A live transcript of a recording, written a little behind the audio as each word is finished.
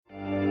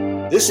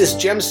This is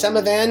Jim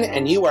Semivan,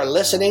 and you are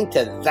listening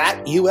to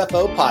That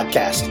UFO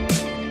Podcast.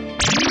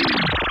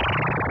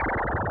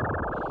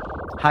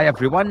 Hi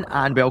everyone,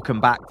 and welcome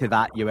back to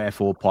That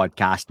UFO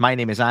Podcast. My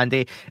name is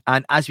Andy,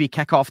 and as we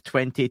kick off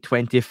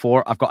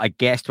 2024, I've got a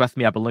guest with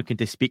me I've been looking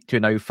to speak to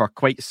now for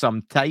quite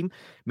some time.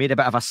 Made a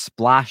bit of a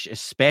splash,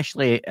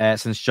 especially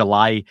since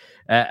July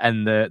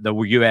in the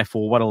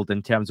UFO world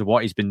in terms of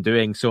what he's been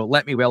doing. So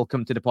let me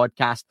welcome to the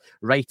podcast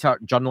writer,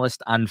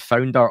 journalist, and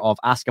founder of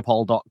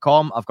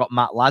askapol.com. I've got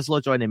Matt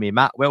Laslo joining me.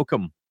 Matt,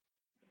 welcome.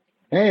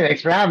 Hey,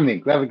 thanks for having me.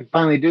 Glad we could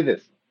finally do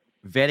this.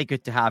 Very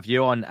good to have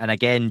you on. And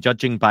again,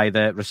 judging by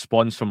the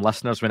response from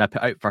listeners when I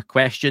put out for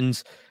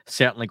questions,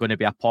 certainly going to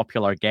be a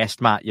popular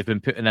guest, Matt. You've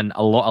been putting in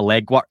a lot of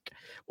legwork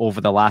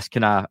over the last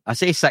I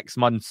say 6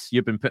 months.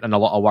 You've been putting in a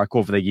lot of work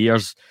over the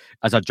years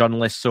as a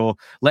journalist. So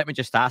let me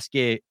just ask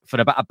you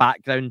for a bit of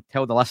background,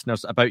 tell the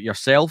listeners about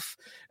yourself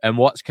and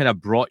what's kind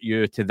of brought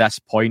you to this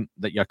point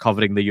that you're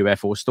covering the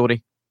UFO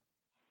story.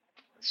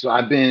 So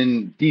I've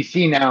been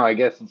DC now, I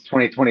guess it's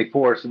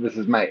 2024. So this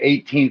is my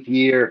 18th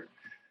year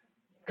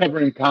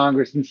covering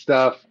Congress and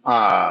stuff.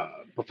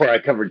 Before I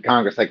covered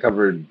Congress, I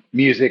covered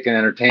music and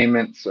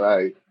entertainment. So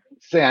I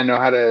say I know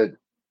how to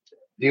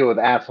deal with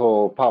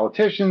asshole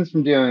politicians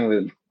from dealing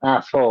with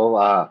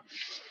asshole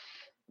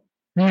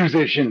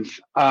musicians.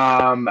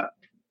 But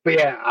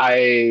yeah,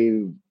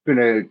 I've been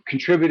a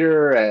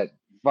contributor at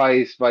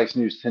Vice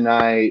News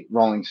Tonight,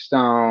 Rolling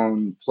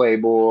Stone,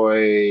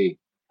 Playboy,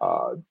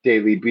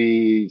 Daily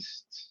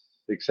Beast,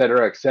 et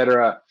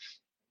cetera.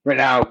 Right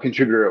now,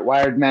 contributor at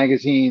Wired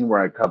magazine,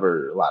 where I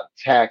cover a lot of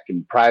tech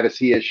and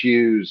privacy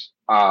issues.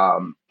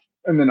 And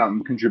then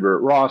I'm a contributor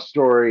at Raw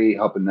Story,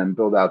 helping them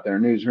build out their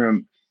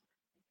newsroom.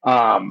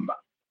 And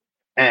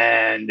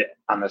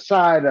on the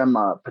side, I'm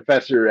a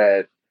professor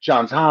at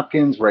Johns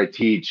Hopkins, where I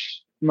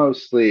teach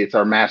mostly, it's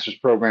our master's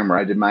program where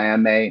I did my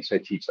MA. So I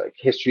teach like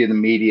history of the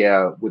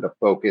media with a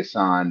focus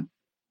on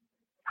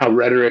how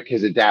rhetoric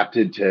has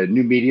adapted to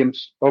new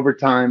mediums over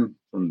time,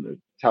 from the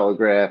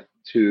Telegraph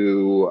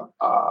to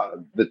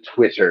the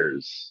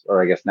Twitters,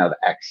 or I guess now the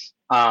X.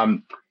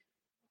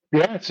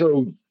 Yeah,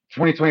 so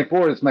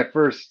 2024 is my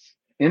first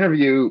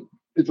interview.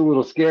 It's a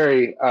little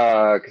scary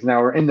because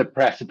now we're in the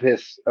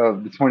precipice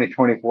of the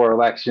 2024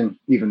 election,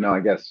 even though I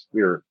guess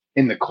we were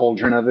in the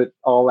cauldron of it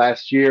all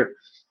last year.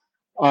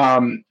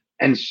 And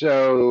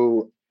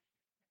so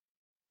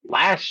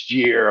last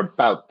year,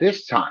 about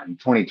this time,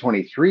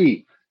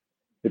 2023,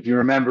 if you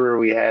remember,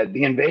 we had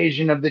the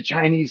invasion of the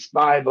Chinese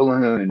spy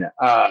balloon.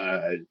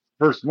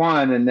 First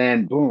one, and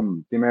then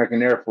boom, the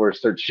American Air Force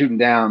starts shooting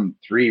down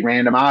 3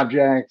 random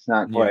objects,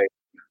 not quite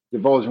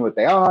divulging what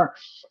they are.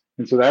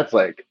 And so that's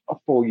like a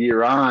full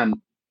year on.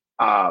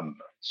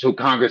 So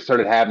Congress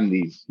started having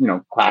these,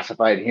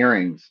 classified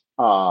hearings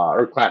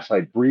or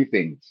classified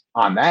briefings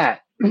on that.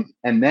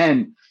 And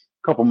then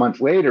a couple months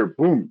later,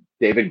 boom,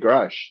 David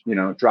Grush,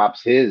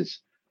 drops his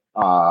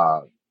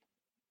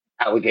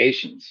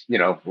allegations,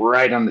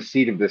 right on the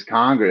seat of this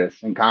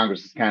Congress. And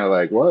Congress is kind of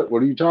like, what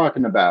are you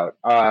talking about?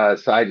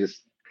 So I just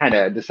kind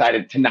of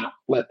decided to not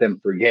let them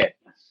forget.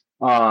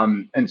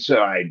 And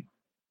so I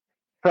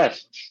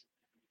pressed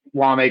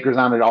lawmakers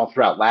on it all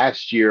throughout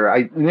last year.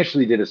 I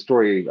initially did a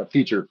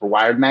feature for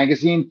Wired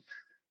magazine,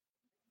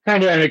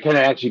 and it kind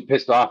of actually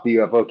pissed off the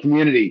UFO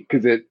community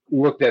because it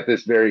looked at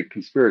this very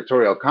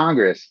conspiratorial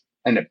Congress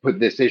and it put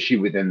this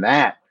issue within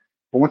that.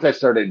 But once I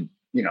started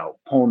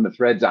pulling the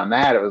threads on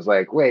that, it was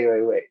like, wait.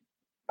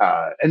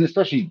 And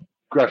especially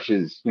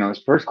Grush's, his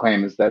first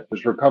claim is that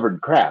there's recovered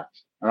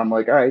craft. And I'm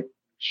like, all right,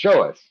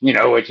 show us,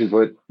 which is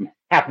what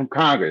half of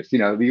Congress, the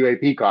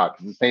UAP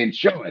caucus is saying,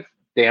 show us,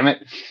 damn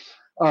it.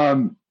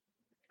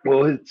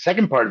 Well, his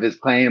second part of his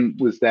claim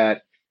was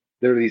that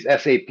there are these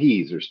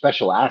SAPs, or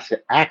special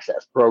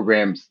access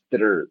programs,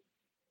 that are,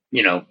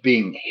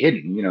 being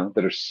hidden,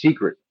 that are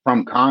secret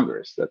from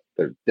Congress, that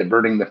they're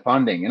diverting the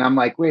funding. And I'm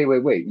like, wait.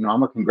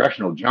 I'm a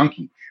congressional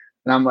junkie.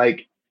 And I'm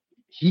like,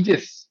 he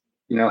just,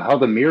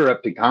 held a mirror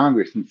up to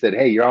Congress and said,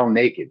 hey, you're all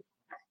naked.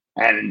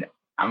 And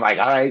I'm like,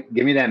 all right,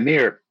 give me that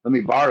mirror. Let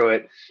me borrow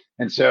it.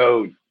 And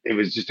so it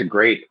was just a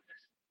great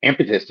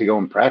impetus to go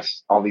and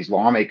press all these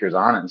lawmakers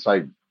on it. And so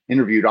I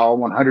interviewed all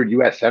 100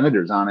 U.S.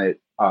 senators on it,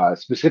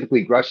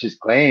 specifically Grush's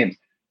claims.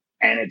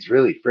 And it's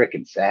really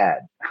freaking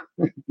sad.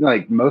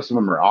 Like most of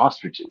them are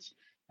ostriches.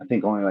 I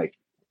think only like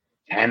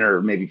 10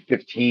 or maybe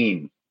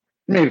 15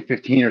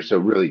 or so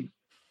really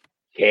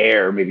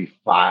care. Maybe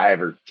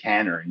 5 or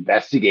 10 are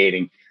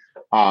investigating,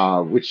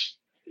 which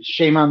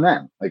shame on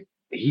them. Like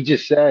he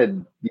just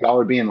said, y'all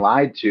are being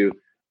lied to.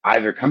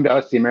 Either come to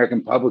us, the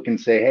American public,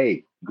 and say,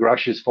 hey,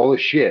 Grush is full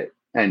of shit.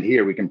 And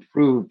here we can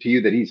prove to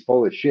you that he's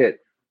full of shit.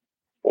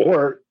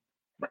 Or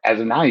as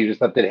of now, you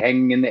just left it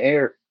hanging in the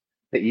air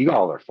that you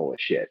all are full of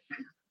shit.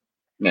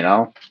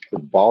 The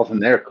ball's in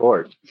their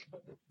court.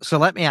 So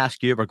let me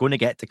ask you, we're going to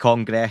get to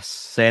Congress,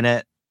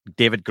 Senate,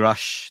 David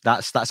Grush.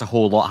 That's a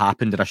whole lot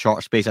happened in a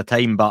short space of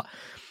time. But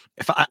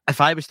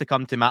if I was to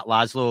come to Matt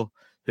Laslo,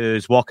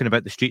 who's walking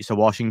about the streets of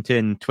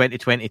Washington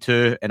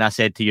 2022, and I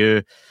said to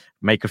you,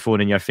 microphone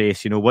in your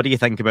face, what do you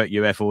think about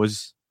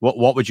UFOs?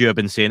 What would you have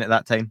been saying at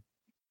that time?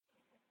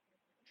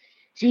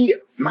 See,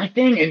 my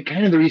thing, and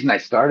kind of the reason I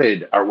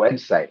started our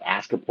website,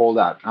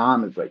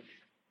 askapol.com, is like,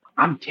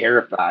 I'm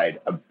terrified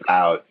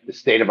about the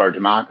state of our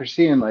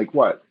democracy and like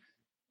what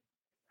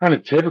kind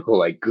of typical,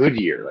 like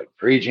Goodyear, like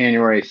pre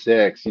January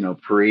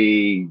 6th,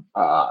 pre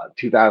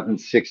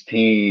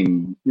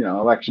 2016,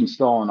 election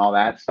stolen, all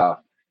that stuff.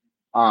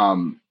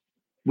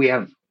 We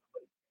have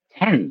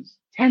tens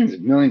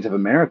of millions of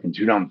Americans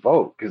who don't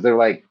vote because they're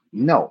like,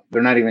 no,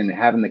 they're not even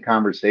having the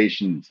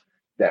conversations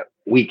that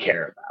we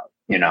care about,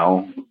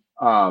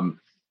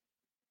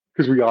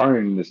 because we are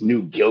in this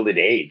new gilded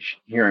age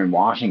here in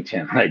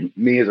Washington. Like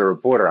me as a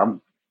reporter,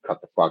 I'm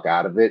cut the fuck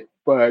out of it.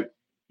 But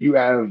you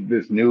have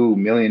this new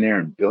millionaire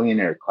and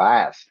billionaire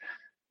class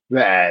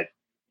that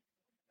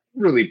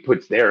really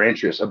puts their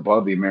interests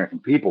above the American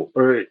people,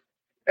 or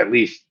at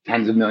least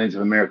tens of millions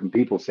of American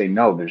people say,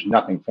 no, there's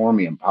nothing for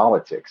me in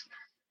politics.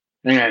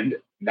 And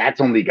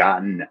that's only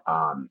gotten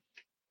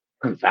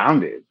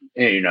confounded,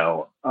 in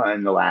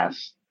the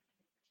last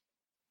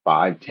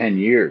 5-10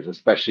 years,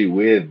 especially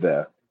with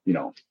the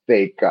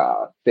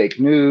fake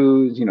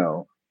news,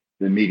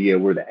 the media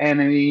were the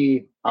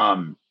enemy.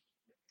 And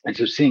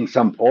so seeing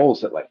some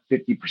polls that like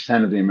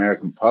 50% of the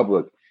American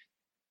public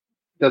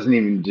doesn't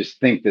even just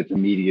think that the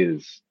media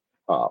is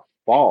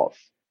false.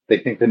 They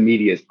think the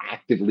media is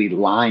actively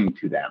lying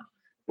to them.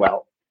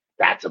 Well,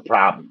 that's a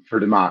problem for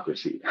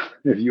democracy.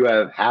 If you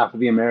have half of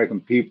the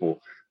American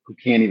people who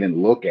can't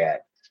even look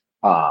at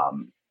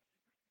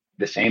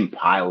the same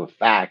pile of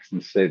facts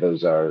and say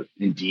those are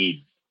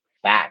indeed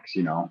facts,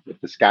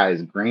 if the sky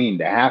is green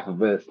to half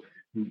of us,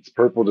 it's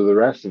purple to the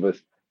rest of us.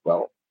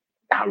 Well,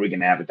 how are we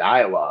going to have a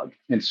dialogue?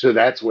 And so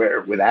that's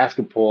where with Ask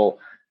a Poll,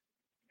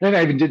 and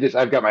I even did this.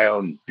 I've got my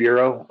own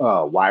bureau,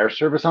 wire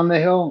service on the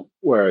Hill,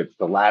 where it's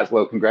the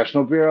Laslo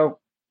Congressional Bureau.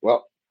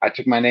 Well, I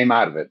took my name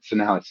out of it, so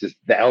now it's just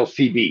the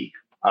LCB.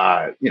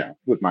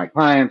 With my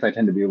clients, I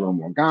tend to be a little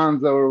more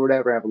gonzo or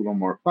whatever, have a little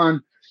more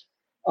fun.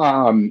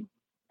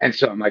 And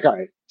so I'm like, all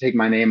right, take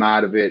my name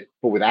out of it.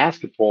 But with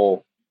Ask a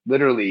Poll,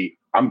 literally,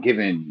 I'm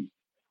giving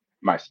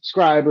my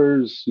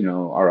subscribers,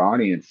 our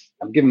audience,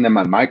 I'm giving them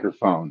my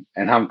microphone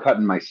and I'm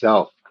cutting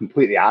myself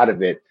completely out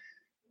of it.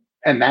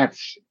 And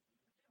that's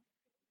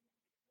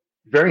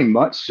very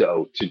much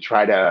so to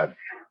try to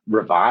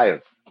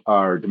revive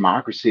our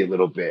democracy a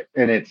little bit.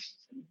 And it's,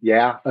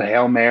 a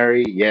Hail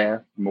Mary. Yeah,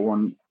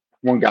 I'm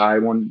one guy,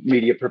 one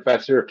media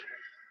professor,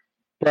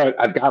 but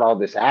I've got all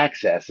this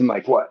access. And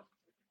like, what?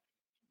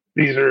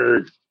 These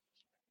are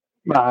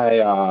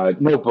my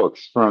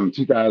notebooks from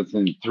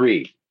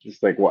 2003,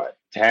 just like what,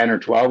 10 or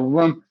 12 of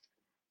them.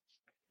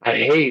 I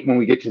hate when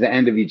we get to the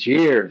end of each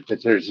year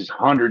that there's just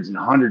hundreds and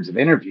hundreds of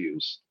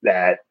interviews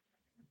that,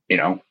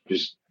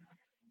 just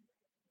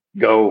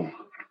go,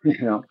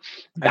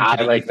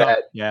 die like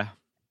that. Yeah.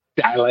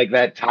 Die like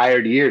that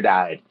tired year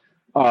died.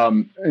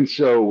 And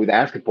so with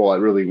Ask a Poll, I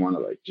really want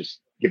to like just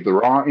give the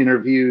raw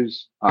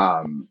interviews.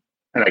 And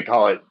I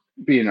call it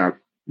being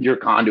your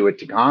conduit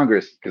to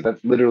Congress, because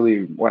that's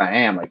literally what I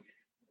am. Like,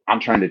 I'm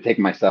trying to take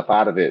myself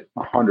out of it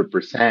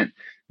 100%. I'm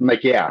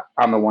like, yeah,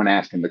 I'm the one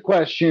asking the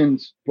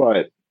questions,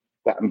 but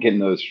I'm getting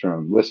those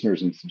from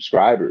listeners and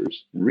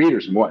subscribers and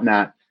readers and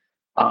whatnot.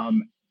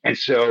 And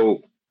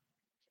so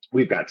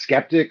we've got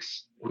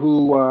skeptics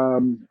who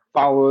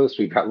follow us.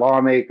 We've got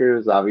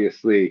lawmakers,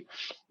 obviously,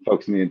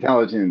 folks in the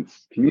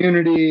intelligence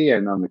community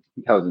and on the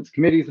intelligence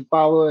committees that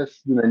follow us.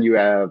 And then you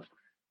have,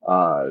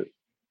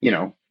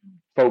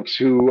 folks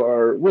who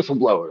are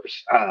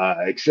whistleblowers,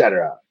 et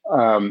cetera.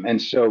 And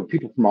so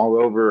people from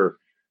all over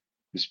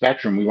the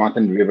spectrum, we want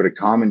them to be able to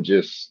come and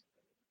just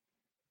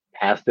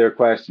ask their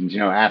questions,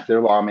 ask their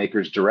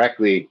lawmakers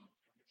directly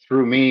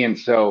through me. And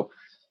so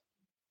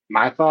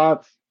my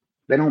thoughts,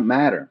 they don't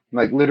matter.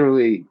 Like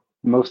literally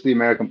most of the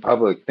American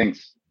public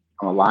thinks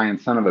I'm a lying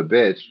son of a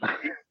bitch.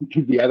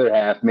 The other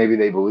half, maybe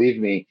they believe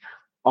me,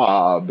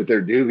 but they're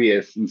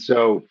dubious. And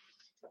so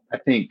I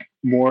think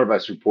more of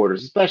us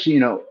reporters,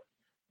 especially,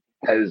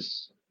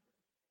 as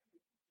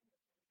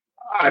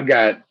I've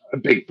got a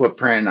big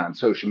footprint on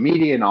social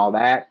media and all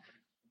that,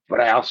 but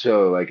I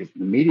also, like,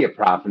 the media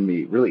prop in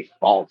me really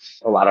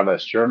faults a lot of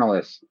us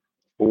journalists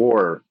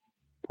for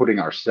putting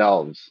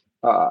ourselves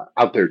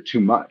out there too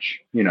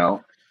much.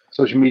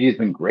 Social media has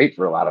been great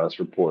for a lot of us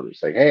reporters.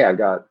 Like, hey, I've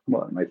got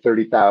my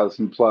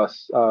 30,000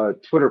 plus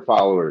Twitter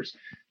followers.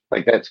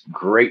 Like, that's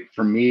great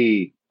for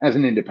me as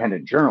an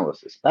independent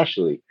journalist,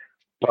 especially.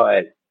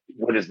 But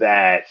what is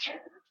that?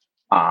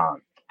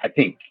 I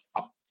think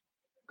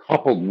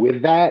coupled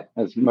with that,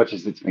 as much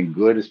as it's been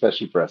good,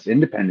 especially for us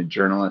independent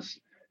journalists,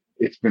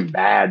 it's been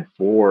bad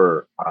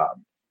for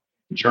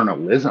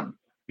journalism,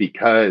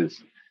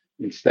 because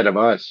instead of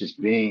us just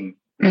being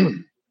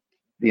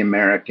the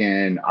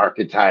American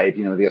archetype,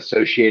 the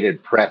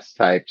Associated Press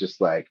type, just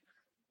like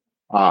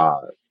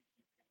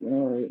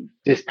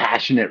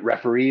dispassionate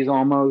referees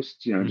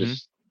almost,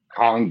 just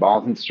calling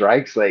balls and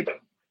strikes.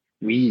 Like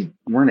we're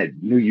in a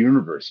new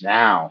universe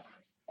now.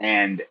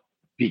 And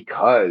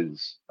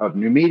because of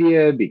new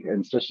media,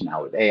 because especially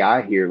now with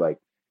AI here, like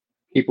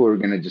people are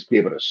going to just be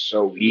able to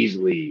so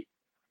easily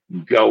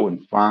go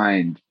and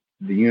find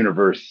the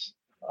universe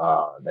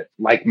that's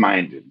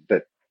like-minded,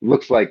 that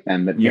looks like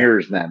them, that Yeah.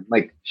 mirrors them.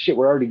 Like shit,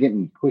 we're already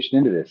getting pushed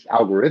into this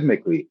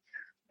algorithmically,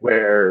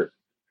 where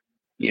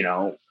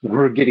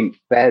we're getting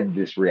fed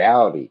this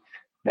reality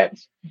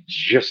that's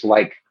just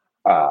like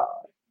uh,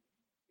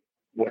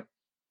 what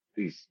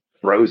these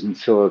bros in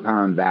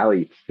Silicon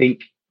Valley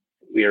think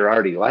we are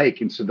already like,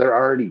 and so they're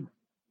already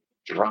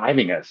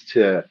driving us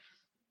to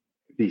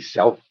these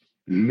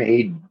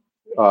self-made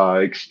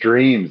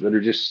extremes that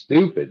are just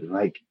stupid.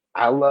 Like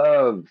I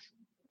love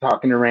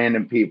talking to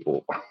random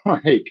people.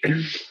 Like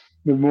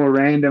the more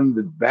random,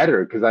 the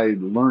better, because I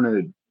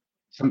learn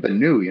something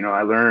new.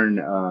 I learn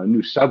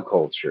new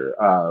subculture,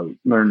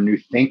 learn new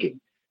thinking,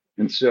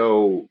 and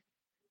so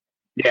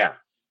yeah,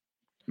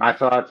 my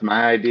thoughts,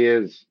 my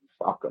ideas,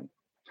 fuck them.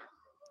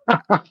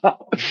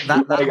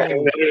 That Like I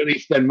whole literally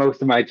spend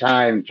most of my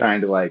time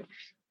trying to like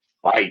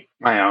fight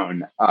my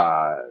own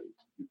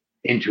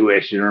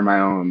intuition or my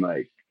own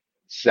like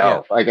yeah.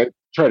 self. Like I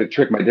try to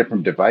trick my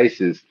different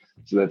devices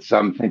so that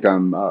some think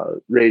I'm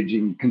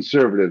raging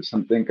conservative,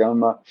 some think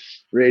I'm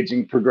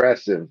raging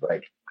progressive.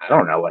 Like I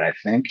don't know what I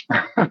think,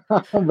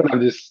 but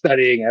I'm just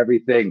studying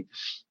everything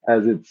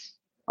as it's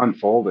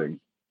unfolding.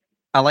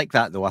 I like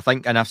that though. I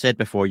think, and I've said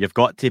before, you've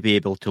got to be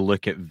able to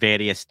look at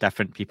various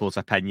different people's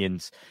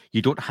opinions.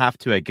 You don't have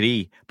to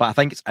agree, but I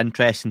think it's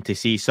interesting to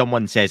see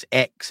someone says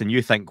X and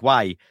you think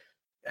Y.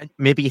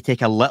 Maybe you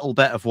take a little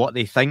bit of what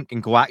they think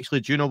and go,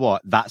 actually, do you know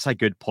what? That's a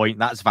good point.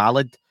 That's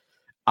valid.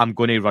 I'm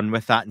going to run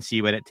with that and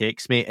see where it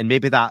takes me. And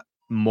maybe that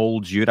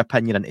molds your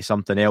opinion into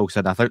something else.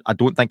 And I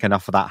don't think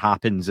enough of that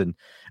happens. And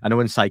I know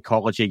in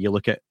psychology, you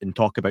look at and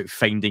talk about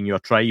finding your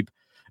tribe.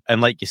 And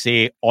like you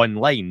say,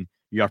 online,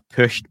 you're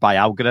pushed by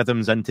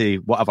algorithms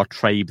into whatever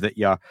tribe that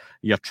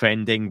you're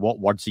trending. What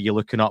words are you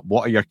looking up?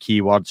 What are your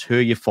keywords? Who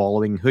are you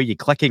following? Who are you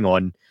clicking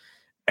on?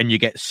 And you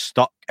get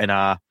stuck in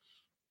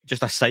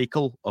just a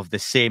cycle of the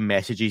same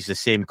messages, the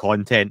same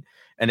content.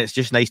 And it's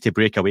just nice to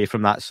break away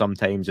from that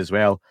sometimes as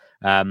well.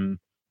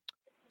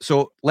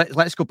 So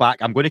let's go back.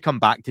 I'm going to come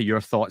back to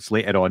your thoughts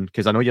later on,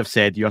 because I know you've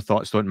said your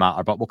thoughts don't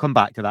matter, but we'll come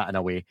back to that in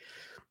a way.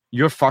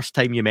 Your first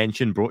time you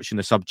mentioned broaching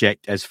the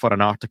subject is for an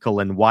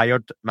article in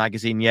Wired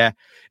magazine, yeah?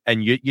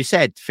 And you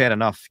said, fair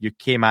enough, you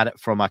came at it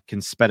from a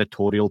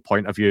conspiratorial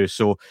point of view.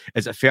 So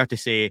is it fair to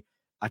say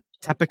a Well, it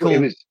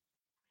typical... was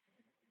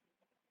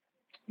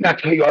not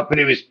to cut you off, but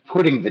it was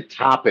putting the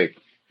topic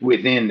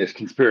within this Yeah.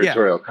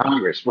 conspiratorial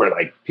Congress where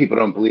like people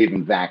don't believe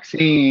in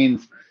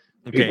vaccines,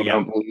 Okay, people yeah.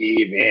 don't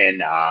believe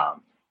in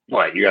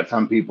what you got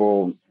some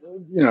people,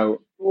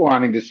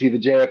 wanting to see the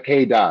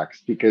JFK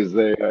docs because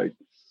they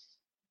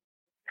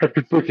have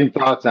conflicting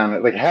thoughts on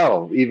it. Like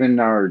hell, even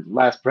our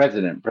last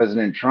president,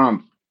 President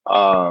Trump,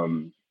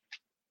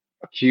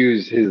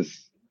 accused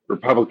his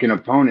Republican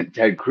opponent,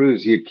 Ted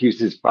Cruz, he accused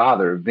his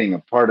father of being a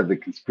part of the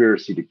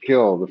conspiracy to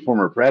kill the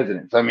former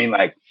president. So, I mean,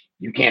 like,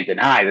 you can't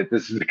deny that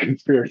this is a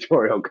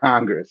conspiratorial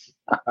Congress.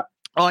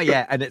 Oh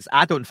yeah, and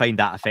I don't find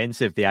that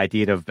offensive, the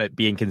idea of it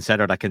being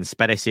considered a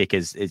conspiracy,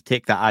 because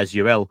take that as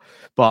you will.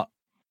 But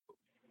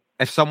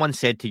if someone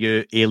said to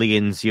you,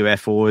 aliens,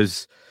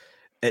 UFOs,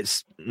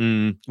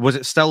 was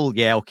it still,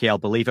 yeah, okay, I'll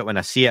believe it when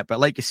I see it.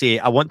 But like you say,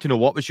 I want to know,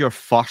 what was your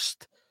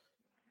first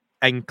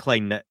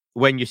inkling that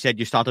when you said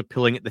you started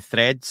pulling at the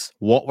threads,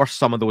 what were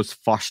some of those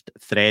first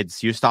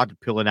threads you started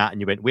pulling at and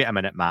you went, wait a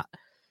minute, Matt,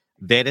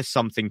 there is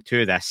something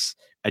to this,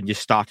 and you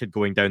started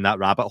going down that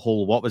rabbit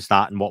hole? What was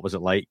that and what was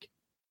it like?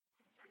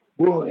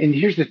 Well, and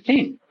here's the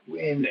thing,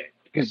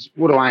 because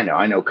what do I know?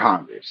 I know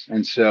Congress.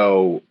 And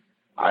so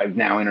I've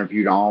now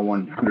interviewed all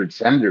 100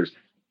 senators.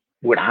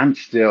 What I'm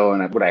still,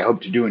 and what I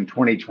hope to do in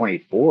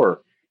 2024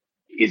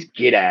 is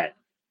get at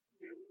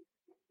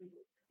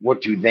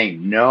what do they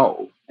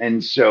know.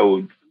 And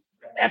so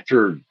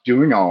after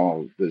doing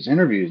all those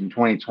interviews in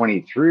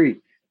 2023,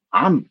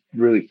 I'm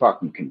really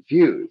fucking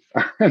confused.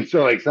 And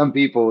so like some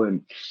people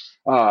in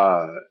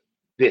uh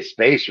this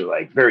space are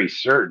like very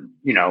certain,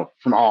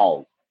 from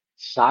all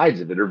sides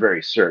of it are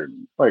very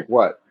certain. Like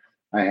what?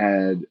 I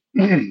had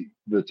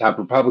the top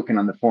Republican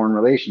on the Foreign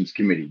Relations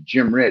Committee,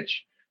 Jim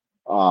Rich,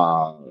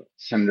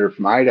 senator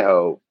from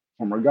Idaho,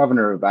 former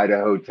governor of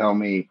Idaho, tell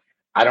me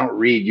I don't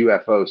read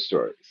UFO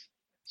stories.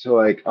 So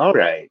like, all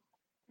right,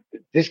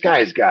 this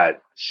guy's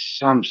got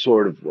some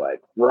sort of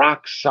like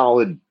rock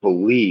solid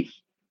belief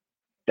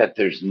that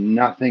there's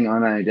nothing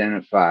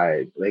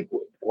unidentified. Like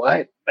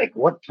what? Like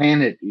what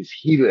planet is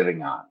he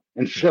living on?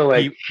 And so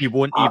like, He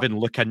won't uh, even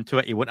look into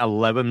it. He won't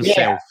allow yeah,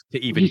 himself to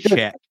he even says,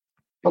 check.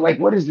 but like,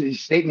 what does this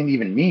statement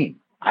even mean?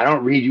 I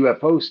don't read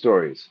UFO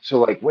stories. So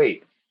like,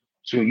 wait,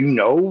 so you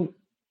know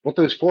what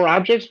those four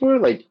objects were?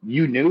 Like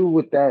you knew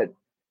what that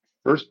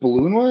first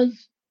balloon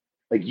was?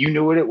 Like you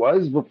knew what it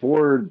was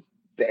before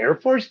the Air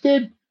Force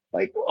did?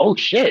 Like, oh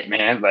shit,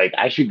 man. Like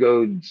I should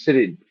go sit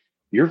at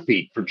your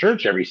feet for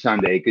church every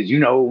Sunday because you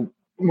know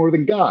more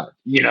than God.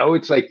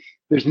 It's like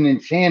there's an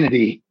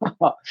insanity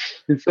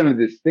in some of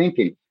this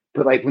thinking.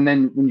 But like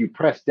when you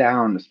press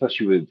down,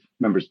 especially with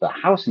members of the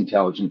House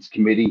Intelligence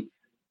Committee,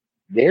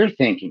 they're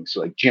thinking.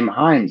 So like Jim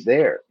Himes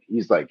there,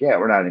 he's like, yeah,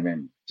 we're not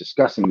even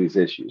discussing these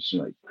issues. So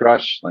like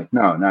Grush, like,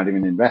 no, not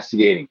even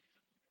investigating.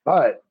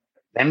 But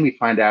then we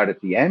find out at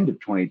the end of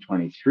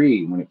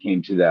 2023, when it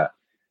came to the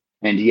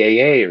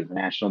NDAA, or the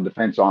National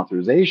Defense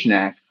Authorization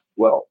Act,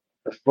 well,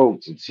 the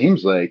folks, it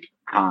seems like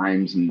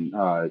Himes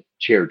and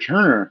Chair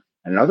Turner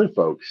and other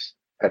folks,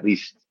 at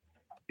least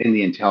in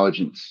the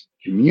intelligence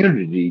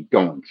community,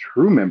 going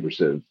through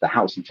members of the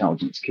House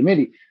Intelligence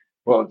Committee,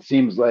 well, it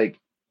seems like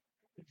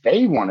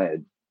they want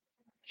to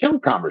kill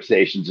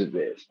conversations of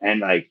this. And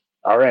like,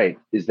 all right,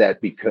 is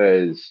that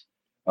because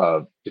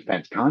of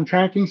defense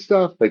contracting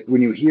stuff? Like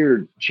when you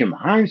hear Jim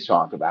Himes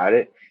talk about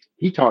it,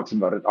 he talks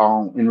about it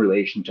all in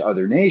relation to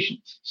other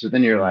nations. So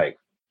then you're like,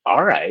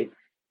 all right,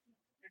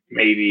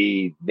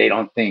 maybe they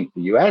don't think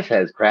the US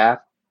has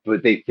craft,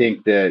 but they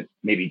think that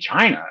maybe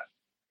China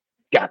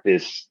got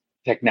this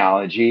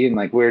technology, and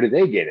like, where did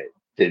they get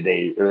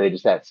it? Are they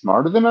just that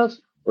smarter than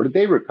us, or did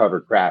they recover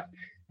craft?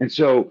 And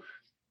so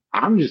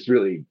I'm just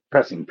really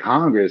pressing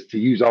Congress to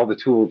use all the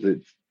tools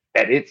that's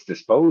at its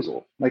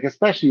disposal. Like,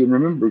 especially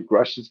remember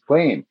Grush's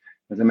claim,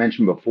 as I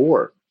mentioned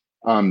before.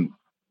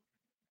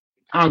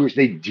 Congress,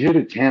 they did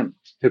attempt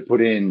to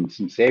put in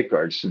some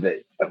safeguards so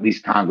that at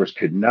least Congress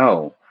could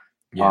know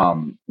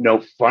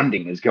no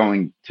funding is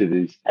going to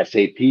these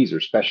SAPs or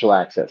special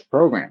access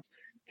programs.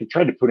 They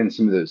tried to put in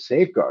some of those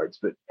safeguards,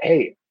 but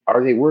hey,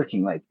 are they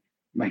working? Like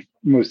my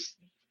most,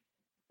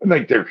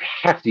 like, they're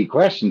hefty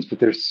questions, but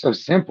they're so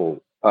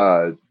simple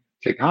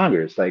to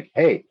Congress. Like,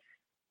 hey,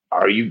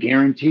 are you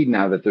guaranteed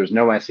now that there's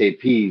no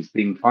SAPs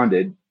being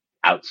funded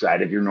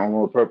outside of your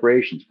normal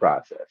appropriations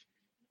process?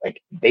 Like,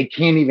 they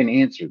can't even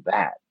answer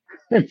that.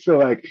 And so,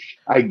 like,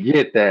 I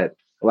get that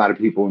a lot of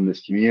people in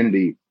this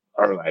community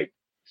are like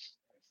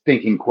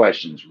thinking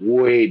questions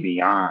way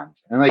beyond.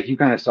 And like you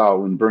kind of saw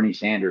when Bernie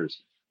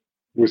Sanders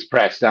was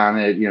pressed on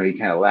it, you know, he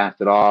kind of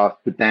laughed it off.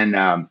 But then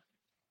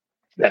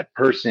that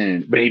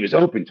person, but he was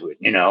open to it,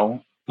 you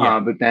know.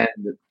 But then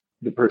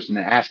the person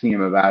asking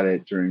him about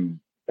it during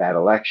that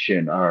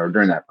election or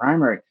during that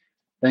primary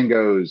then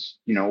goes,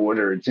 you know, what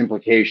are its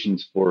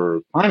implications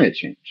for climate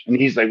change? And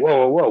he's like,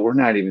 whoa, we're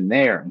not even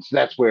there. And so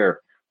that's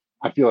where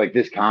I feel like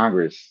this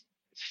Congress,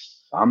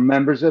 some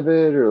members of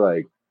it are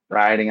like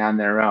riding on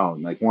their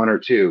own, like one or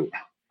two.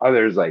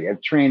 Others like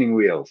have training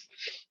wheels,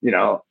 you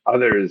know.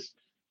 Others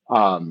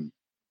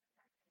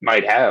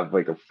might have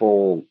like a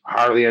full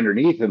Harley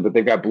underneath them, but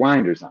they've got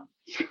blinders on,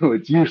 so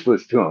it's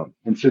useless to them.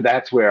 And so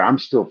that's where I'm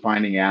still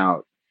finding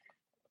out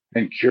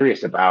and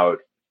curious about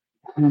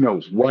who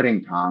knows what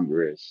in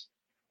Congress.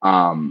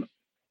 And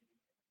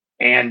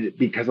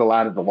because a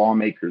lot of the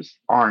lawmakers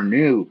are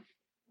new,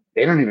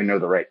 they don't even know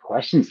the right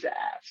questions to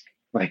ask.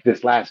 Like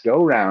this last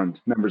go round,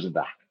 members of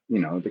the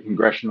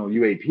Congressional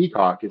UAP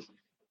caucus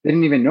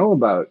didn't even know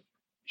about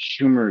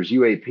Schumer's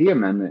UAP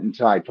amendment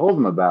until I told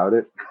them about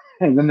it.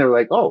 And then they're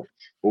like, oh,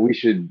 well, we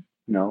should,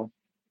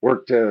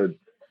 work to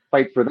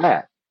fight for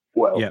that.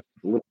 Well,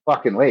 It's a little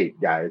fucking late,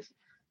 guys.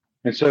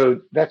 And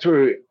so that's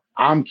where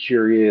I'm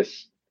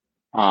curious.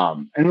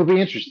 And it'll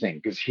be interesting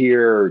because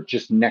here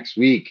just next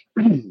week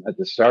at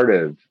the start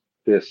of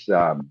this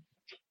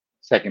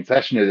second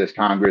session of this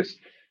Congress,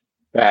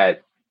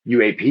 that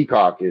UAP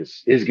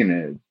caucus is going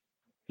to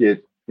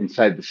get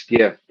inside the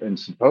skiff. And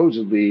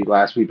supposedly,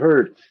 last we've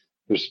heard,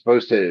 they're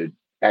supposed to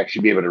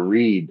actually be able to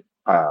read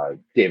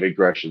David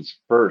Grush's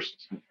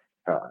first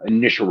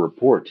initial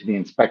report to the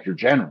Inspector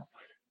General.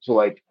 So,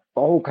 like,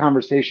 the whole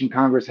conversation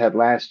Congress had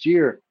last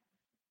year,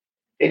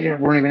 they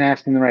weren't even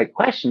asking the right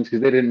questions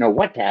because they didn't know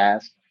what to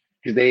ask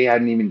because they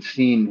hadn't even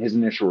seen his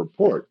initial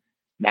report.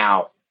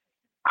 Now,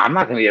 I'm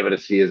not going to be able to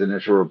see his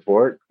initial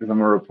report because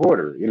I'm a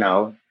reporter,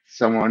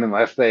 someone,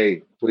 unless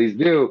they please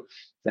do,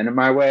 send it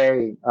my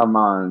way. I'm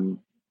on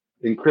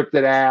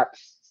encrypted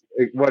apps,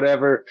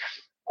 whatever.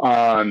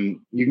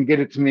 You can get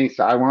it to me.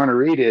 So I want to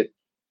read it.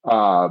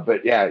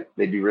 But yeah,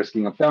 they'd be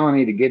risking a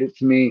felony to get it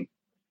to me.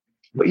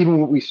 But even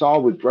what we saw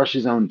with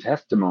Grush's own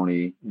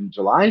testimony in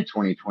July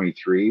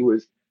 2023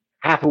 was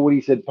half of what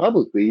he said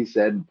publicly. He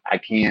said, I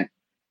can't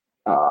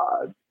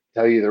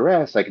tell you the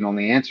rest. I can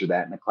only answer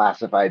that in a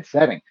classified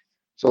setting.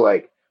 So,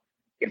 like,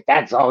 if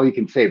that's all he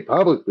can say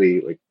publicly,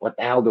 like, what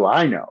the hell do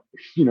I know?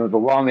 The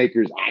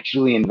lawmakers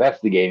actually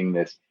investigating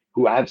this,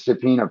 who have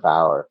subpoena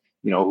power,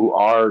 who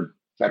are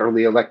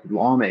federally elected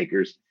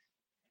lawmakers,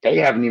 they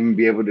haven't even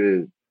been able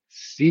to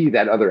see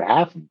that other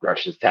half of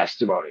Grush's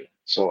testimony.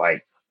 So,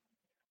 like,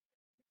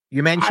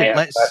 you mentioned,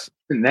 let's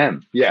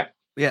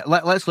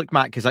look,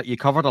 Matt, because you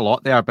covered a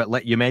lot there.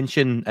 But you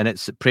mentioned, and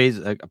it's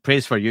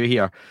praise for you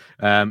here.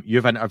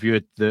 You've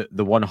interviewed the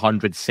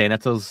 100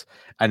 senators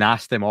and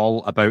asked them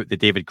all about the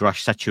David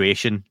Grush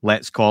situation,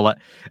 let's call it,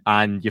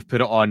 and you've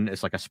put it on.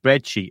 It's like a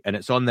spreadsheet, and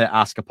it's on the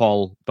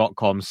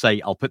askapol.com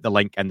site. I'll put the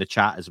link in the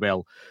chat as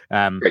well.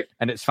 And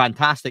it's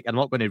fantastic. I'm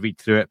not going to read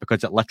through it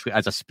because it literally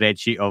is a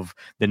spreadsheet of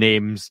the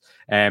names,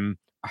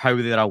 how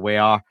they're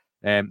aware,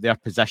 their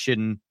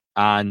position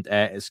and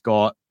it's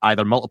got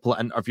either multiple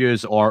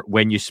interviews or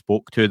when you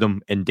spoke to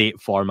them in date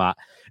format.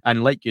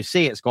 And like you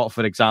say, it's got,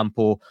 for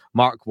example,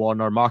 Mark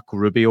Warner, Marco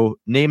Rubio,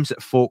 names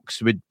that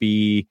folks would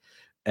be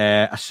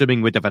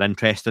assuming would have an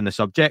interest in the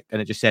subject,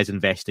 and it just says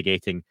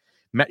investigating.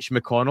 Mitch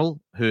McConnell,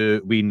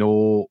 who we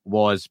know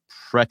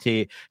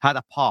had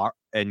a part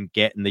in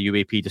getting the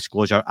UAP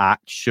Disclosure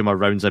Act, Schumer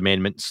Rounds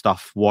Amendment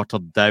stuff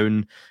watered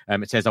down.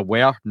 It says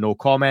aware, no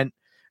comment.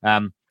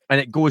 And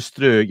it goes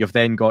through. You've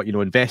then got,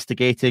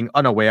 investigating,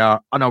 unaware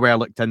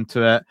looked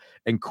into it,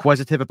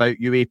 inquisitive about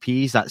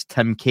UAPs. That's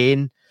Tim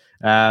Kaine.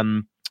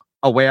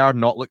 Aware,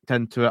 not looked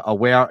into it.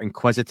 Aware,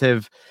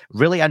 inquisitive.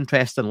 Really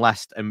interesting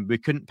list. And we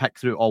couldn't pick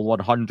through all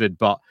 100,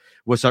 but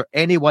was there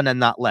anyone in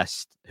that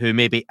list who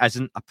maybe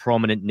isn't a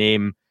prominent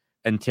name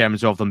in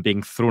terms of them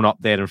being thrown up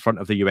there in front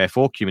of the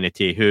UFO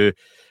community who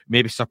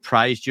maybe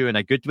surprised you in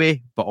a good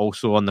way, but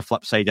also on the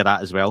flip side of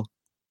that as well?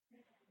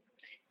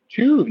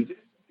 Dude,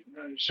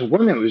 so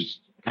one that was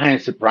kind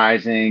of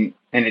surprising,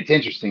 and it's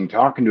interesting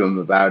talking to him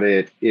about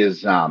it,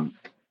 is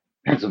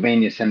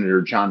Pennsylvania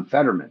Senator John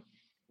Fetterman.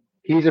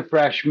 He's a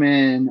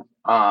freshman.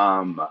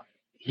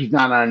 He's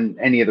not on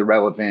any of the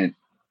relevant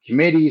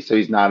committees, so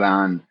he's not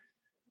on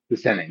the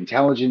Senate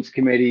Intelligence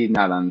Committee,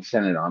 not on the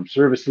Senate Armed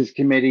Services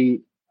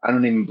Committee. I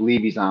don't even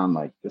believe he's on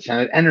like the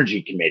Senate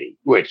Energy Committee,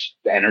 which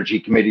the Energy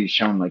Committee's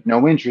shown like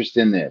no interest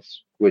in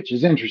this, which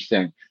is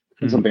interesting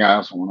and something I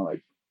also want to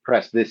like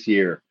press this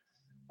year.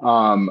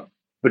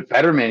 But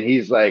Fetterman,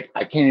 he's like,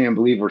 I can't even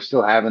believe we're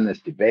still having this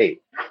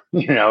debate.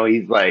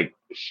 He's like,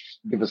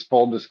 give us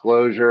full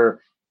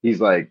disclosure. He's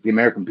like, the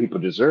American people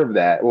deserve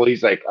that. Well,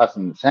 he's like, us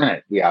in the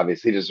Senate, we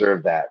obviously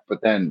deserve that.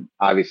 But then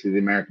obviously the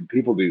American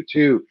people do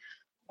too.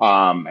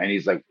 And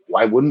he's like,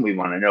 why wouldn't we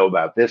want to know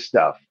about this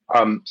stuff?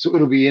 So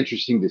it'll be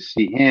interesting to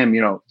see him.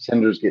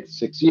 Senators get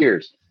 6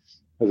 years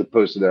as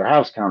opposed to their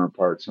House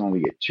counterparts who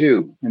only get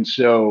 2. And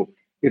so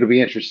it'll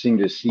be interesting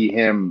to see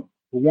him,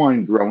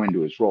 one, grow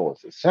into his role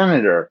as a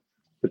senator,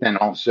 but then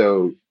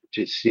also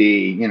to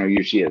see,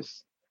 usually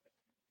as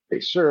they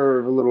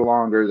serve a little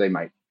longer, they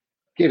might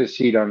get a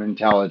seat on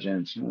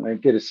intelligence,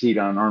 might get a seat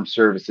on armed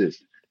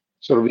services.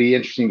 So it'll be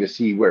interesting to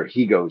see where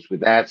he goes with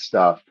that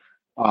stuff.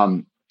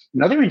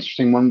 Another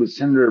interesting one was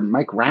Senator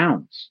Mike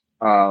Rounds,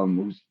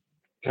 who's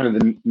kind of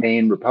the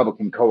main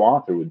Republican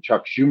co-author with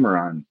Chuck Schumer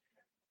on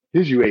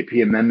his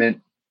UAP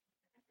amendment.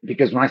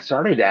 Because when I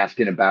started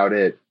asking about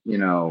it,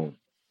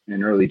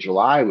 in early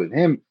July with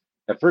him,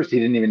 at first he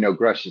didn't even know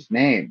Grush's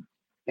name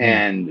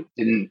and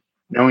didn't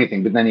know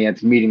anything. But then he had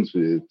some meetings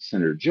with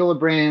Senator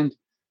Gillibrand,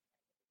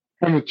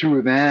 and the two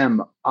of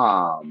them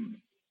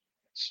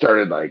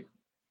started like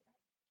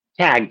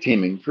tag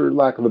teaming, for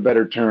lack of a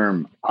better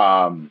term,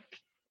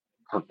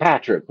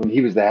 Kirkpatrick when he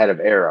was the head of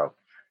Arrow.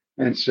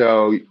 And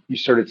so you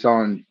started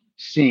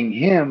seeing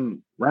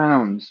him,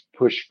 Rounds,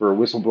 push for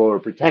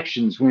whistleblower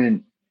protections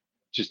when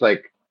just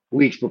like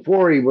weeks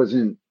before he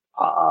wasn't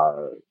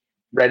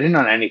read in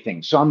on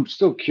anything. So I'm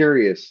still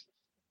curious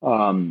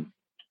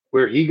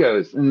where he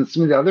goes. And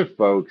some of the other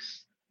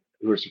folks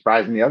who are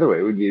surprising the other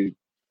way would be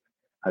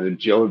either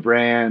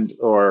Gillibrand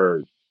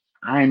or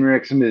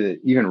Heinrich,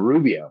 even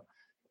Rubio,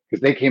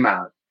 because they came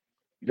out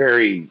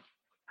very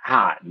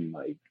hot. And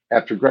like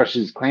after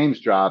Grush's claims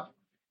dropped,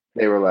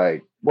 they were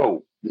like,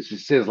 whoa, this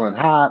is sizzling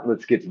hot.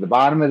 Let's get to the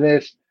bottom of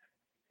this.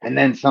 And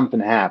then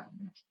something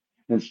happened.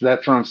 And so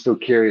that's where I'm still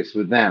curious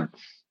with them,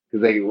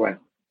 because they went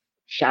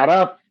shot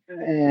up,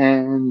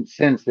 and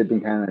since they've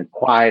been kind of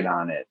quiet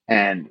on it.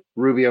 And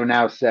Rubio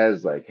now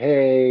says like,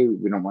 hey,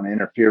 we don't want to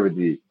interfere with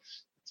the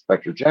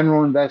Inspector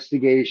General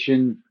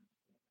investigation,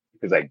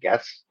 because I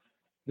guess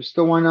there's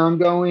still one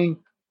ongoing.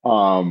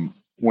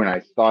 When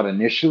I thought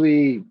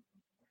initially,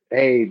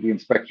 hey, the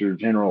Inspector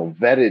General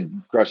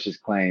vetted Grush's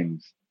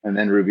claims, and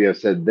then Rubio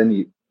said,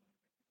 then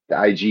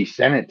the IG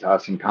sent it to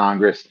us in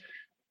Congress.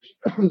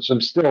 So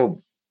I'm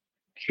still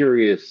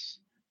curious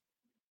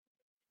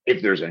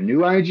if there's a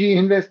new IG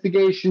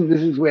investigation.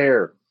 This is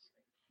where,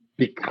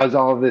 because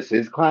all of this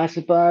is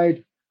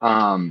classified,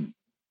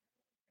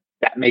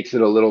 that makes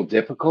it a little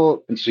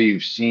difficult. And so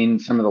you've seen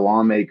some of the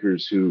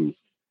lawmakers who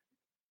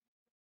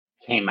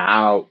came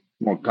out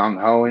more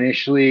gung-ho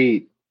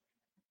initially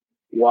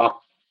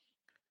walk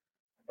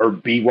or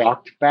be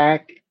walked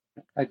back,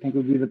 I think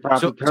would be the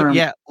proper term. So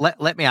yeah,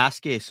 let me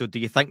ask you, so do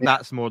you think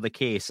that's more the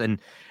case? And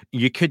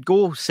you could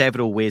go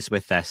several ways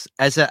with this.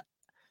 Is it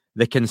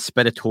the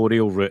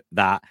conspiratorial route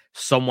that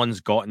someone's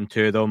gotten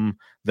to them,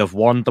 they've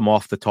warned them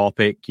off the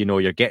topic,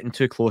 you're getting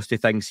too close to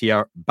things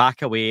here,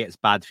 back away, it's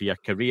bad for your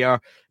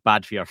career,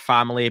 bad for your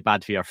family,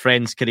 bad for your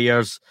friends'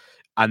 careers,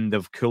 and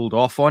they've cooled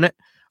off on it?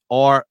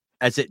 Or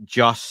is it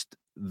just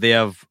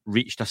they've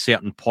reached a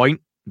certain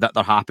point that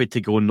they're happy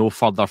to go no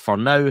further for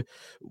now?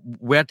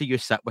 Where do you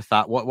sit with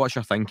that? What's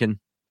your thinking?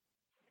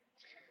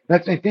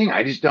 That's my thing.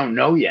 I just don't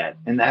know yet.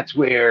 And that's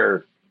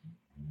where,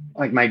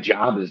 like, my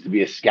job is to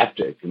be a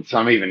skeptic. And so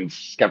I'm even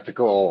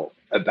skeptical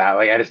about,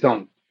 like, I just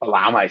don't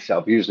allow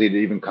myself usually to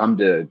even come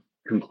to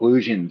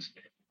conclusions.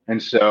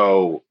 And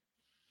so,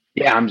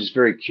 yeah, I'm just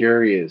very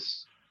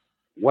curious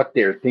what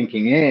their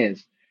thinking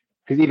is.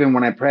 because even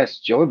when I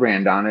pressed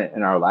Gillibrand on it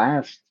in our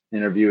last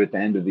interview at the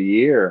end of the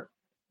year,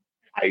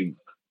 I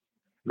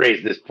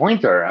raised this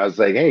pointer. I was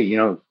like, hey,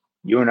 you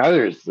and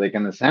others, like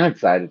on the Senate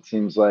side, it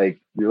seems like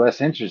you're less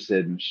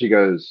interested. And she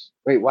goes,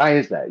 wait, why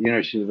is that?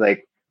 She was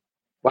like,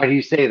 why do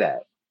you say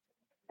that?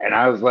 And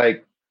I was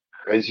like,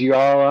 because you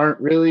all aren't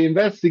really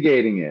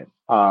investigating it.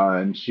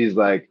 And she's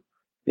like,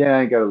 yeah,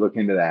 I got to look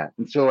into that.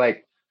 And so,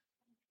 like,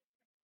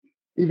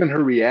 even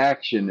her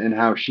reaction and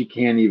how she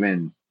can't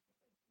even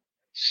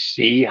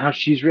see how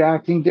she's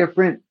reacting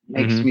different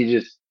makes me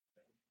just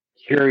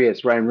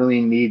curious, where I really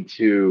need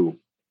to,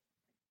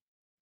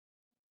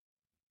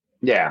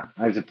 I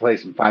have to play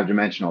some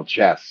 5-dimensional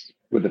chess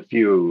with a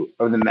few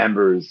of the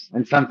members.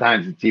 And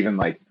sometimes it's even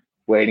like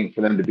waiting for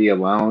them to be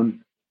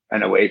alone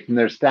and away from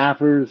their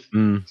staffers.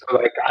 So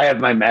like I have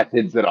my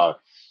methods that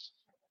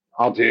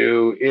I'll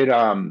do it.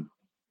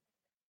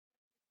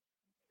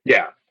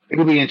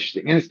 It'll be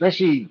interesting. And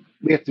especially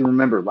we have to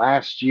remember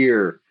last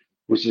year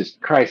was just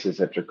crisis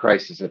after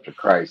crisis after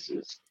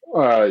crisis.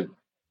 I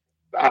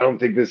don't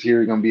think this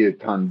year is going to be a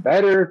ton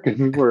better because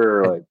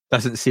we're like,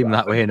 doesn't seem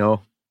that way,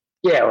 no.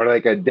 Yeah, we're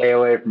like a day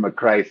away from a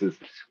crisis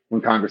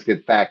when Congress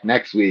gets back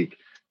next week.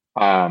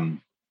 They're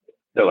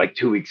like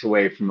 2 weeks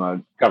away from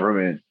a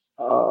government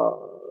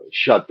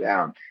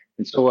shutdown.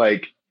 And so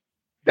like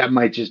that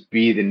might just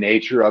be the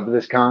nature of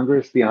this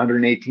Congress, the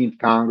 118th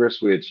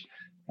Congress, which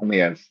only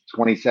has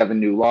 27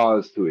 new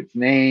laws to its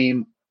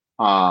name.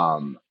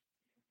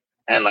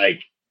 And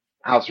like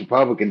House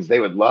Republicans, they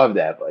would love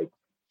to have like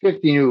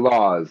 50 new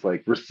laws,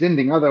 like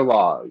rescinding other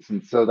laws.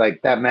 And so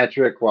like that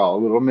metric, while a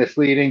little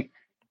misleading,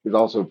 is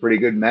also a pretty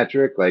good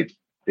metric. Like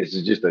this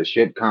is just a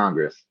shit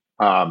Congress.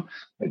 Like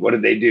what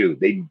did they do?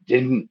 They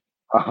didn't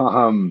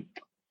have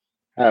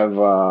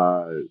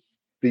the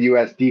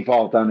U.S.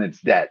 default on its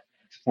debt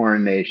to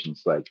foreign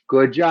nations. Like,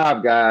 good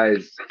job,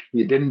 guys.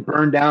 You didn't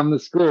burn down the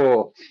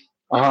school.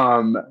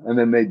 And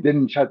then they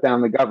didn't shut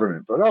down the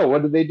government. But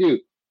what did they do?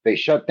 They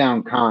shut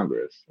down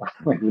Congress.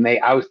 Like when they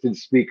ousted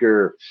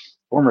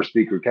former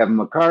Speaker Kevin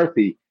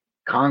McCarthy,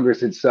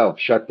 Congress itself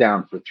shut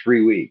down for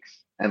 3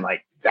 weeks. And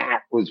like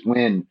that was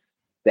when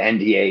the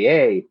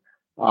NDAA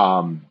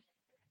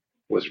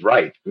was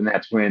ripe. And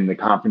that's when the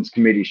conference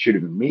committee should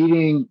have been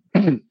meeting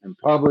in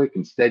public.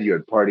 Instead, you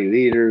had party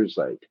leaders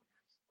like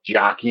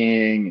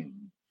jockeying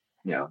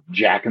and,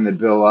 jacking the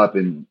bill up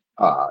in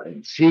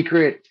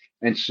secret.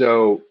 And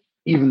so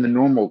even the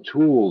normal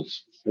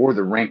tools for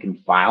the rank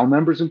and file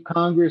members of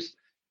Congress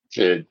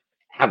to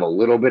have a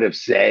little bit of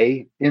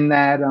say in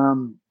that,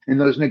 in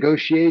those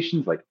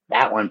negotiations, like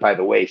that went by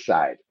the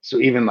wayside. So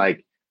even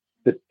like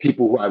the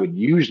people who I would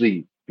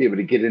usually be able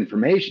to get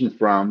information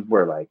from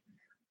were like,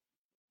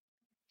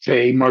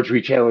 say,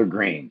 Marjorie Taylor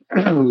Greene,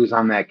 who was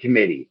on that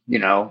committee,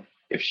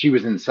 if she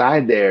was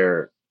inside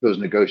those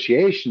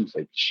negotiations,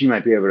 like she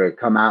might be able to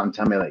come out and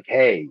tell me like,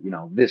 hey,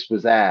 this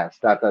was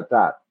asked, ...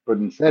 But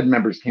instead,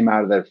 members came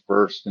out of their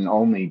first and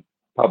only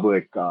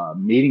public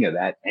meeting of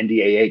that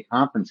NDAA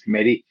conference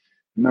committee.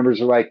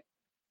 Members are like,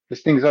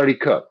 this thing's already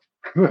cooked.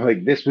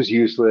 Like this was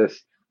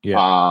useless.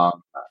 Yeah.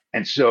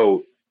 And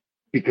so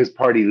because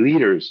party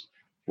leaders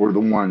were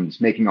the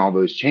ones making all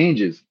those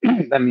changes,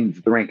 that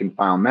means the rank and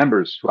file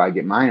members who I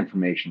get my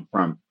information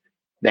from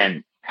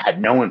then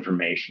had no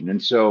information.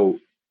 And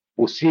so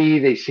we'll see,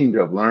 they seem to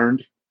have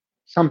learned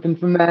something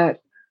from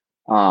that.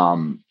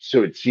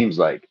 So it seems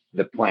like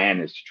the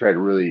plan is to try to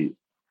really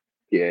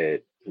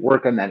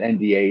work on that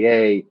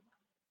NDAA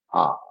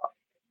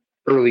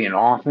early and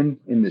often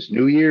in this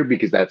new year,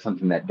 because that's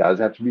something that does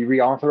have to be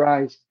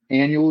reauthorized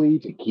annually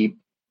to keep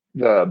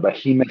the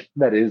behemoth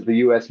that is the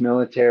U.S.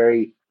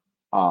 military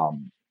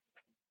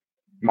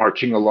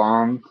marching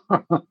along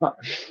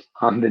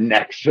on the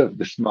necks of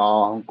the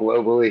small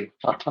globally.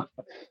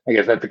 I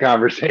guess that's a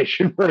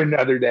conversation for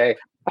another day.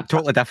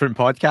 Totally different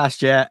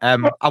podcast, yeah.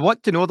 I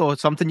want to know, though,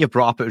 something you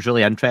brought up. It was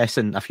really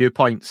interesting. A few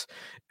points.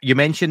 You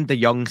mentioned the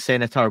young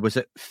senator. Was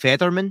it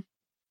Fetterman?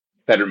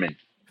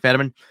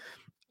 Fetterman.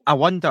 I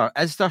wonder,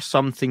 is there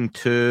something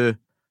to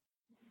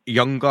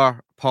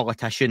younger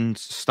politicians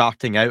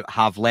starting out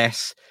have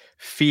less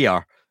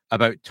fear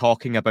about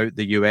talking about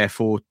the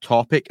UFO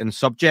topic and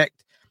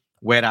subject,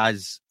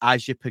 whereas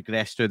as you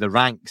progress through the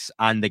ranks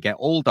and they get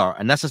older,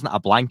 and this isn't a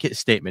blanket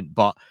statement,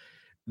 but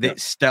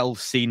it's still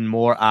seen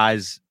more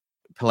as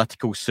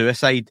political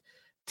suicide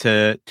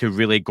to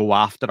really go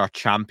after or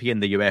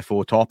champion the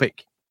UFO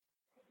topic?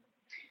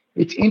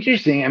 It's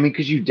interesting. I mean,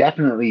 because you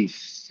definitely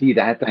see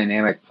that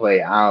dynamic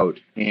play out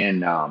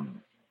in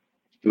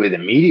with the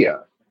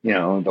media,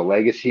 the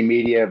legacy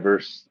media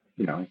versus,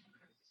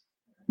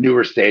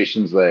 newer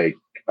stations like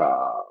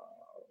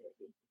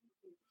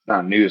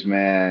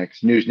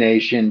Newsmax, News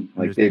Nation,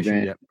 like they've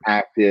been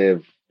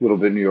active, a little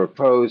bit New York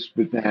Post,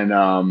 but then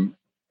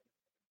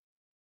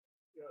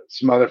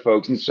some other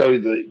folks. And so,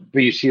 but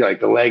you see like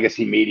the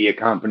legacy media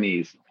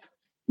companies,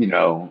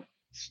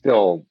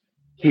 still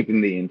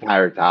keeping the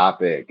entire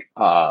topic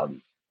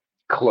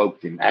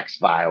cloaked in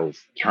X-Files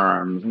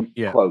terms,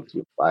 cloaked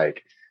with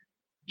like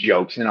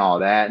jokes and all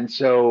that. And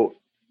so,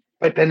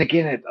 but then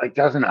again, it like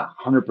doesn't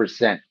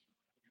 100%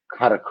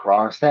 cut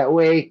across that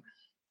way,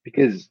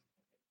 because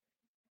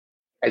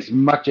as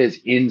much as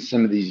in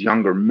some of these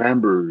younger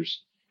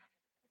members,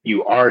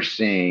 you are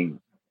seeing,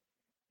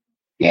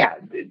 yeah,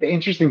 the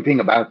interesting thing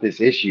about this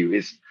issue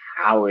is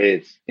how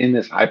it's in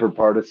this hyper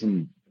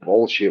partisan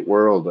bullshit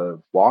world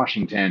of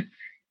Washington.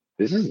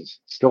 This is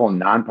still a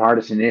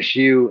nonpartisan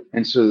issue.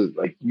 And so,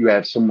 like, you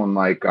have someone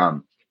like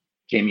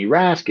Jamie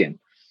Raskin,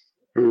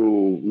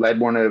 who led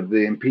one of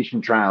the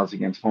impeachment trials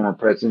against former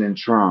President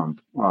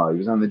Trump. He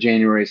was on the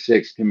January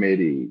 6th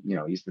committee. You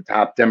know, he's the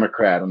top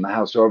Democrat on the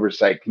House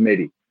Oversight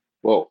Committee.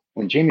 Well,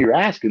 when Jamie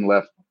Raskin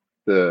left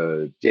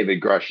the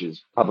David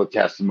Grush's public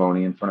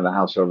testimony in front of the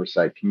House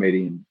Oversight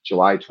Committee in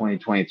July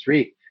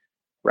 2023,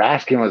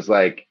 Raskin was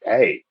like,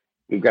 hey,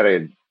 we've got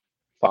to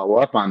follow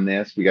up on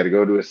this. We got to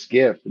go to a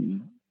SCIF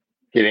and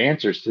get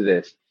answers to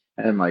this.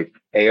 And like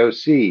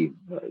AOC,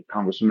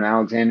 Congresswoman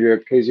Alexandria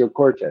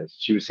Ocasio-Cortez,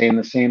 she was saying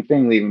the same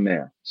thing leaving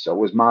there. So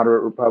was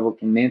moderate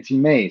Republican Nancy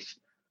Mace.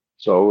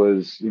 So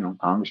was,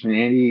 Congressman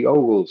Andy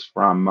Ogles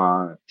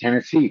from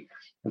Tennessee.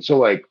 And so,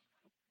 like,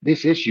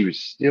 this issue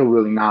is still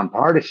really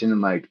nonpartisan.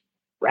 And like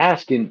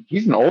Raskin,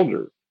 he's an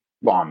older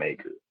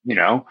lawmaker,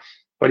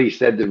 but he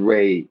said the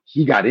way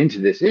he got into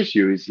this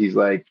issue is he's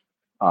like,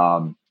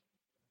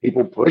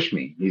 people push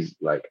me. He's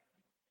like,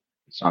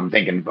 so I'm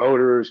thinking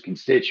voters,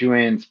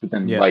 constituents, but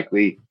then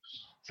likely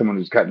someone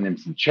who's cutting him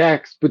some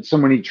checks, but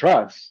someone he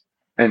trusts.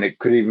 And it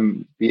could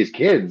even be his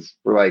kids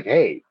were like,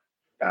 hey,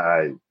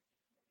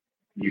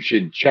 you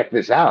should check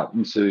this out.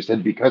 And so he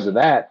said because of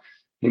that,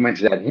 he went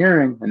to that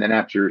hearing. And then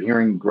after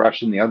hearing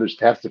Grush and the others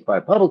testify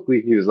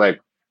publicly, he was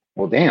like,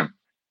 well, damn,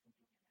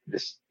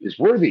 this is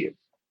worthy of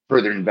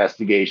further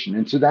investigation.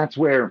 And so that's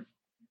where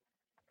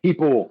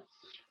people,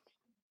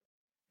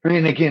 I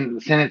mean, again,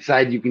 the Senate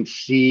side, you can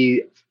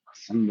see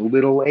some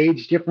little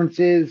age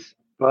differences,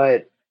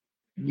 but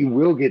you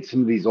will get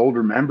some of these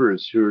older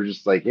members who are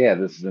just like, yeah,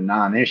 this is a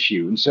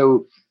non-issue. And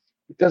so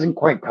it doesn't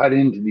quite cut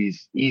into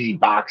these easy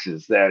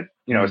boxes that,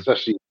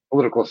 especially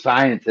political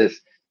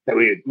scientists that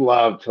we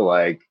love to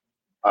like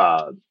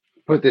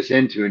put this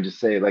into and just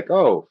say like,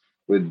 oh,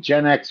 with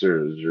Gen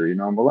Xers or,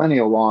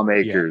 millennial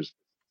lawmakers,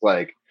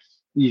 like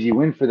easy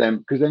win for them.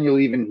 Because then you'll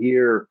even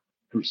hear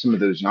from some of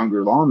those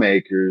younger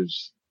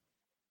lawmakers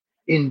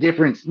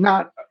indifference,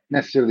 not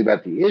necessarily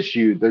about the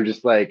issue. They're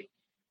just like,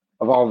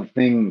 of all the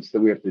things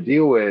that we have to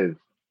deal with,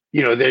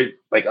 they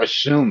like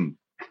assume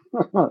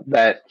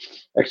that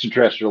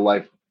extraterrestrial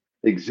life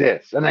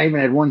exists. And I even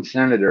had one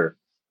senator,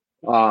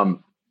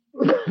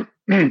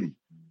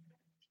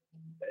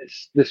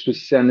 this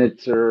was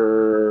Senator,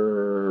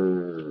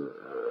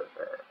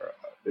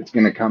 it's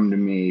going to come to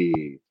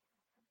me,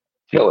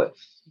 Tillis,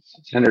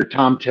 Senator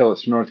Tom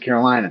Tillis from North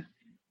Carolina.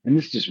 And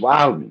this just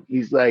wowed me.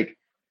 He's like,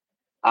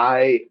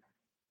 I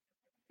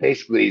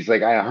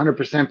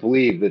 100%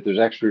 believe that there's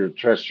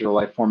extraterrestrial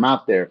life form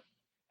out there.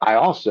 I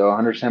also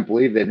 100%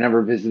 believe they've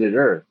never visited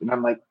Earth. And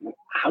I'm like,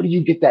 how do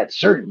you get that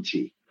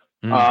certainty?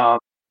 And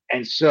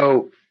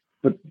so,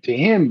 but to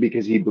him,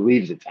 because he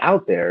believes it's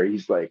out there,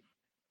 he's like,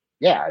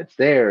 yeah, it's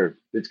there.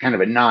 It's kind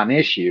of a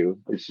non-issue.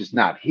 It's just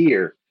not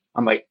here.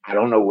 I'm like, I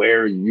don't know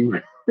where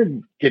you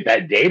get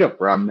that data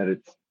from that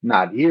it's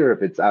not here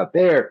if it's out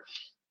there.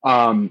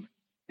 And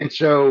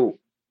so,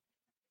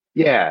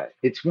 yeah,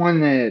 it's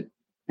one that,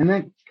 and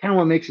that's kind of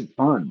what makes it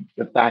fun.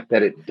 The fact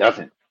that it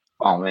doesn't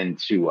fall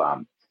into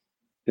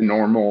the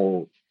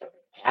normal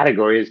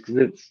categories, because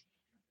it's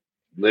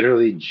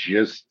literally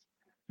just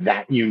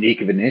that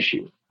unique of an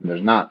issue. And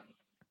there's not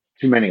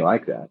too many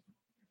like that.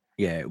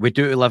 Yeah, we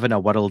do live in a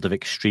world of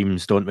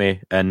extremes, don't we?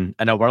 And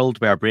in a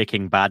world where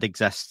Breaking Bad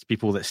exists,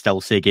 people that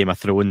still say Game of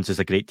Thrones is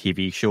a great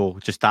TV show,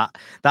 just that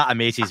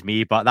amazes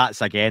me. But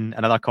that's, again,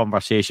 another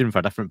conversation for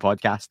a different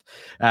podcast.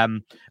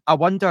 I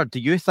wonder, do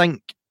you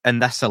think in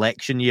this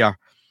election year,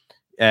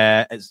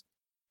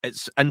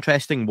 it's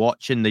interesting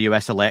watching the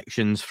US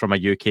elections from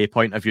a UK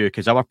point of view,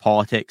 because our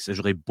politics is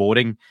really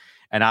boring,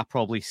 and I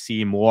probably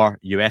see more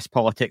US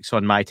politics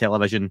on my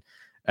television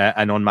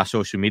and on my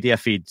social media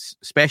feeds,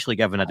 especially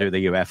given I do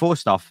the UFO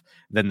stuff,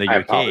 than the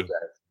UK.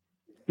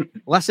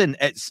 Listen,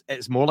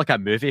 it's more like a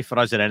movie for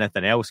us than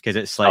anything else, because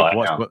it's like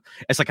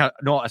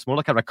it's more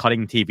like a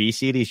recurring TV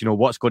series.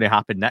 What's going to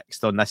happen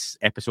next on this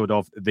episode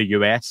of the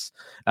US,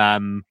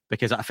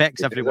 because it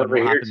affects everyone.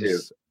 What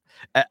happens?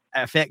 It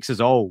affects us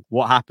all.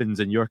 What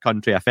happens in your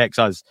country affects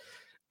us.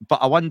 But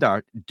I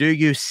wonder, do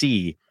you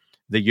see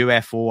the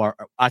UFO,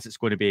 or as it's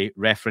going to be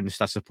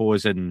referenced, I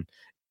suppose, in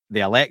the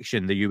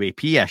election, the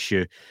UAP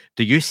issue,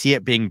 do you see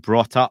it being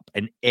brought up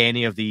in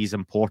any of these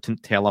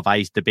important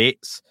televised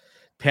debates?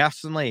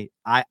 Personally,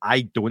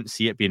 I don't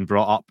see it being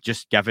brought up,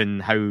 just given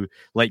how,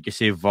 like you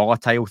say,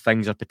 volatile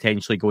things are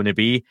potentially going to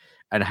be,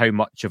 and how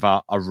much of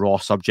a raw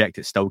subject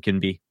it still can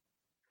be.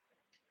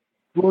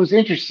 What was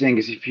interesting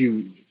is if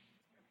you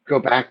go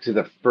back to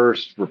the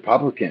first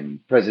Republican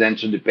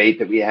presidential debate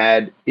that we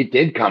had, it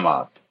did come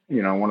up.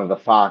 One of the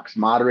Fox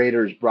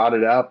moderators brought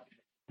it up,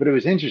 but it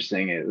was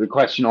interesting. The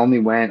question only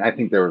went, I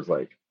think there was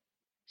like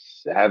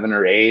 7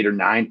 or 8 or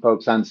 9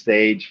 folks on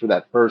stage for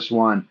that first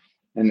one.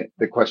 And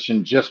the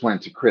question just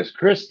went to Chris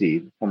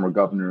Christie, former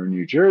governor of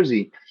New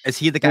Jersey. Is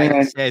he the guy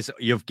that says,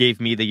 "You've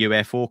gave me the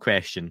UFO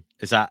question"?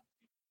 Is that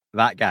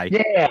guy?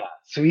 Yeah.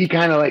 So he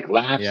kind of like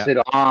laughs it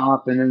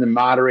off, and then the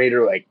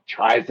moderator like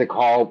tries to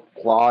claw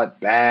it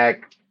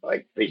back,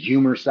 like the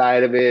humor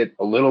side of it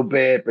a little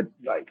bit, but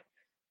like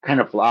kind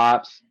of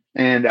flops.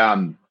 And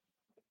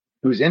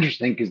it was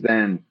interesting because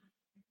then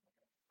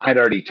I'd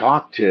already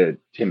talked to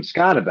Tim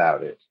Scott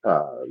about it,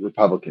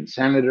 Republican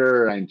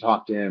senator. I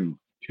talked to him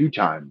 2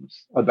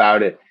 times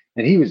about it,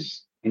 and he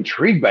was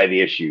intrigued by the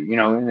issue,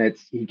 and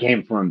he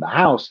came from the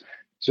House.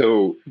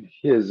 So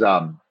his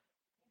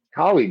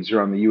colleagues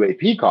are on the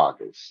UAP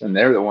caucus, and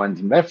they're the ones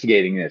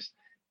investigating this.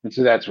 And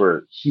so that's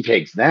where he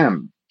takes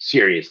them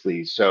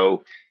seriously.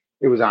 So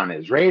it was on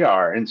his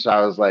radar. And so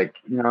I was like,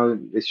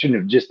 they shouldn't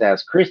have just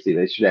asked Christie.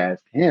 They should have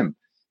asked him.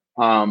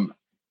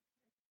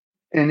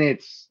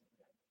 And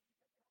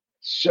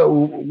so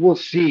we'll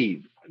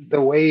see.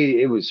 The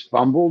way it was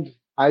fumbled,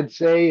 I'd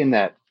say, in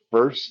that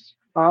first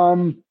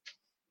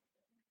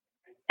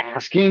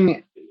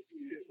asking,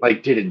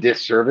 like, did a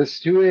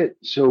disservice to it.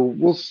 So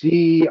we'll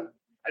see.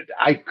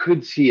 I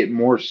could see it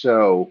more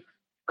so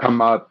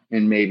come up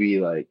in maybe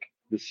like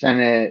the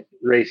Senate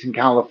race in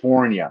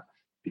California,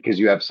 because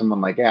you have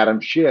someone like Adam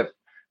Schiff,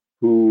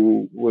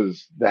 who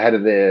was the head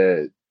of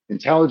the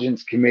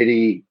Intelligence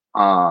Committee,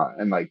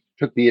 and like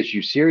took the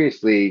issue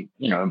seriously,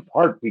 in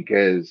part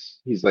because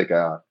he's like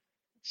a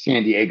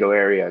San Diego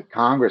area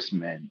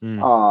congressman.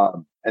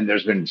 And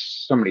there's been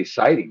so many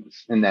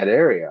sightings in that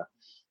area.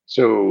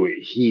 So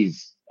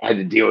he's had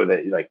to deal with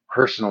it like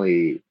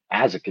personally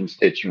as a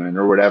constituent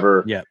or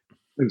whatever. Yeah.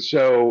 And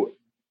so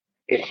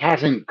it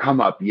hasn't come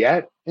up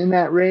yet in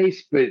that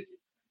race, but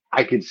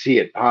I could see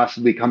it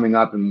possibly coming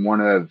up in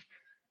one of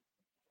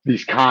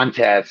these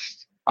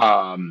contests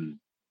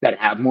that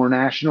have more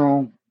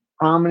national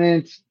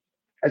prominence.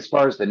 As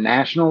far as the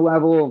national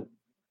level,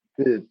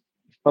 the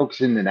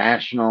folks in the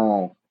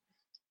national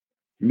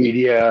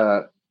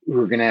media who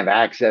are going to have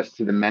access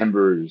to the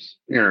members,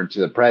 to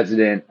the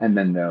president and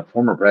then the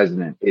former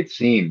president, it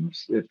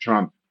seems, if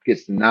Trump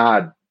gets the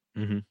nod.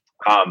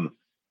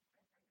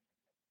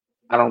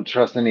 I don't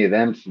trust any of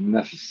them to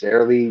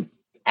necessarily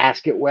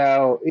ask it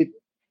well.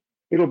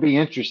 It'll be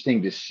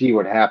interesting to see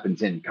what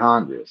happens in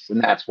Congress.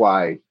 And that's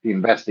why the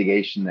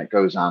investigation that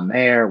goes on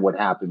there, what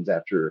happens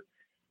after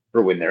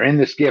or when they're in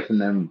the SCIF,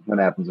 and then what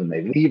happens when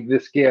they leave the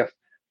SCIF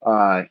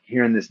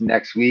here in this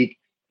next week,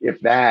 if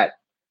that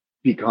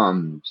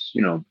becomes,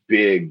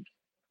 big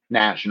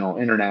national,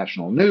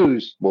 international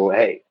news, well,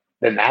 hey,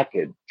 then that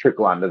could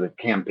trickle onto the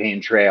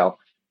campaign trail.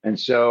 And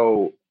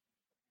so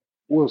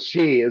we'll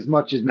see. As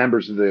much as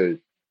members of the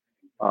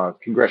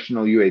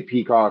Congressional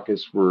UAP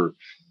caucus were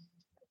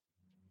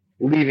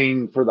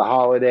leaving for the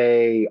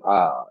holiday,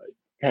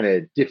 kind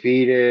of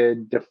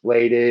defeated,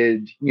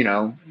 deflated,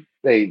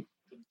 they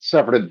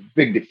suffered a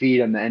big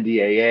defeat on the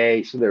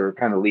NDAA, so they were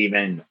kind of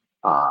leaving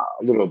a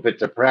little bit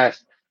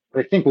depressed.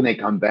 But I think when they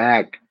come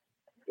back,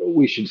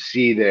 we should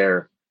see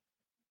their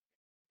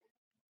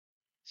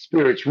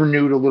spirits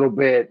renewed a little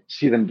bit,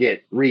 see them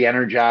get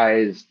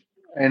re-energized.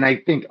 And I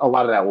think a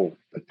lot of that will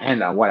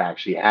depend on what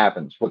actually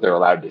happens, what they're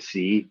allowed to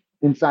see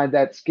inside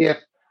that SCIF.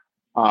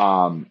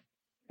 But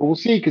we'll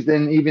see, because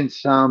then even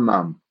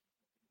some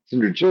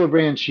Senator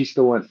Gillibrand, she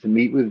still wants to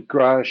meet with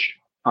Grush.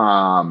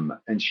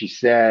 And she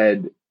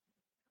said,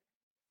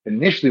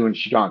 initially when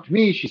she talked to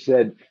me, she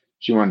said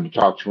she wanted to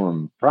talk to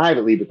him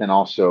privately, but then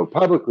also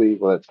publicly.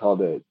 Well, it's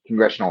called a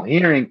congressional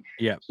hearing.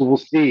 Yeah. So we'll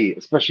see,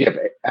 especially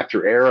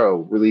after Arrow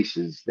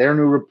releases their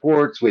new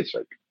reports, which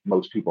like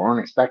most people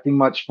aren't expecting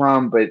much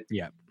from. But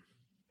yeah,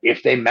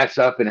 if they mess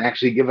up and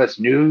actually give us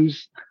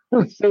news,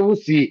 so we'll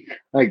see.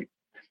 Like,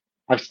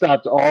 I've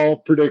stopped all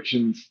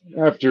predictions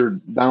after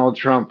Donald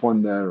Trump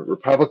won the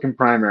Republican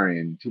primary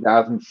in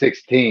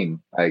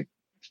 2016. Like,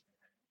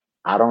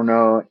 I don't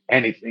know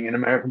anything in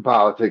American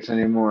politics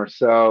anymore.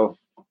 So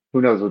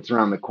who knows what's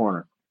around the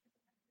corner?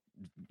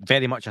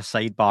 Very much a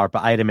sidebar,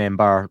 but I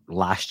remember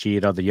last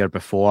year or the year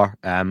before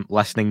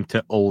listening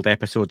to old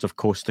episodes of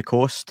Coast to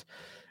Coast.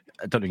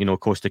 I don't know,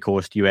 Coast to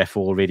Coast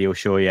UFO radio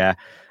show, yeah.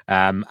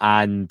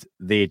 And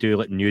they do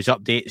like news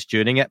updates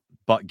during it.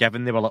 But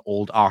given they were like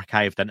old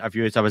archived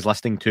interviews I was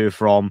listening to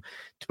from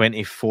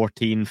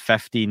 2014,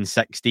 15,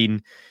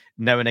 16,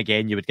 now and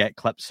again you would get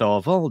clips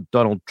of,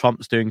 Donald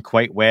Trump's doing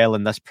quite well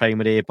in this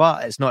primary,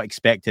 but it's not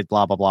expected,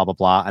 blah, blah, blah, blah,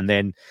 blah. And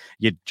then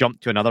you'd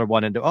jump to another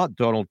one and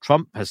Donald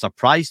Trump has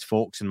surprised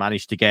folks and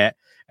managed to get,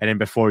 and then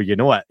before you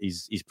know it,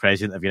 he's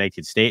president of the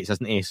United States,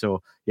 isn't he?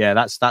 So yeah,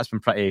 that's been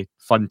pretty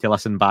fun to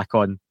listen back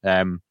on.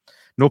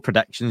 No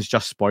predictions,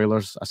 just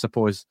spoilers, I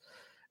suppose.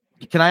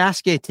 Can I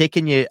ask you,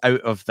 taking you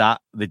out of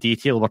the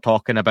detail we're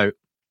talking about,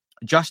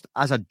 just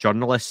as a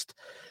journalist,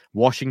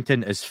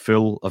 Washington is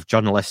full of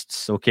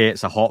journalists, okay?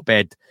 It's a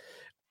hotbed.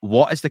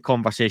 What is the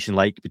conversation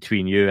like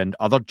between you and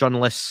other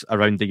journalists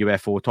around the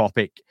UFO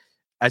topic?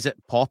 Is it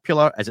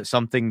popular? Is it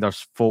something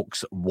there's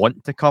folks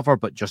want to cover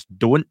but just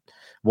don't?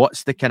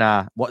 What's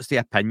the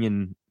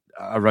opinion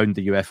around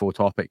the UFO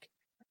topic?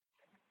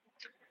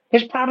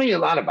 There's probably a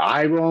lot of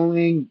eye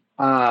rolling.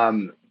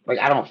 Like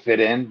I don't fit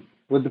in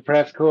with the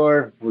press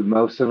corps with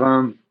most of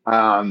them.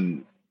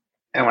 And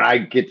when I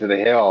get to the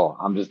Hill,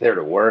 I'm just there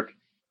to work.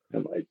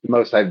 And like the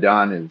most I've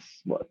done is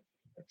what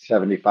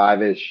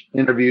 75-ish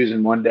interviews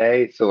in one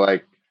day. So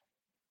like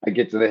I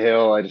get to the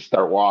Hill, I just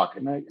start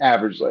walking. I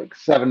average like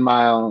 7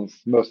 miles.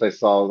 Most I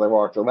saw was I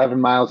walked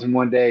 11 miles in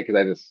one day because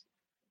I just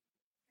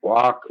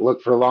walk,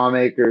 look for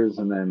lawmakers,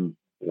 and then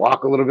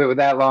walk a little bit with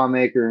that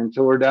lawmaker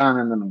until we're done,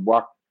 and then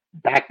walk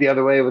back the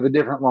other way with a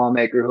different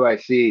lawmaker who I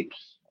see.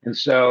 And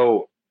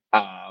so,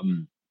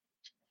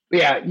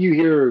 yeah, you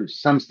hear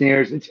some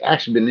sneers. It's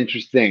actually been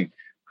interesting,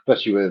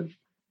 especially with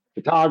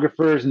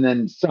photographers and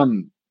then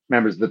some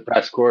members of the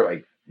press corps,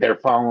 like they're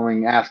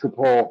following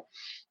Askapol,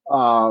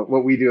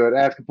 what we do at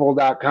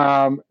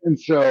askapol.com. And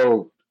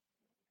so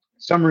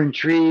some are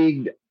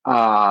intrigued.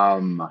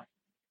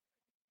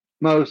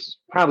 Most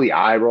probably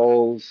eye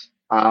rolls.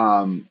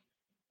 But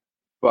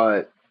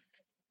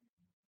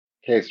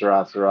que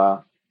sera,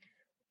 sera.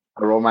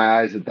 I roll my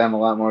eyes at them a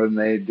lot more than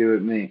they do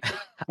at me.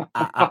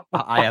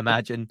 I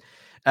imagine.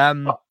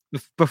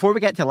 Before we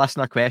get to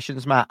listener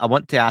questions, Matt, I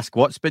want to ask,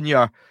 what's been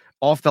your,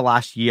 of the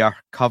last year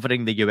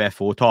covering the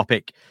UFO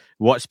topic,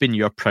 what's been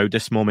your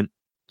proudest moment?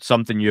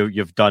 Something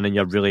you've done and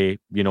you're really,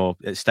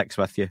 it sticks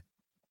with you?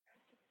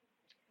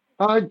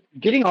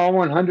 Getting all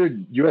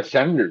 100 U.S.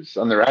 senators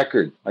on the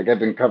record. Like I've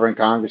been covering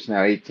Congress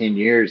now 18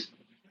 years.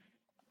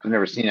 I've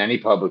never seen any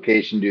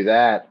publication do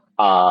that.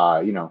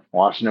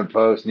 Washington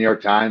Post, New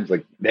York Times,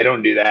 like they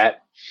don't do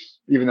that,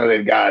 even though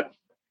they've got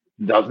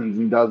dozens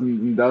and dozens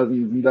and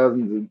dozens and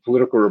dozens of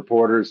political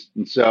reporters.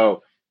 And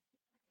so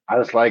I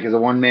just like as a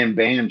one-man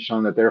band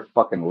showing that they're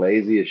fucking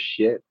lazy as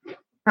shit.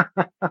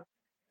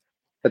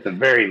 At the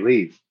very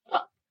least.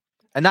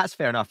 And that's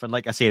fair enough. And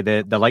like I say,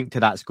 the link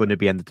to that's going to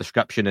be in the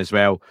description as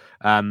well.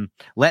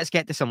 Let's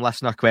get to some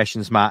listener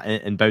questions, Matt,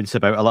 and bounce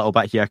about a little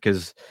bit here,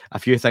 because a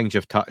few things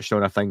you've touched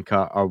on, I think,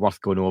 are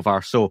worth going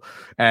over. So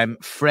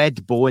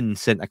Fred Bowen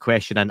sent a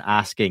question in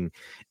asking,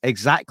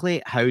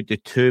 exactly how do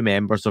two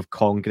members of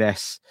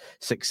Congress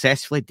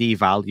successfully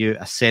devalue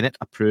a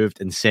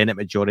Senate-approved and Senate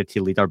Majority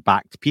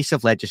Leader-backed piece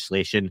of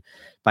legislation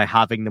by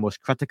having the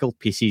most critical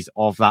pieces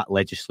of that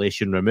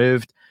legislation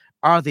removed?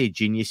 Are they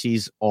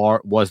geniuses,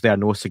 or was there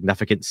no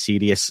significant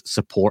serious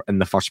support in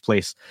the first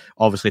place?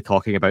 Obviously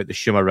talking about the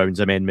Schumer-Rounds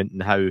amendment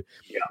and how it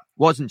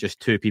wasn't just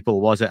two people,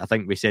 was it? I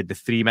think we said the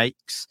three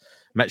Mikes.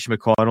 Mitch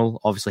McConnell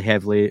obviously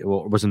heavily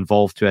was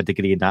involved to a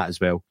degree in that as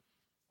well.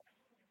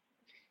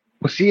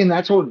 Well, see, and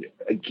that's what,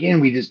 again,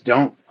 we just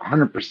don't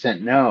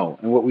 100% know.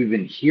 And what we've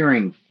been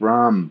hearing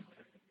from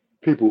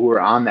people who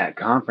are on that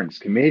conference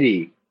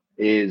committee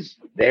is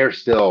they're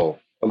still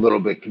a little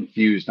bit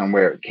confused on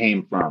where it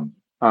came from.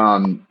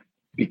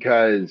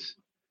 Because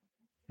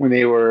when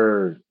they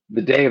were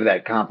the day of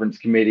that conference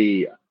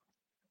committee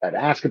at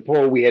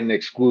Askapol, we had an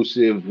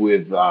exclusive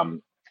with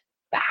the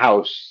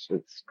House.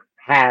 It's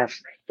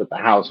passed, but the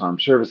House Armed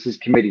Services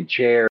Committee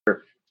chair,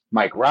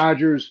 Mike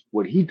Rogers,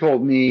 what he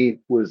told me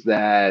was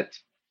that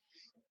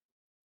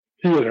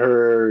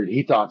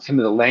he thought some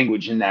of the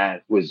language in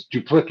that was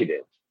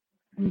duplicative.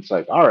 And it's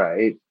like, all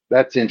right,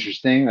 that's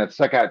interesting. That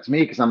stuck out to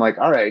me because I'm like,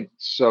 all right,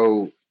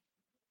 so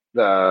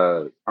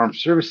the Armed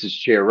Services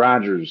Chair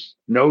Rogers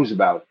knows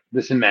about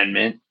this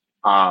amendment,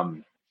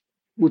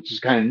 which is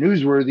kind of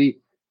newsworthy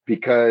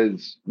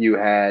because you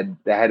had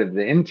the head of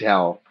the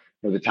Intel,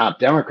 or the top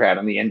Democrat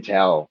on the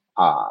Intel,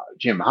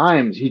 Jim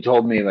Himes. He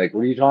told me, like,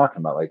 what are you talking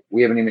about? Like,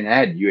 we haven't even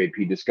had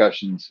UAP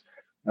discussions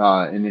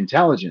in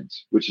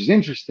intelligence, which is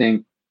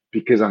interesting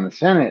because on the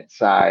Senate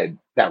side,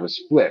 that was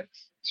flipped.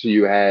 So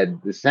you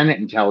had the Senate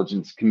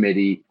Intelligence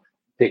Committee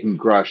taking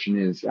Grush and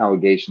his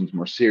allegations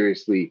more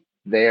seriously.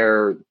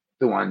 They're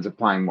the ones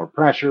applying more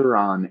pressure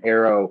on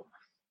Arrow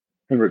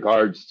in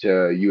regards to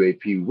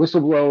UAP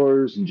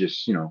whistleblowers and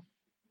just,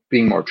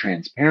 being more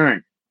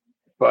transparent.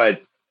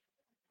 But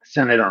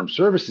Senate Armed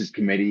Services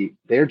Committee,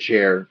 their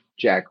chair,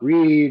 Jack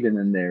Reed, and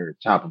then their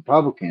top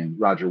Republican,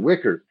 Roger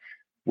Wicker.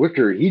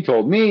 Wicker, he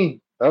told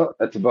me, oh,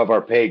 that's above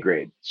our pay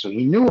grade. So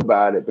he knew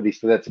about it, but he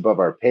said that's above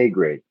our pay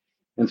grade.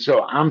 And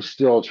so I'm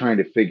still trying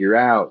to figure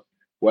out,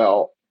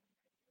 well,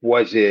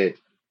 was it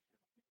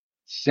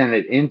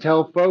Senate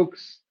Intel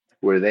folks?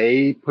 Were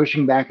they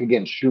pushing back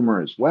against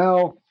Schumer as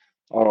well?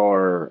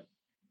 Or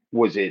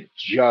was it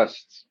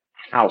just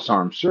House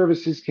Armed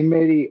Services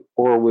Committee,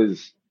 or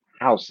was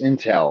House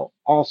Intel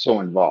also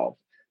involved?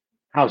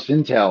 House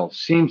Intel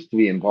seems to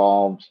be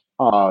involved.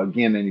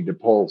 Again, I need to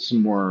pull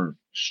some more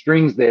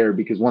strings there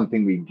because one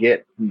thing we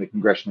get from the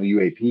Congressional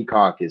UAP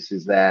Caucus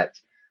is that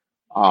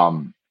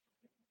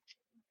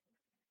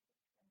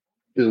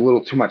there's a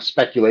little too much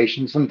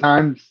speculation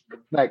sometimes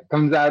that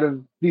comes out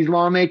of these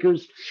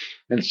lawmakers.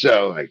 And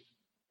so, like,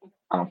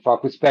 I don't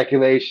fuck with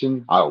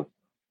speculation. I'll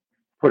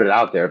put it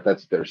out there if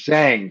that's what they're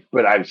saying,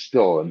 but I'm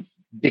still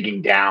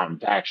digging down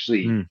to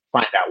actually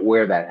find out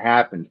where that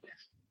happened,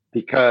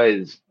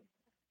 because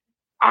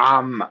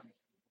I'm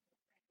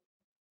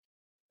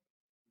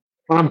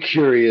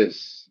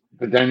curious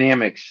the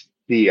dynamics,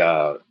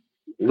 the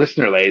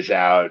listener lays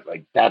out,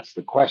 like, that's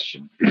the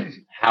question.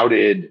 How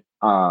did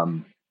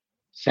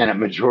Senate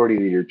Majority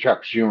Leader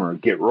Chuck Schumer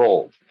get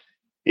rolled?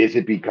 Is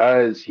it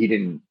because he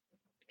didn't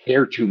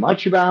care too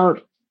much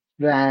about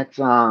that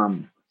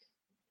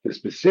the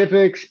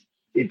specifics?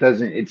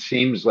 It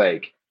seems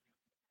like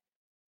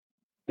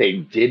they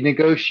did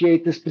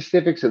negotiate the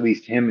specifics, at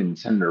least him and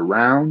Senator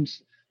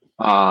Rounds,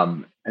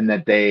 and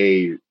that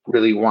they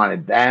really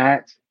wanted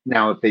that.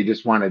 Now, if they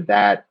just wanted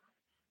that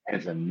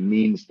as a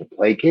means to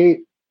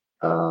placate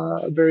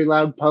a very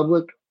loud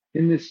public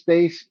in this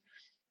space,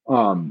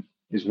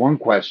 is one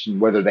question.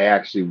 Whether they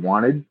actually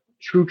wanted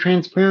true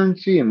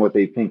transparency and what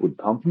they think would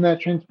come from that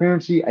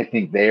transparency, I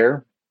think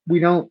we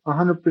don't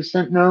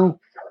 100% know.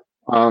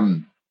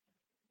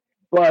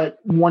 But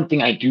one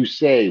thing I do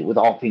say with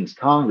all things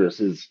Congress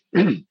is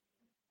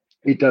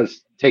it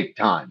does take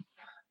time.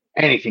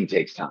 Anything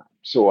takes time.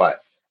 So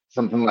what?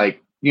 Something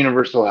like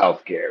universal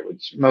health care,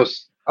 which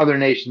most other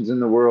nations in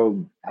the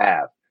world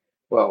have.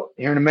 Well,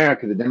 here in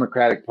America, the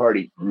Democratic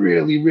Party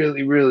really,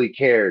 really, really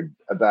cared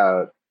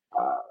about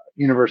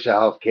universal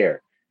health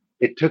care.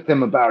 It took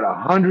them about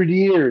 100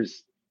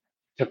 years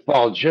to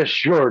fall just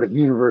short of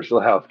universal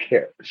health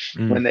care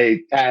when they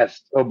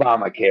passed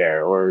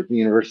Obamacare or the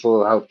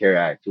Universal Health Care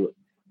Act.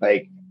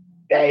 Like,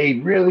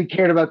 they really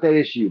cared about that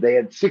issue. They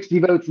had 60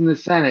 votes in the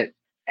Senate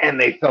and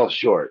they fell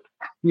short,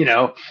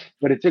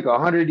 but it took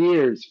 100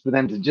 years for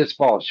them to just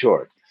fall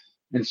short.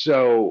 And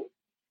so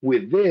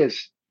with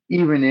this,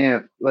 even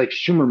if, like,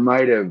 Schumer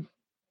might have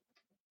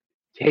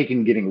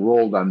taken getting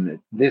rolled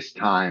on this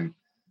time,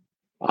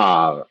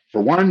 for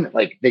one,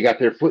 like, they got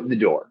their foot in the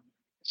door.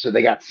 So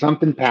they got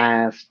something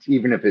passed,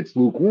 even if it's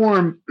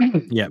lukewarm.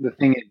 Yep. The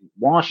thing in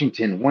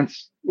Washington,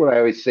 what I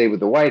always say with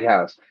the White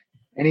House,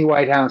 any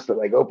White House that,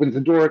 like, opens the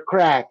door a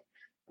crack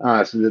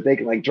so that they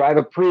can, like, drive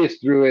a Prius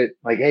through it,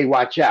 like, hey,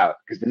 watch out,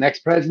 because the next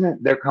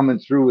president, they're coming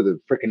through with a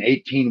freaking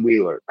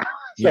 18-wheeler.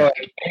 So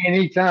like,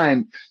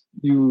 anytime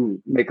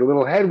you make a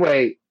little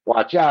headway,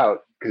 watch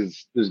out,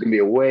 because there's going to be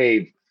a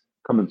wave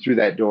coming through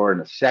that door in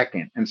a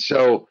second. And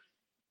so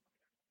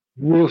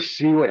we'll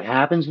see what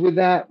happens with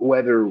that,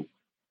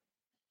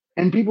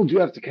 and people do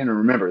have to kind of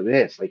remember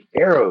this, like,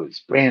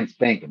 Arrow's brand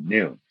spanking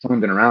new. It's only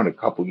been around a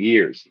couple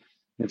years.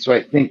 And so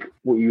I think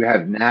what you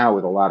have now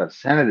with a lot of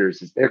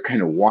senators is they're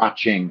kind of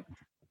watching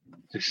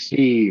to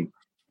see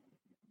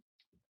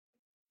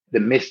the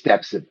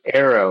missteps of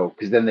Arrow,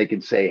 because then they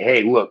can say,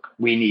 hey, look,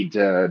 we need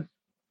to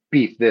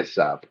beef this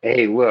up.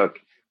 Hey, look,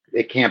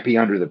 it can't be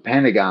under the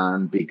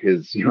Pentagon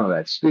because,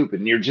 that's stupid.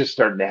 And you're just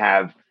starting to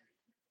have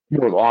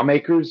more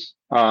lawmakers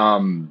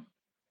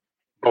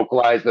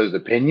vocalize those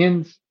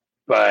opinions,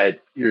 but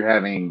you're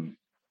having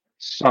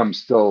some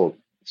still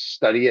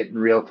study it in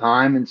real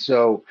time. And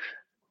so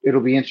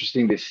it'll be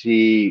interesting to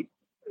see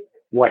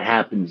what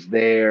happens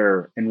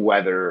there and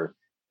whether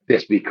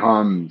this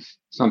becomes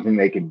something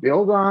they can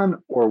build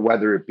on or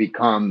whether it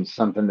becomes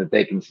something that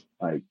they can,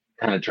 like,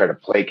 kind of try to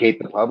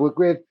placate the public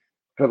with.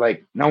 But,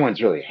 like, no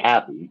one's really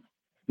happy,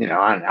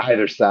 on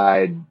either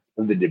side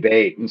of the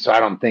debate. And so I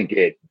don't think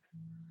it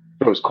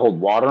throws cold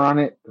water on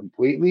it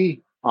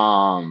completely.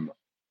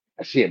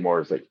 I see it more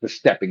as, like, the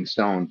stepping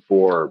stone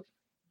for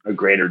a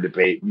greater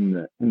debate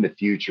in the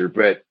future.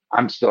 But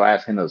I'm still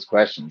asking those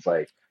questions,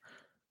 like,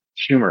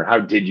 Schumer, how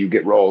did you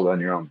get rolled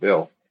on your own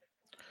bill?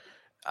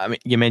 I mean,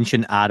 you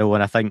mentioned Arrow,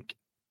 and I think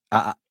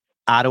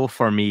Arrow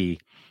for me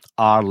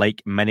are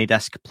like mini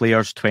disc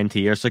players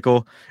 20 years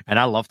ago. And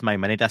I loved my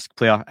mini disc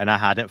player, and I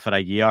had it for a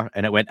year,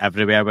 and it went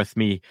everywhere with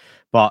me.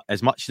 But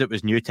as much as it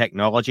was new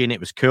technology and it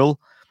was cool,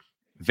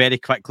 very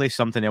quickly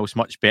something else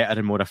much better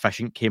and more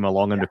efficient came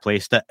along and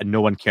replaced it, and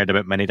no one cared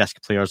about mini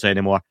disc players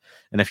anymore.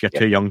 And if you're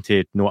too young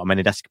to know what a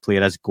mini disc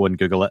player is, go and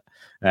Google it,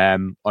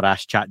 or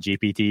ask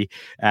ChatGPT.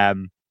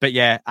 But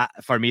yeah,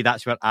 for me,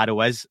 that's where Arrow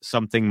is.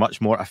 Something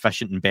much more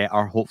efficient and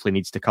better hopefully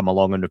needs to come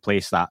along and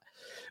replace that.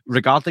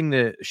 Regarding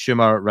the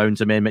Schumer Rounds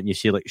amendment, you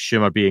see, like,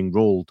 Schumer being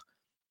rolled,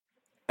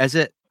 is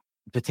it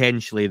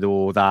potentially,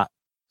 though, that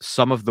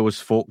some of those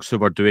folks who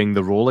were doing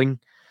the rolling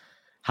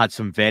had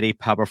some very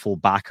powerful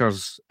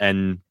backers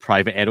in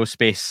private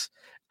aerospace,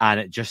 and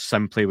it just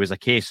simply was a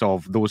case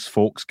of those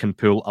folks can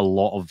pull a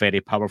lot of very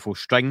powerful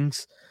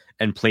strings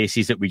in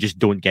places that we just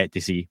don't get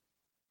to see?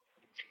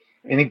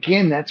 And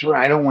again, that's where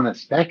I don't want to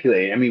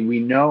speculate. I mean, we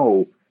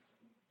know,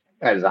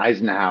 as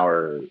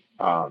Eisenhower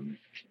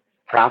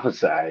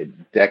prophesied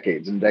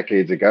decades and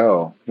decades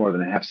ago, more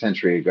than a half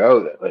century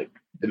ago, that, like,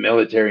 the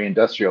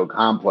military-industrial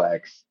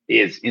complex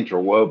is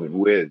interwoven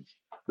with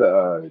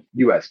the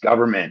U.S.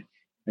 government.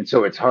 And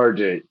so it's hard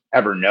to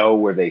ever know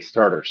where they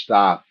start or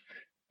stop,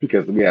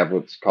 because we have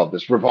what's called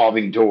this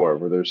revolving door,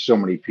 where there's so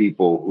many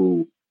people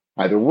who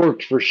either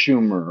worked for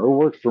Schumer or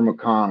worked for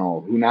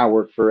McConnell, who now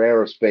work for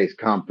aerospace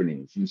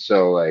companies. And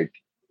so, like,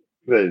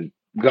 the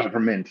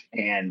government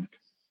and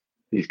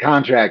these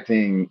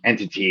contracting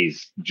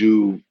entities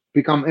do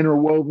become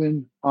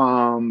interwoven.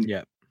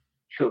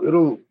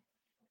 So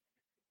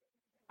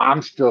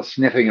I'm still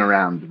sniffing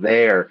around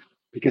there,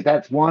 because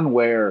that's one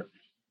where,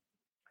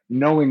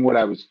 knowing what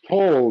I was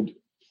told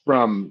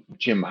from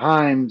Jim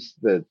Himes,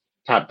 the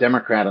top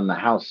Democrat on the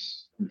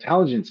House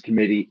Intelligence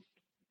Committee.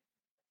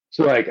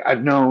 So like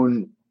I've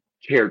known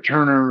Chair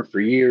Turner for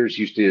years,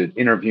 used to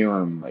interview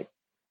him like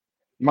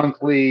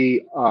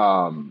monthly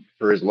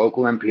for his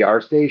local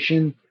NPR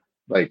station,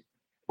 like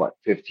what,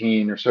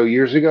 15 or so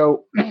years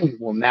ago.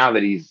 Well, now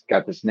that he's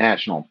got this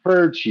national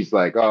perch, she's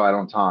like, oh, I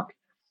don't talk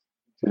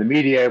to the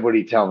media. What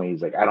did he tell me?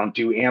 He's like, I don't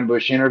do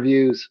ambush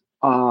interviews.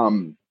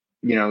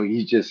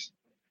 He just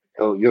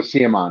you'll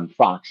see him on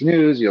Fox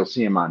News, you'll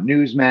see him on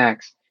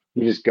Newsmax.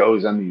 He just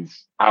goes on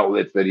these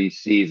outlets that he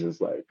sees as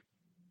like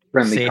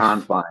friendly Safe.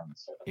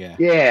 confines. Yeah.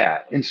 Yeah.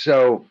 And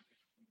so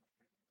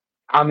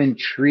I'm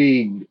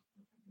intrigued.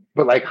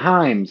 But like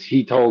Himes,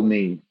 he told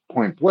me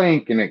point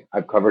blank, and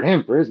I've covered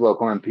him for his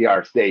local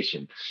NPR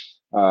station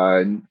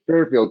in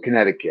Fairfield,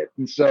 Connecticut.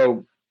 And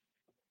so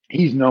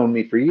he's known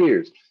me for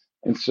years.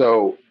 And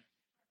so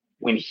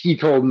when he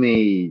told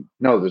me,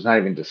 no, there's not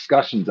even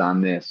discussions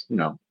on this,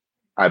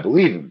 I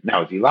believe him.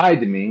 Now, if he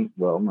lied to me,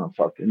 well, I'm going to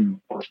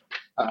fucking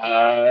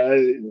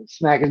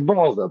smack his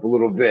balls up a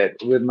little bit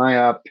with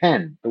my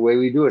pen, the way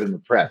we do it in the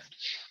press.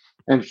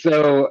 And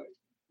so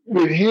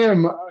with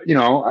him,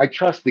 I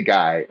trust the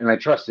guy and I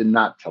trust him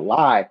not to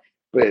lie,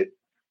 but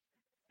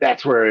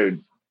that's where it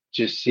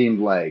just seemed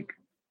like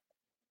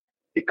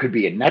it could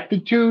be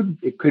ineptitude.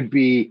 It could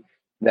be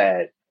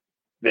that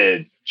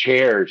the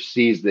chair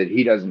sees that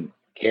he doesn't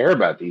care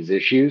about these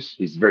issues.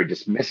 He's very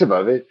dismissive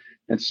of it.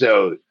 And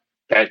so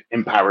that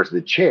empowers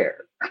the chair.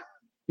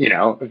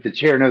 If the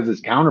chair knows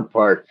his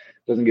counterpart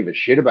doesn't give a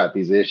shit about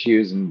these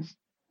issues and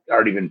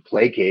already been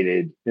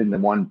placated in the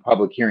one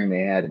public hearing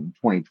they had in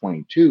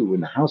 2022 when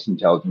the House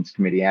Intelligence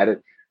Committee had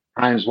it,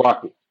 Himes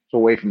walked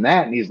away from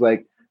that and he's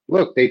like,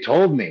 look, they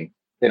told me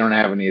they don't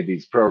have any of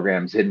these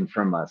programs hidden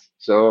from us.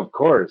 So, of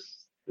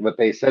course, what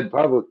they said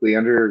publicly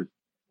under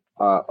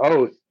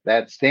oath,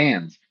 that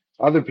stands.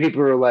 Other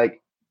people are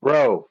like,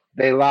 bro,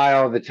 they lie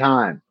all the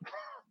time.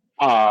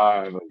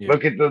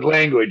 Look at the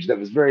language that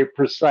was very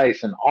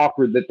precise and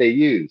awkward that they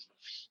used.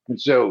 And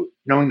so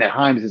knowing that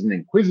Himes isn't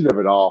inquisitive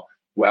at all,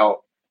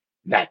 well,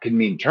 that could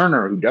mean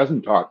Turner, who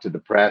doesn't talk to the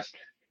press,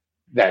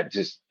 that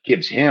just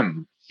fiefs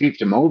him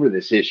over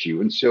this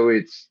issue. And so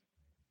it's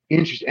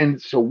interesting.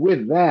 And so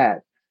with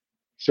that,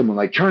 someone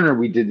like Turner,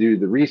 we did do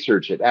the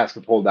research at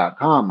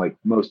askapol.com, like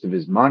most of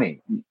his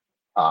money,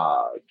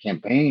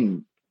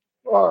 campaign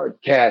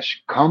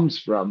cash comes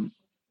from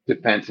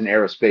defense and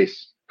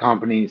aerospace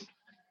companies.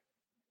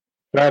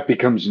 That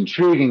becomes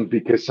intriguing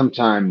because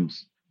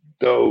sometimes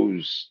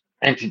those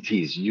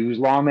entities use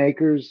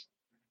lawmakers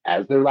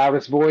as their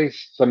loudest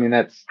voice. So, I mean,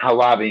 that's how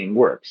lobbying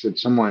works. If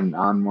someone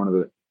on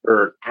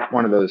at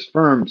one of those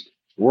firms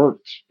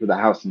worked for the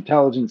House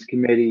Intelligence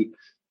Committee,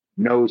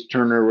 knows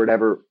Turner or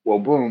whatever, well,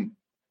 boom,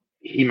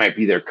 he might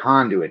be their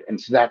conduit. And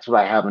so that's what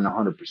I haven't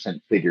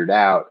 100% figured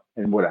out.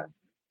 And what I'm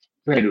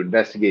trying to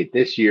investigate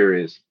this year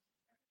is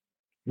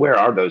where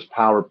are those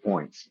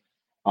PowerPoints?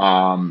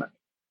 And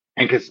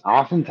because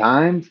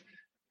oftentimes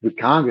with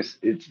Congress,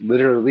 it's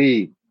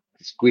literally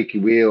the squeaky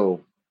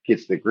wheel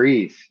gets the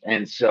grease.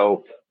 And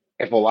so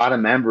if a lot of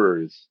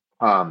members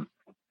aren't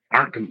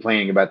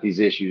complaining about these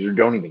issues or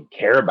don't even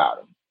care about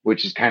them,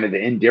 which is kind of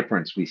the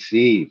indifference we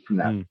see from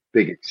that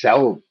big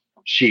Excel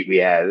sheet we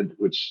had,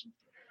 which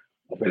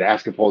at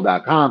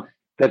askapol.com,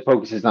 that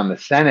focuses on the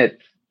Senate.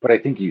 But I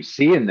think you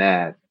see in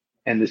that,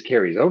 and this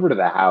carries over to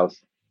the House,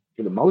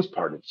 for the most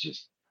part, it's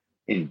just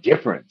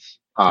indifference.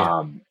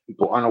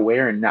 People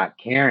unaware and not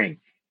caring.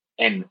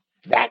 And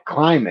that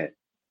climate,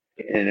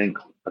 and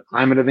a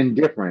climate of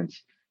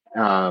indifference,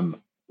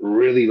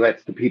 really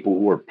lets the people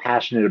who are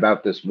passionate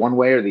about this one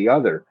way or the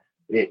other,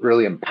 it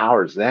really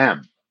empowers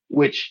them,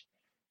 which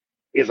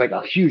is like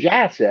a huge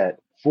asset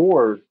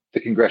for the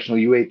Congressional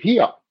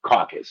UAP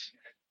caucus.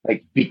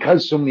 Like,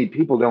 because so many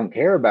people don't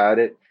care about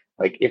it,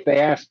 like if they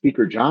ask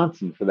Speaker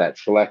Johnson for that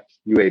select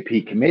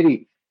UAP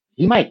committee,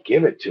 he might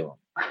give it to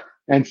them.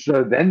 And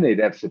so then they'd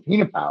have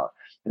subpoena power.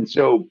 And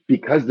so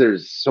because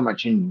there's so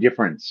much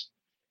indifference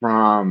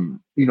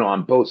from,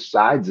 on both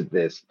sides of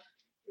this,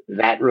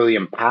 that really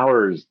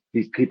empowers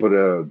these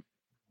people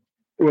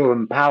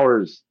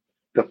empowers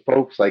the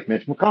folks like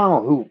Mitch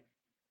McConnell, who,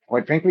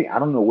 quite frankly, I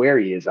don't know where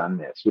he is on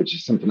this, which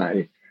is something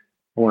I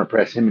want to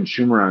press him and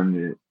Schumer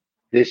on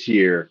this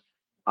year.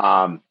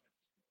 Because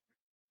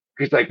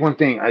like one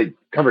thing, I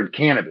covered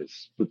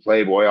cannabis with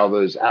Playboy, all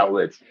those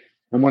outlets.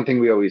 And one thing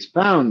we always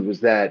found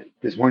was that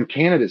this one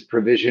cannabis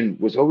provision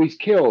was always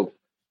killed,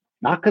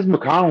 not because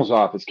McConnell's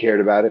office cared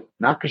about it,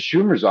 not because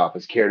Schumer's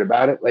office cared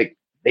about it. Like,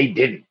 they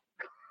didn't.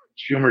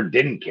 Schumer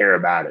didn't care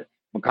about it.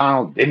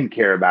 McConnell didn't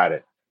care about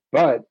it.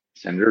 But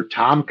Senator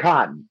Tom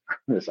Cotton,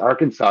 this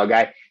Arkansas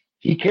guy,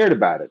 he cared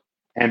about it.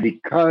 And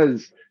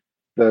because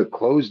the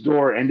closed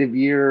door end of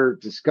year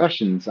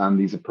discussions on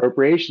these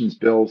appropriations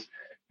bills,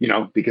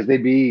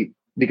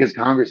 because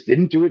Congress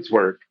didn't do its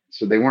work,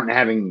 so they weren't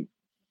having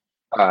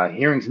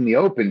hearings in the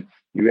open,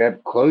 you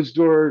have closed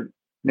door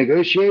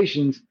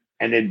negotiations,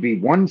 and it'd be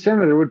one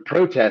senator would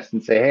protest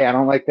and say, hey, I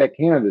don't like that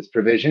cannabis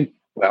provision.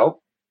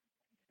 Well,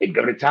 it'd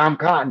go to Tom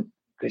Cotton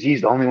because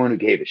he's the only one who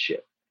gave a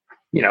shit.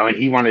 and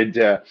he wanted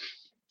to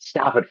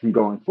stop it from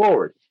going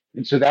forward.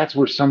 And so that's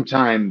where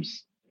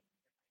sometimes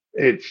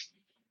it's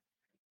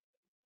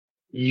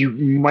you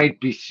might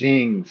be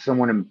seeing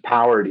someone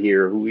empowered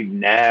here who we've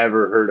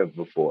never heard of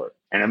before.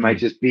 And it might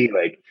Mm. just be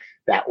like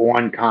that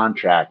one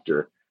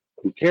contractor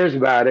who cares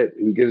about it,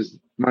 who gives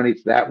money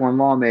to that one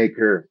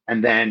lawmaker,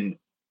 and then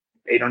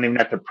they don't even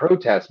have to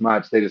protest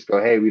much. They just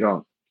go, hey, we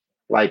don't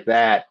like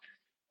that.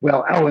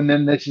 Well, and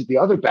then this is the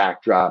other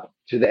backdrop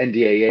to the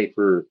NDAA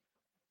for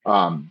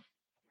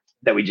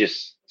that we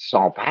just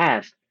saw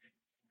passed.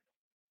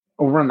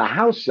 Over on the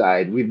House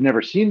side, we've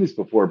never seen this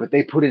before, but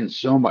they put in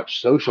so much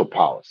social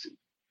policy.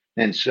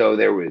 And so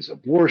there was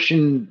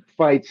abortion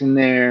fights in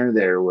there.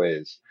 There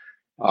was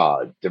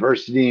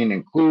diversity and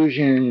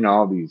inclusion,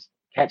 all these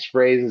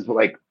catchphrases, but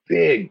like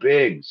big,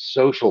 big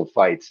social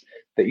fights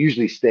that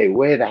usually stay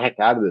way the heck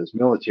out of those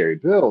military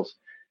bills.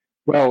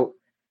 Well,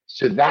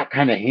 so that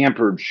kind of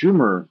hampered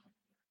Schumer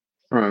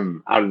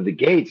from out of the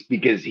gates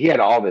because he had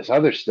all this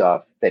other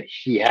stuff that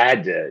he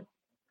had to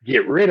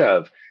get rid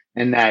of.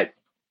 And that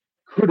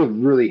could have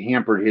really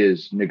hampered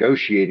his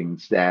negotiating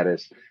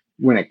status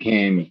when it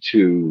came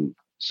to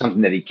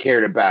something that he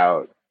cared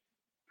about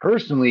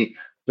personally,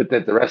 but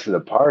that the rest of the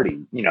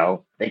party,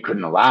 they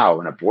couldn't allow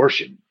an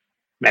abortion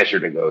measure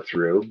to go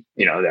through,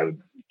 that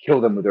would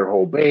kill them with their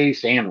whole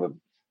base and with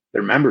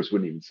their members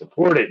wouldn't even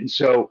support it. And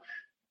so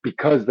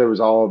because there was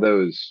all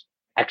those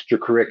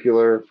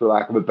extracurricular, for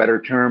lack of a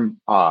better term,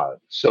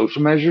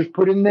 social measures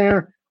put in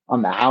there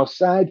on the House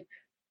side,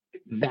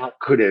 that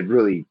could have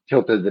really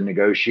tilted the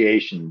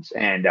negotiations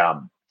and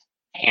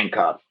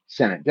handcuffed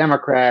Senate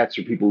Democrats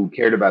or people who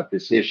cared about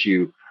this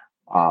issue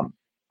out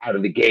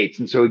of the gates.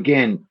 And so,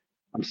 again,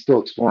 I'm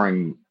still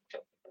exploring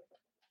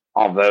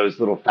all those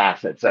little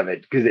facets of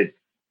it because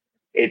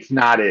it's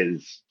not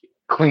as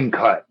clean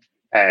cut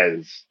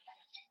as,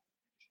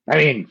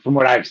 from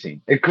what I've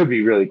seen. It could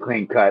be really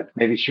clean cut.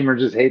 Maybe Schumer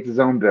just hates his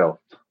own bill.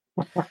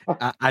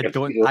 I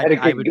don't.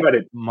 I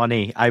would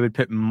money. I would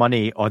put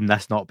money on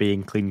this not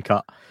being clean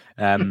cut.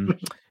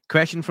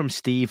 Question from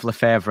Steve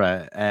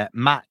Lefevre.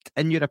 Matt,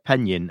 in your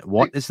opinion,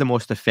 what is the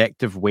most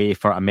effective way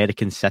for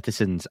American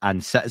citizens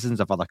and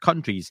citizens of other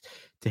countries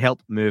to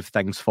help move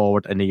things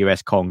forward in the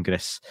US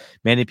Congress?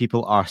 Many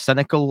people are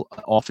cynical.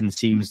 It often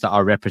seems that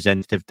our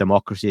representative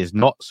democracy is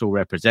not so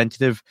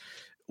representative.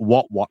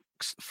 What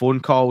works? Phone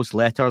calls,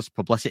 letters,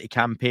 publicity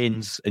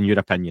campaigns, in your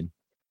opinion?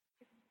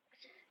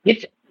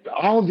 It's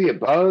all of the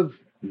above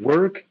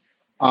work.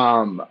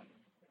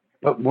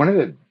 But one of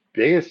the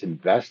biggest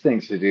and best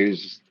things to do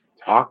is just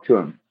talk to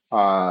them,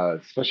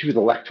 especially with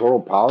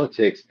electoral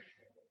politics.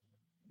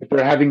 If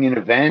they're having an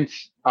event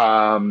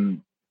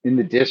in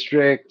the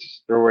district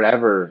or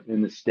whatever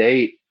in the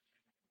state,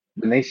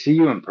 when they see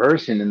you in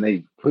person and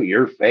they put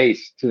your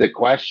face to the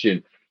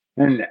question,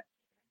 and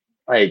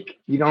like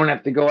you don't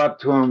have to go up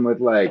to them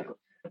with like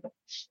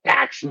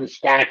stacks and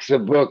stacks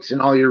of books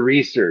and all your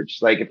research.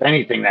 Like if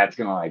anything, that's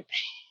gonna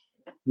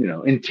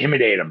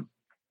intimidate them.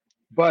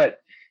 But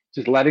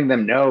just letting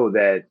them know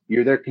that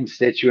you're their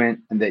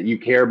constituent and that you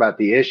care about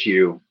the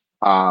issue.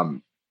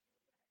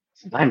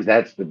 Sometimes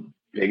that's the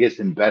biggest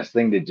and best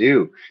thing to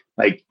do.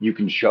 Like you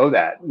can show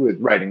that with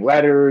writing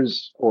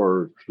letters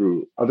or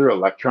through other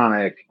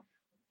electronic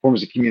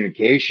forms of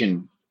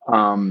communication.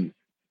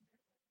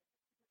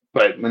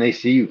 But when they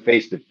see you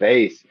face to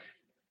face,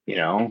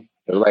 they're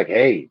like,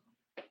 hey,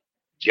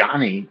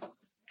 Johnny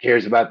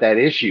cares about that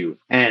issue.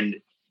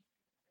 And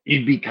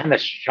you'd be kind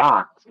of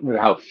shocked with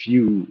how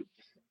few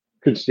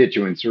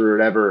constituents or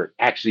whatever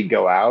actually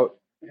go out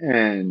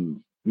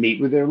and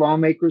meet with their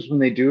lawmakers when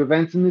they do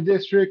events in the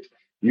district.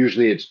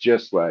 Usually it's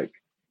just like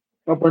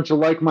a bunch of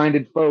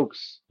like-minded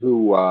folks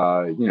who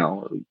are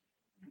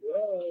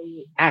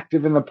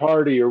active in the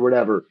party or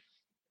whatever.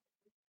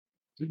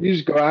 So you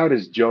just go out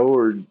as Joe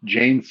or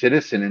Jane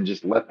citizen and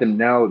just let them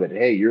know that,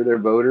 hey, you're their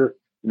voter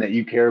and that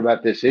you care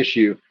about this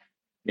issue.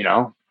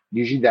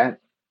 Usually that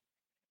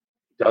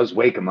does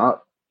wake them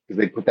up because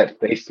they put that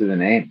face to the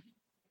name.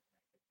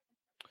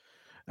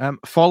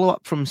 Follow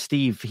up from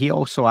Steve. He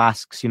also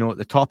asks,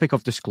 the topic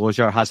of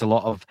disclosure has a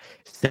lot of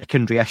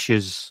secondary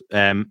issues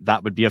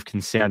that would be of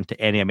concern to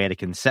any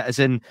American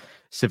citizen.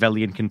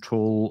 Civilian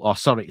control of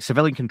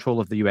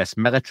the US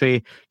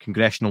military,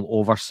 congressional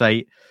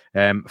oversight,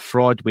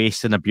 fraud,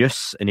 waste and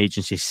abuse in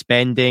agency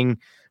spending,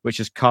 which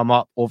has come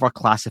up,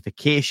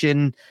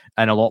 overclassification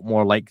and a lot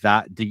more like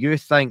that. Do you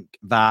think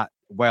that,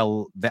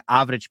 the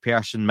average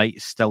person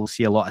might still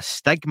see a lot of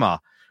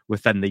stigma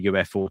within the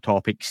UFO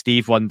topic?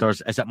 Steve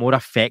wonders, is it more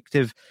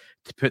effective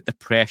to put the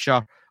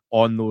pressure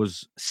on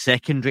those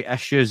secondary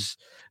issues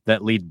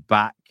that lead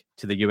back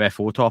to the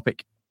UFO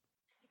topic?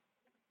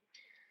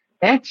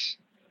 That's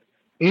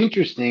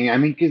interesting.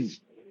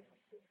 Because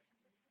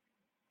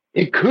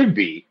it could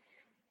be,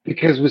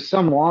 because with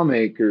some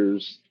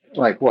lawmakers,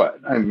 like what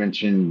I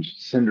mentioned,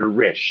 Senator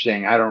Rich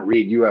saying, I don't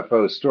read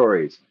UFO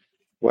stories.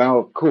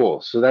 Well,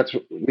 cool. So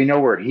we know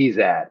where he's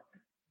at.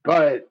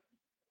 But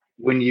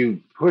when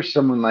you push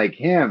someone like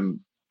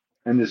him,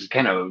 and this is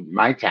kind of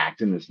my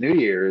tact in this new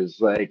year, is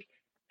like,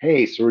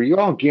 hey, so are you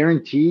all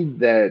guaranteed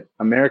that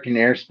American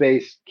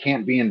airspace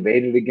can't be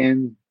invaded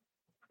again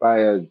by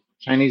a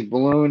Chinese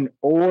balloon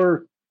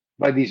or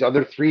by these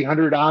other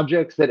 300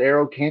 objects that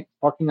Arrow can't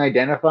fucking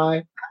identify?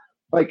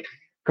 Like,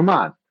 come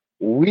on.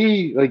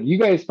 You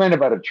guys spend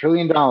about $1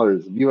 trillion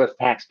of US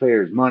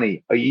taxpayers'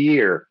 money a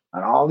year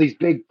on all these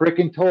big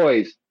freaking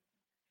toys.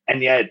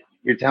 And yet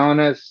you're telling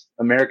us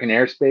American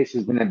airspace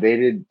has been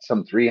invaded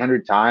some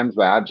 300 times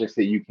by objects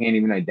that you can't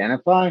even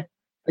identify?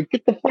 Like,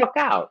 get the fuck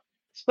out.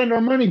 Spend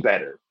our money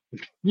better.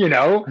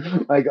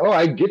 Like, oh,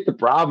 I get the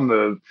problem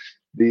of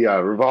the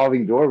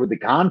revolving door with the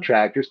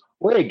contractors.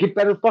 Wait, get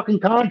better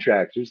fucking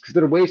contractors because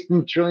they're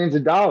wasting trillions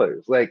of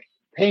dollars. Like,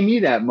 pay me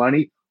that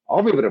money.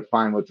 I'll be able to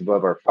find what's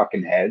above our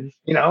fucking heads.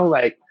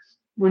 Like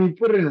when you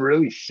put it in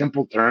really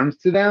simple terms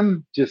to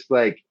them, just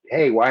like,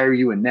 hey, why are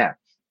you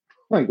inept?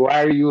 Like,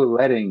 why are you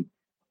letting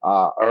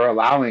or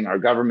allowing our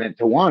government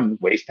to, one,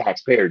 waste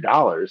taxpayer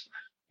dollars,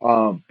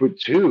 but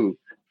two,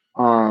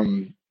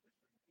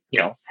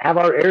 have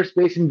our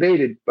airspace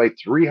invaded by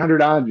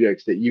 300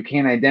 objects that you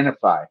can't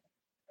identify?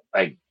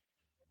 Like,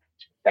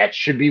 that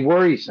should be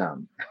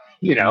worrisome,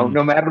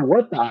 no matter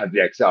what the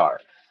objects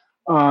are.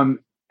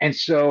 And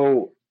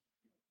so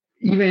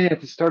even at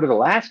the start of the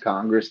last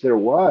Congress, there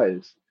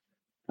was,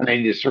 and I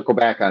need to circle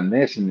back on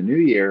this in the new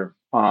year,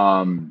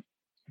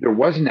 there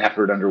was an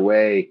effort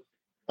underway.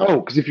 Oh,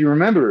 because if you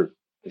remember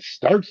the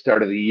start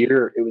of the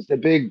year, it was the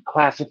big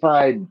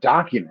classified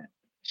document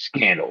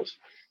scandals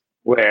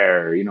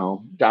where,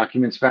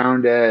 documents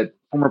found at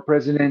former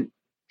President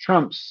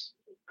Trump's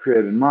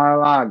crib in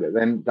Mar-a-Lago,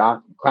 then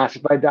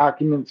classified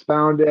documents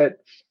found at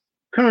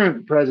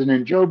current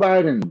President Joe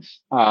Biden's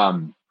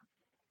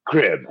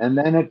crib, and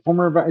then at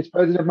former Vice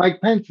President Mike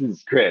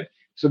Pence's crib.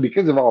 So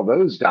because of all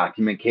those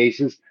document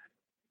cases,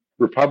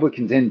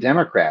 Republicans and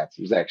Democrats,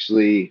 it was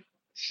actually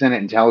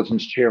Senate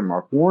Intelligence Chair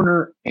Mark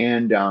Warner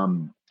and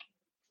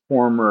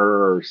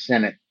former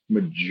Senate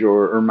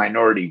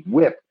Minority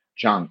Whip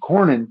John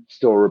Cornyn,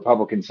 still a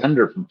Republican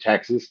senator from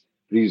Texas,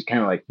 but he was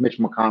kind of like Mitch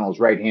McConnell's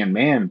right-hand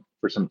man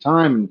for some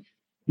time. And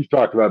he's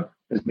talked about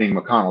as being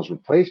McConnell's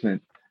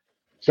replacement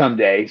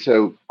someday.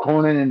 So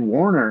Cornyn and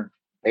Warner,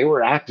 they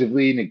were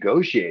actively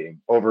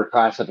negotiating over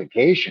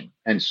classification.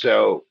 And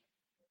so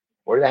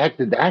where the heck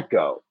did that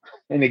go?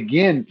 And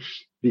again,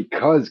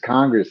 because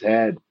Congress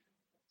had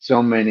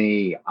so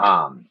many,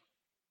 I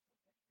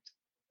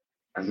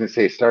was going to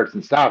say starts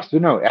and stops,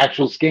 but no,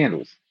 actual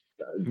scandals.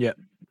 Yeah.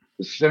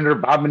 Senator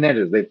Bob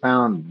Menendez, they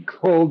found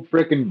gold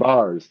frickin'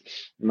 bars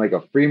in like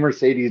a free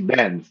Mercedes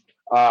Benz.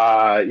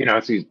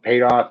 So he's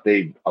paid off,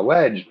 they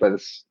alleged, by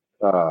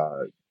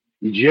the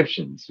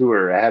Egyptians who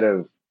were head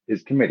of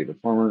his committee, the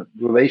Foreign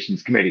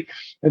Relations Committee.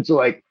 And so,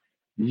 like,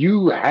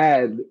 you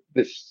had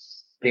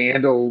this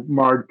scandal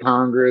marred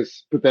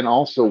Congress, but then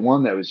also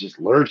one that was just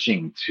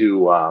lurching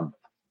to,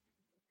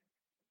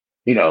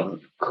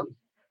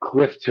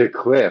 cliff to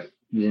cliff,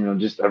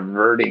 just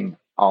averting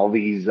all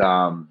these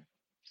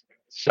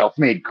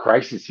self-made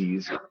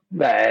crises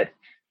that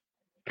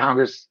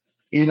Congress,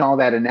 in all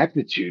that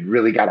ineptitude,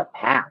 really got a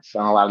pass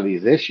on a lot of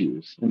these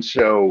issues. And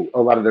so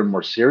a lot of their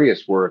more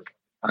serious work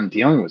on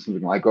dealing with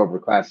something like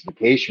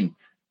overclassification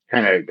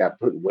kind of got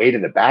put way to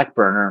the back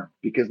burner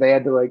because they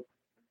had to like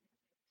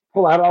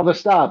pull out all the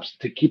stops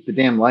to keep the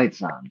damn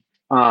lights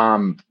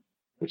on,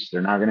 which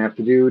they're not going to have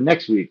to do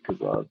next week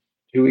because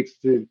 2 weeks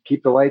to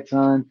keep the lights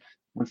on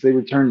once they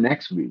return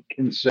next week.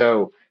 And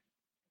so,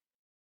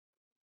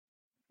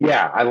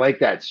 yeah, I like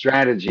that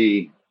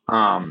strategy.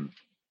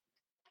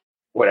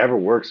 Whatever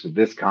works with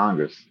this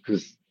Congress,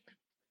 because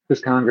this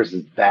Congress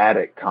is bad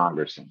at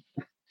congressing.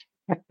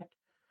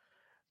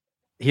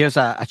 Here's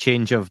a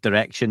change of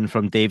direction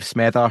from Dave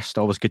Smethurst.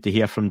 Always good to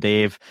hear from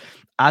Dave.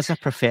 As a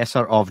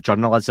professor of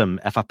journalism,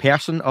 if a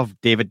person of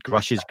David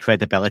Grush's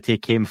credibility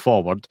came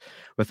forward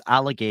with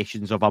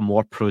allegations of a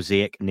more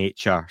prosaic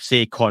nature,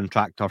 say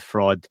contractor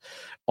fraud,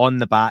 on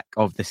the back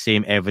of the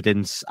same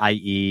evidence,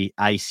 i.e.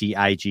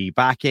 ICIG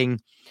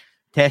backing,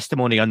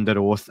 testimony under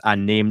oath,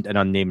 and named and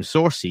unnamed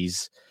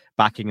sources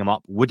backing him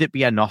up, would it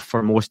be enough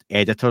for most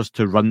editors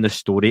to run the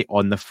story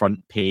on the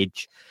front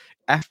page?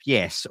 If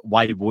yes,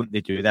 why won't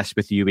they do this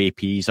with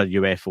UAPs or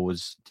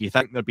UFOs? Do you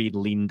think they're being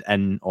leaned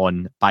in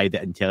on by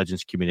the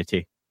intelligence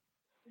community?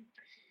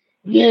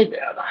 Yeah,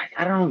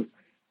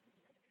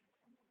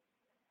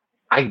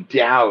 I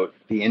doubt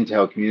the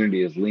intel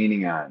community is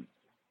leaning on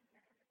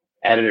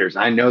editors.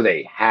 I know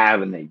they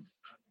have and they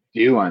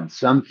do on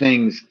some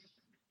things,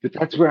 but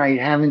that's where I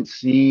haven't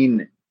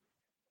seen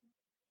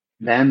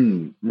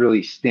them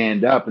really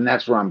stand up. And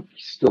that's where I'm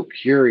still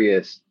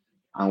curious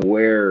on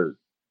where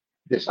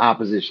this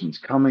opposition is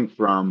coming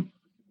from.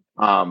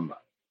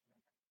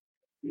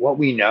 What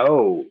we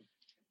know,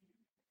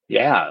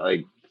 yeah,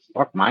 like,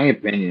 fuck my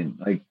opinion,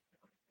 like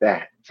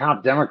the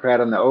top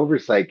Democrat on the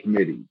oversight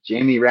committee,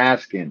 Jamie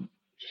Raskin,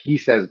 he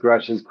says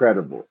Grush is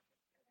credible.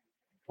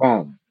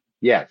 Boom.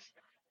 Yes,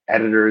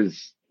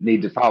 editors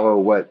need to follow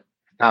what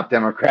top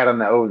Democrat on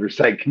the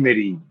oversight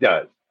committee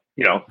does.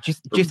 Do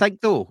you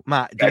think though,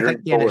 Matt? Do you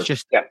think it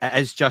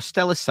is just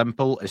still as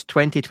simple as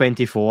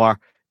 2024?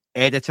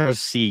 editors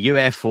see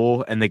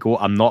UFO and they go,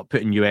 I'm not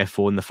putting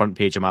UFO on the front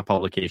page of my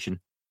publication.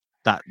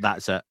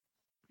 That's it.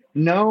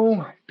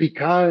 No,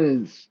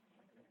 because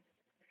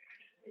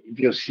if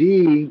you'll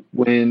see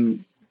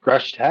when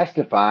Grush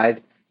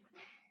testified,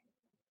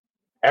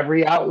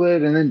 every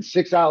outlet and then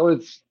 6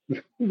 outlets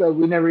that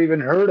we never even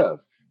heard of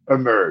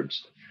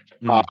emerged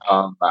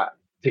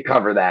to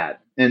cover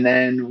that. And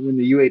then when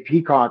the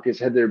UAP caucus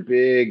had their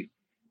big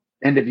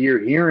end of year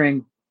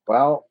hearing,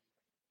 well,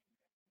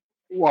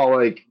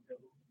 like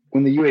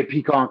when the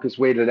UAP caucus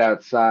waited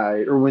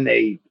outside, or when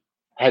they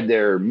had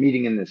their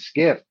meeting in the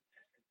skiff,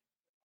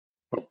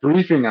 a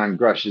briefing on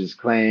Grush's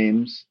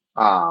claims,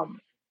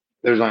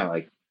 there's only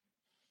like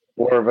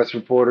 4 of us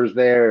reporters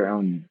there.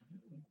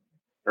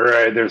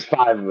 There's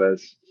 5 of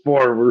us.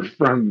 4 were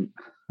from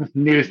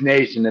News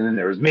Nation, and then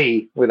there was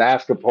me with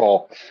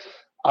Askapol.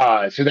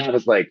 So that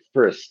was like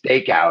for a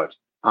stakeout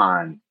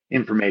on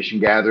information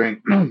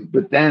gathering.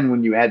 But then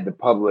when you had the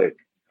public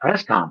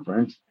press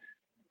conference,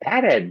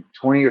 that had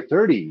 20 or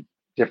 30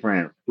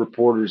 different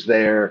reporters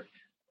there.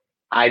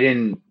 I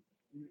didn't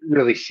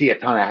really see a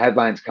ton of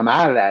headlines come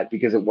out of that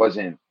because it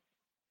wasn't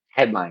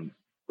headline.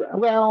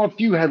 Well, a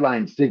few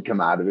headlines did come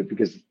out of it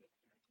because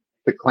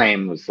the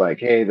claim was like,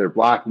 hey, they're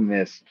blocking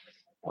this,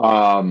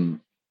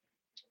 with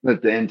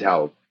the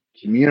intel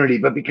community.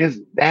 But because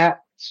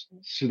that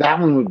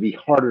one would be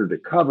harder to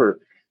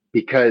cover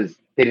because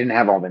they didn't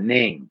have all the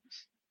names.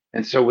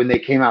 And so when they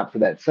came out for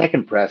that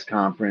second press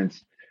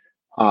conference,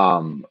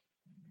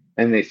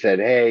 and they said,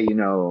 hey,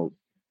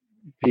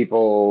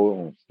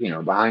 people,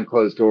 behind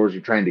closed doors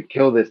are trying to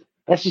kill this.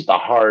 That's just a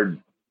hard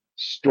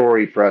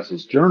story for us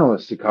as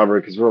journalists to cover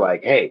because we're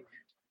like, hey,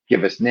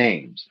 give us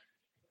names.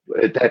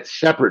 That's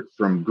separate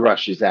from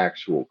Grush's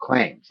actual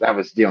claims. That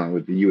was dealing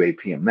with the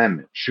UAP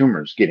amendment.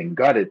 Schumer's getting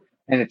gutted,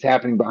 and it's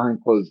happening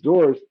behind closed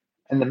doors,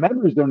 and the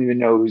members don't even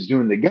know who's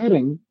doing the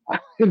gutting.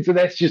 And so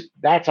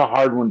that's a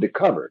hard one to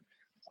cover,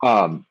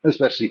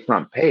 especially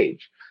front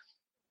page.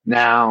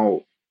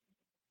 Now,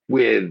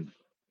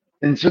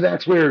 and so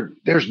that's where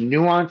there's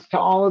nuance to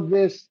all of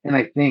this, and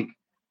I think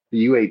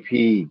the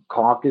UAP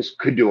caucus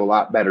could do a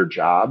lot better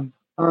job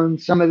on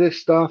some of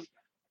this stuff.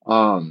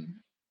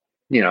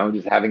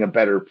 Just having a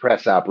better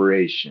press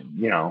operation,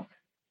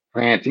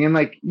 planting, and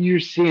like you're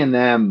seeing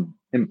them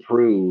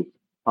improve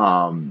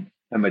and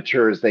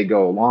mature as they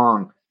go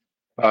along.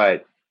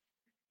 But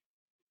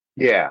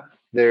yeah,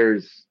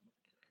 there's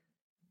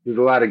a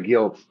lot of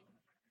guilt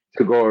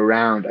to go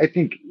around. I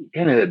think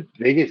kind of the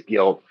biggest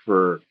guilt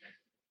for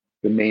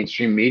the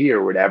mainstream media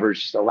or whatever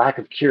is just a lack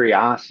of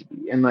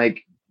curiosity. And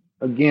like,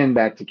 again,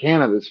 back to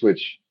cannabis,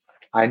 which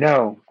I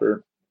know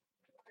for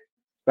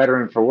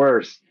better and for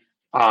worse,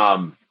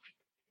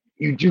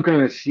 you do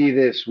kind of see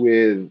this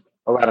with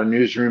a lot of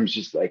newsrooms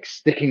just like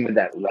sticking with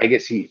that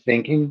legacy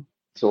thinking.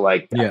 So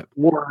like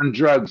war on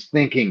drugs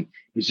thinking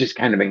is just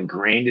kind of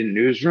ingrained in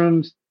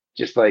newsrooms,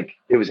 just like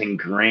it was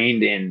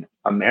ingrained in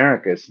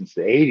America since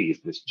the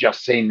 80s, this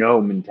just say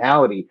no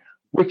mentality,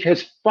 which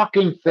has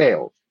fucking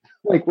failed.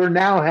 Like we're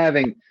now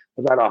having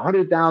about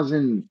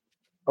 100,000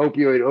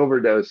 opioid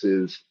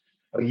overdoses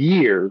a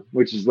year,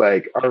 which is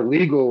like our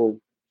legal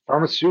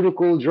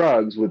pharmaceutical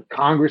drugs with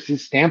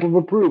Congress's stamp of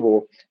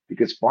approval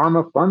because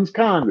pharma funds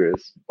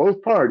Congress,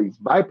 both parties,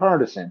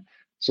 bipartisan.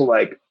 So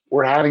like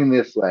we're having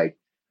this like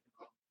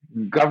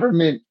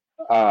government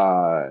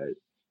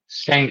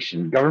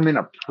sanctioned, government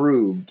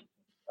approved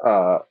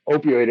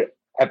opioid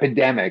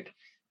epidemic,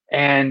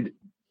 and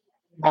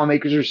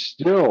lawmakers are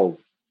still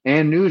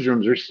and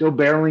newsrooms are still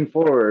barreling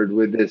forward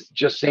with this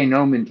just say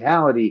no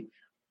mentality.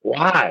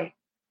 Why?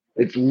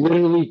 It's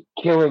literally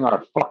killing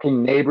our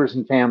fucking neighbors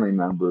and family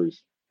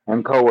members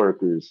and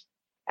coworkers,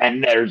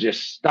 and they're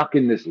just stuck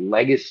in this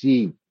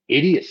legacy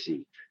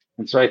idiocy.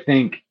 And so I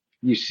think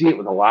you see it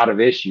with a lot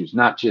of issues,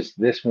 not just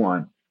this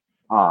one,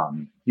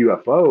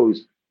 UFOs,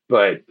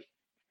 but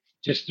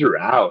just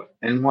throughout.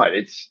 And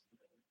it's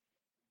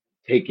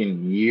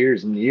taken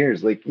years and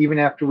years. Like even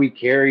after we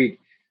carried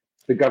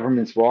the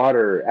government's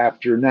water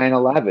after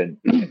 9/11,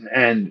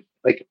 and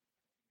like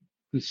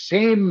the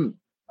same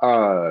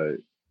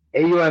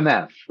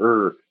AUMF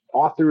or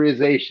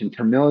authorization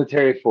for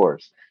military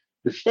force,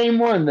 the same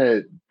one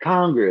that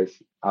Congress,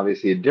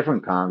 obviously a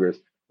different Congress,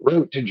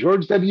 wrote to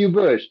George W.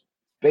 Bush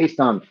based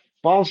on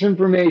false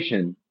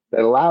information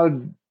that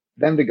allowed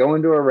them to go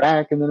into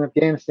Iraq and then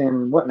Afghanistan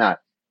and whatnot.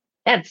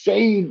 That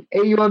same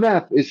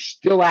AUMF is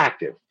still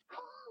active.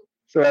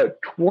 So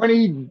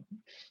 20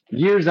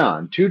 years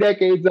on, 2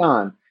 decades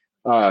on,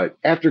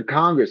 after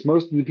Congress,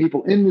 most of the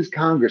people in this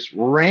Congress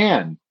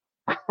ran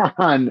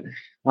on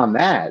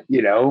that,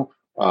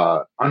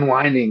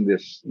 unwinding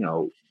this,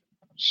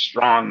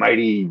 strong,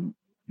 mighty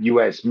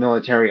U.S.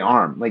 military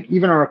arm. Like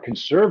even our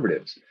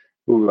conservatives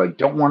who like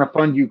don't want to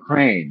fund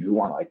Ukraine, who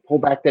want to like pull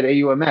back that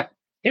AUMF,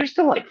 they're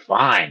still like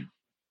fine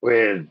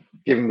with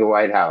giving the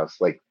White House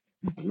like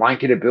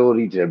blanket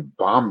ability to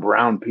bomb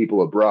brown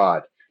people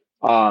abroad.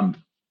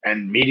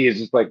 And media is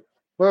just like,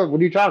 well,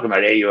 what are you talking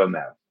about,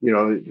 AUMF?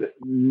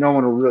 No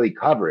one will really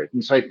cover it.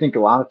 And so I think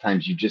a lot of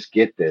times you just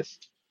get this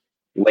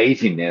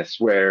laziness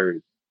where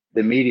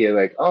the media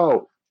like,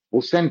 oh,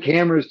 we'll send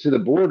cameras to the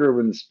border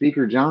when the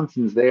Speaker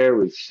Johnson's there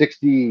with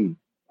 60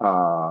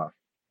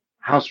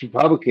 House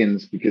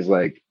Republicans because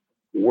like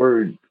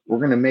we're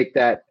gonna make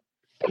that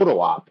photo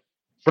op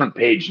front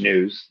page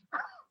news.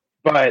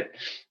 But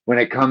when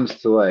it comes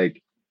to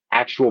like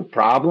actual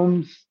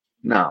problems,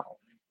 no,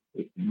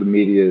 the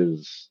media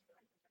is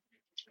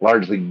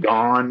largely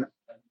gone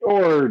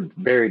or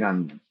buried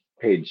on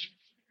page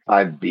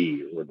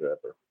 5B or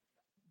whatever.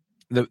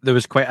 There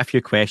was quite a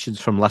few questions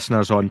from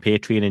listeners on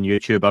Patreon and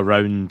YouTube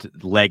around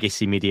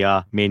legacy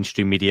media,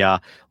 mainstream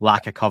media,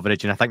 lack of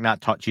coverage, and I think that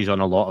touches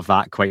on a lot of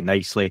that quite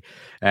nicely.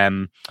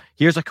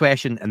 Here's a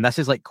question, and this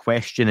is like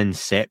question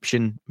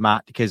inception,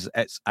 Matt, because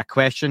it's a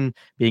question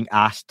being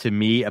asked to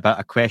me about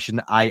a question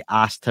I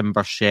asked Tim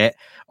Burchett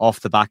off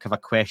the back of a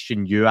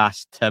question you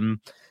asked Tim.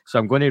 So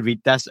I'm going to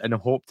read this and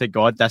hope to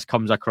God this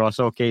comes across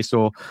okay.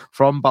 So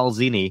from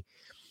Balzini.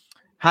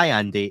 Hi,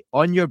 Andy.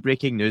 On your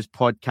Breaking News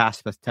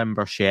podcast with Tim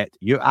Burchett,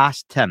 you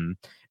asked Tim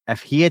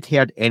if he had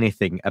heard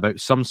anything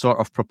about some sort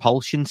of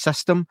propulsion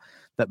system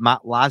that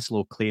Matt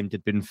Laslo claimed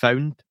had been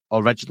found,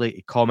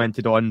 originally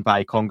commented on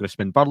by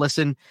Congressman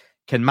Burleson.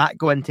 Can Matt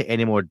go into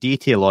any more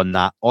detail on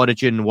that?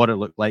 Origin, what it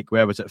looked like,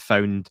 where was it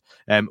found?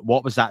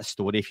 What was that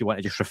story, if you want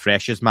to just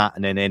refresh us, Matt,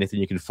 and then anything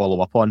you can follow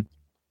up on?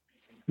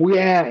 Well,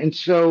 yeah, and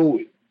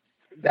so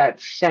that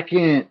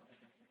second,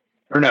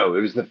 or no, it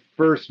was the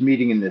first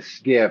meeting in the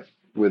SCIF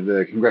with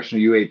the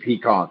Congressional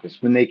UAP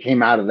caucus, when they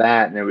came out of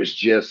that, and it was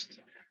just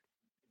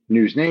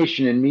News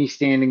Nation and me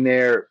standing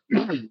there,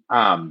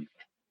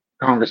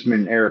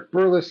 Congressman Eric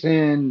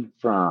Burleson,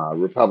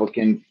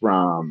 Republican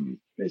from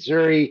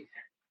Missouri,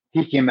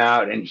 he came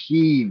out and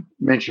he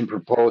mentioned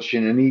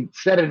propulsion, and he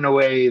said it in a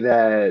way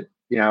that,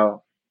 you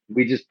know,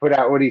 we just put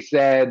out what he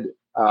said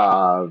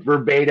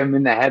verbatim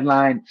in the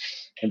headline,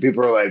 and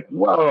people are like,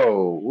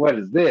 whoa, what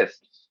is this?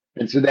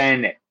 And so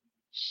then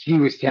he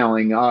was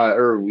telling,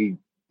 or we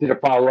did a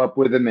follow up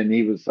with him, and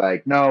he was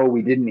like, no,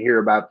 we didn't hear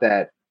about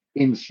that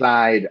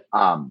inside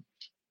of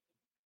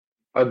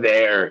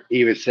there.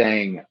 He was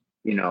saying,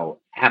 you know,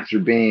 after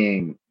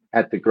being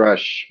at the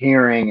Grush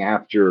hearing,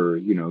 after,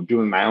 you know,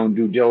 doing my own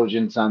due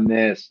diligence on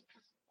this,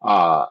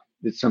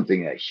 it's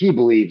something that he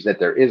believes that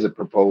there is a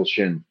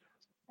propulsion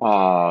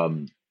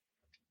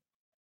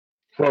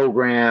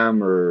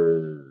program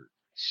or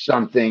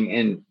something.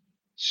 And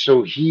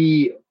so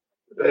it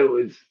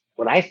was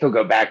what I still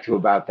go back to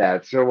about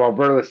that. So while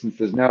Burleson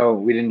says, no,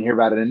 we didn't hear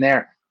about it in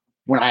there,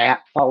 when I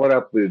followed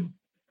up with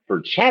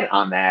Burchett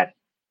on that,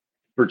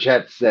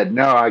 Burchett said,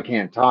 no, I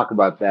can't talk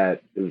about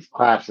that. It was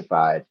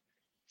classified.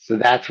 So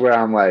that's where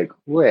I'm like,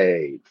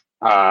 wait,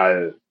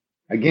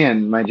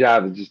 again, my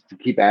job is just to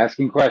keep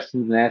asking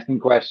questions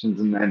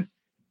and then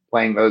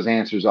playing those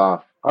answers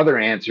off other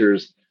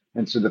answers.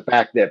 And so the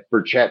fact that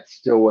Burchett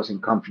still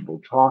wasn't comfortable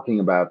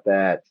talking about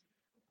that,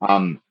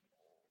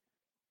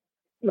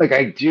 like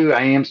I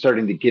am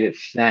starting to get a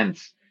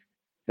sense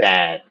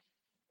that,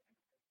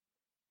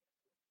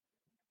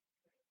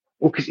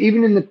 well, because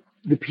even in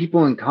the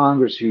people in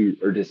Congress who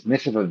are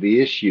dismissive of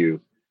the issue,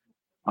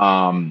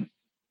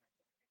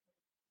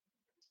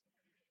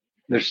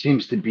 there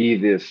seems to be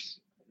this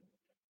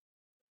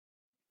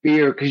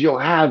fear, because you'll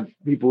have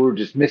people who are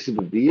dismissive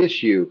of the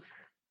issue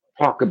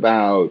talk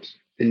about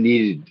the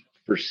need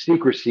for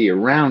secrecy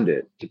around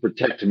it to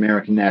protect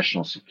American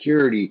national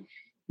security,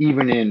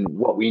 even in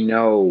what we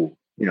know,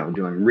 you know,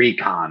 doing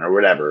recon or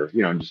whatever,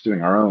 you know, just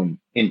doing our own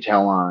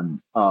intel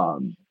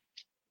on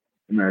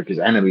America's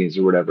enemies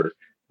or whatever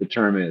the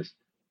term is.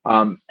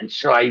 And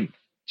so I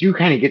do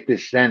kind of get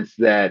this sense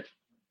that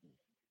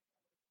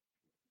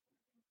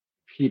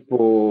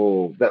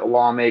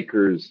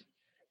lawmakers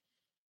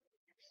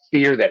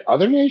fear that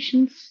other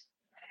nations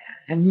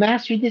have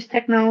mastered this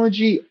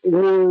technology,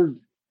 or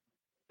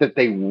that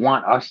they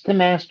want us to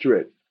master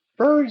it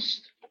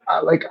first.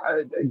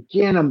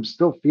 Again, I'm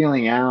still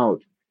feeling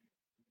out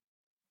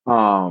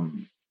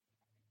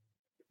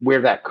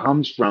where that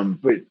comes from.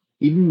 But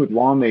even with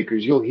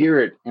lawmakers, you'll hear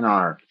it in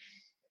our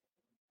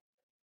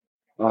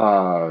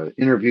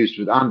interviews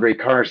with Andre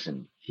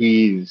Carson.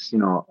 He's, you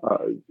know,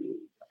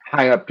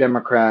 high up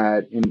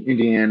Democrat in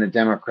Indiana,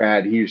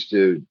 Democrat. He used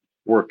to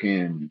work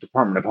in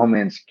Department of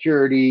Homeland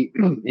Security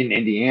in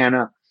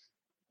Indiana.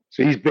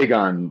 So he's big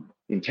on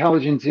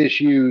intelligence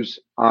issues,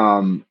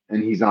 and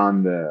he's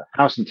on the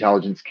House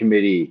Intelligence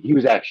Committee. He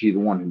was actually the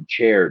one who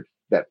chaired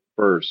that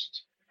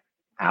first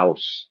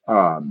House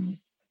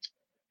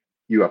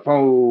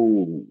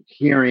UFO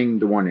hearing,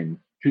 the one in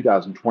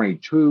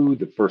 2022,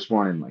 the first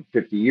one in like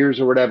 50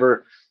 years or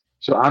whatever.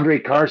 So Andre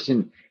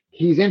Carson,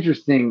 he's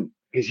interesting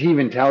because he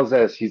even tells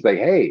us, he's like,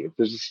 hey, if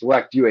there's a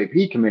select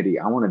UAP committee,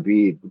 I want to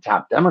be the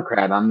top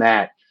Democrat on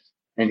that.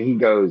 And he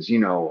goes, you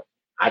know,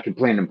 I could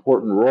play an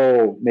important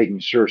role making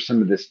sure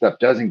some of this stuff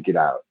doesn't get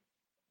out.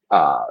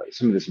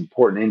 Some of this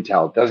important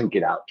intel doesn't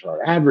get out to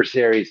our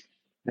adversaries.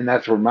 And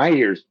that's where my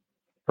ears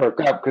perk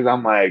up, because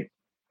I'm like,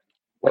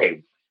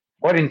 wait,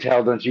 what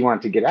intel don't you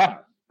want to get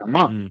out? Come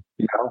on,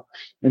 you know?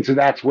 And so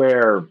that's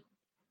where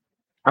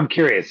I'm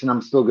curious, and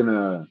I'm still going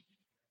to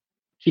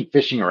keep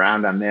fishing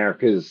around on there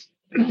because,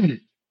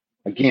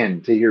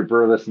 again, to hear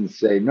Burleson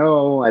say,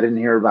 no, I didn't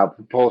hear about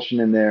propulsion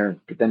in there,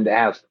 but then to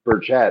ask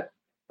Burchett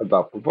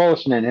about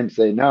propulsion and him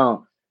say,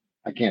 no,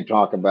 I can't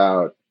talk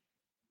about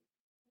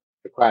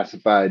the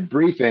classified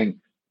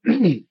briefing.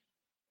 I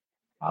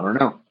don't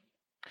know.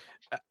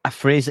 A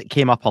phrase that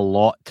came up a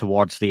lot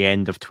towards the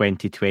end of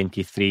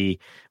 2023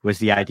 was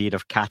the idea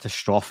of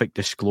catastrophic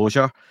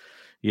disclosure.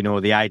 You know,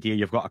 the idea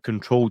you've got a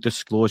controlled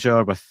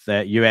disclosure with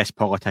US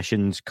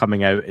politicians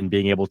coming out and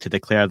being able to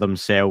declare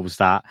themselves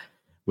that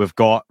we've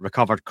got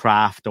recovered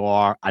craft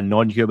or a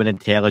non-human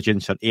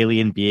intelligence or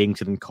alien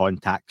beings in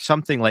contact,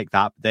 something like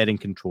that. They're in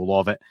control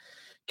of it.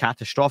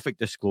 Catastrophic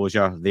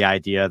disclosure, the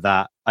idea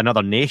that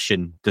another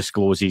nation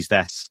discloses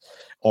this,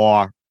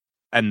 or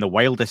in the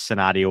wildest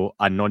scenario,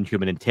 a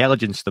non-human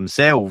intelligence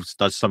themselves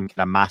does some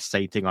kind of mass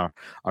sighting or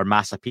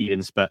mass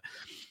appearance. But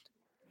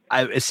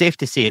it's safe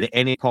to say that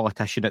any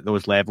politician at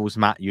those levels,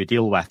 Matt, you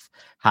deal with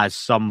has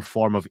some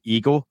form of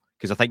ego,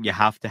 because I think you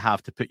have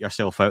to put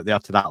yourself out there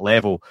to that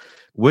level.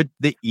 Would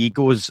the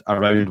egos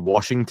around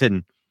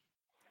Washington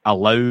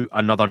allow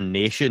another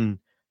nation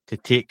to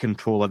take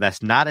control of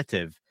this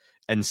narrative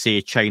and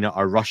say China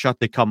or Russia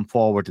to come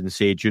forward and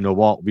say, do you know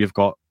what, we've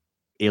got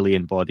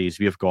alien bodies,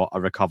 we've got a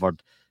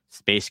recovered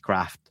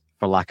spacecraft,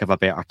 for lack of a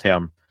better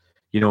term?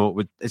 You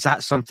know, is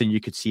that something you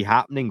could see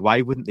happening?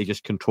 Why wouldn't they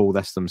just control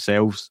this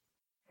themselves?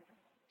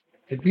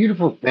 The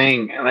beautiful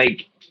thing,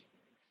 like,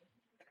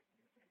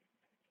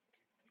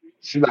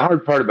 so the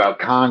hard part about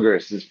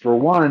Congress is, for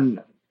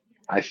one,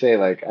 I say,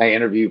 like, I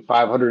interview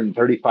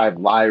 535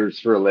 liars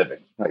for a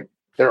living. Like,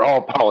 they're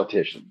all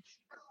politicians.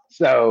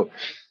 So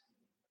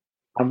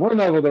on one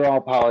level, they're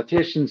all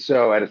politicians.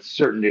 So at a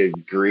certain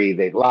degree,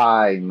 they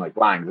lie, and like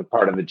lying is a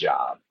part of the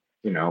job,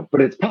 you know,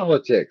 but it's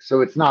politics.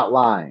 So it's not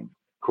lying.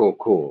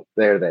 Cool.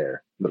 They're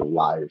there, little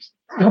liars.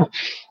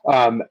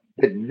 But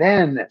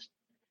then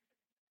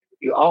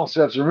you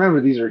also have to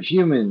remember these are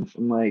humans,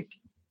 and like,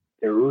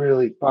 they're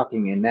really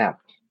fucking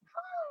inept.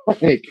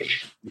 Like,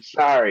 I'm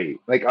sorry,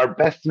 like, our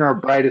best and our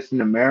brightest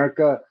in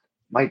America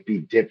might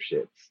be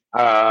dipshits.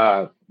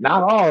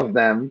 Not all of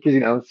them, because, you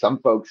know, some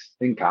folks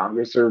in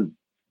Congress are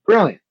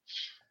brilliant.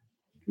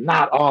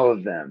 Not all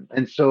of them.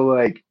 And so,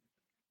 like,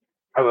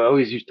 I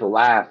always used to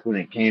laugh when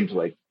it came to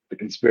like the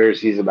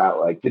conspiracies about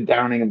like the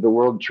downing of the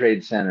World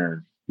Trade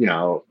Center. You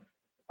know,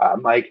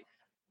 like,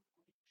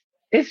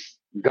 it's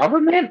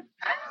government.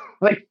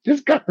 Like,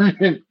 this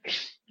government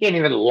can't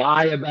even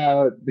lie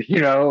about,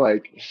 you know,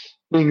 like,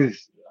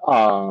 things.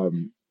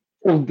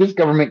 This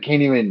government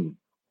can't even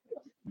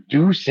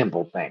do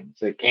simple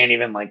things. It can't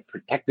even like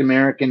protect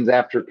Americans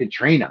after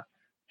Katrina,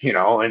 you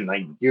know, and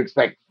like, you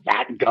expect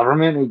that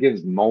government who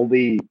gives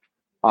moldy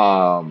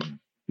motorhomes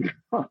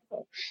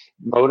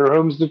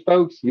to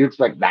folks, you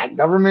expect that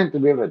government to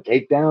be able to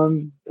take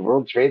down the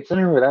World Trade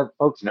Center without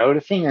folks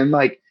noticing? And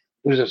like,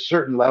 there's a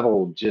certain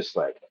level of just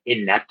like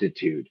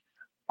ineptitude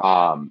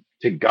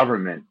to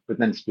government, but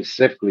then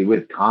specifically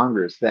with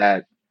Congress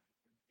that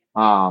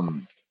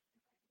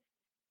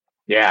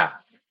yeah,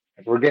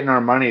 if we're getting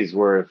our money's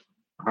worth,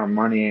 our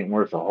money ain't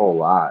worth a whole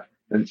lot.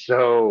 And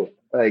so,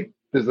 like,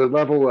 there's a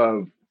level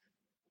of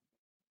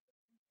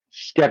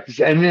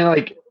skepticism, and then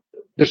like,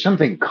 there's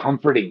something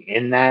comforting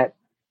in that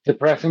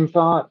depressing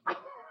thought,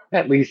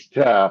 at least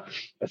a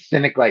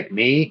cynic like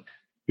me,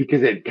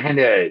 because it kind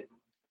of,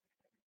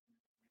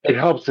 it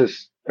helps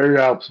us, or it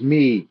helps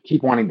me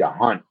keep wanting to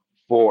hunt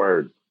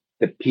for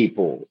the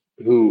people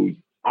who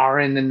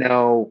are in the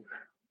know.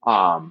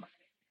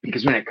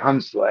 Because when it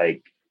comes to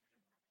like,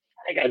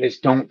 I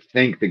just don't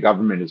think the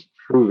government has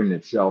proven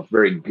itself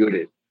very good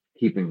at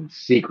keeping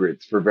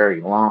secrets for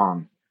very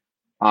long.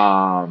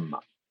 And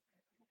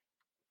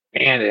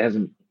it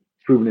hasn't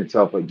proven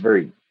itself like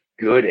very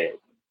good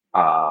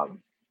at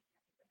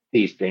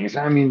these things.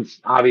 I mean,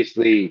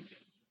 obviously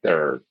there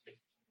are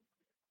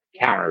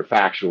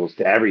counterfactuals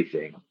to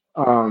everything.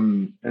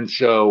 And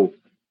so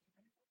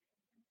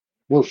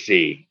we'll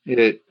see.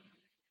 I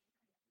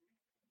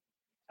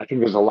think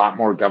there's a lot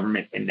more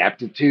government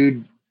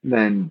ineptitude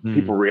than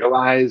people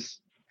realize,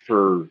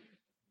 for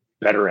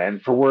better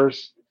and for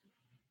worse.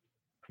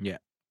 Yeah.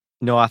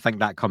 No, I think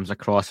that comes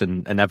across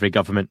in every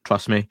government,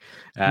 trust me.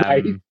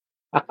 Right.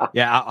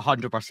 Yeah,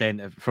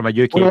 100%. From a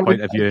UK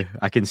point of view,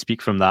 I can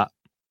speak from that.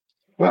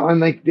 Well, and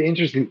like, the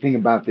interesting thing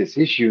about this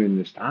issue and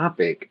this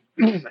topic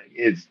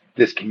is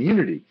this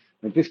community.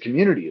 Like, this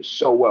community is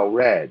so well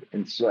read,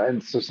 and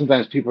so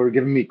sometimes people are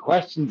giving me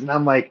questions, and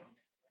I'm like,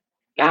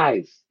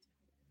 guys,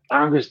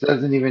 Congress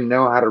doesn't even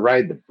know how to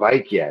ride the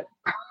bike yet.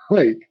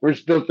 Like, we're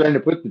still trying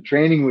to put the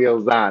training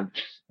wheels on,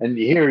 and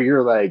here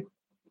you're like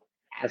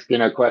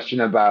asking a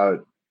question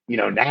about, you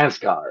know,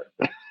 NASCAR.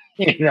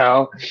 You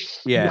know,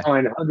 Yeah.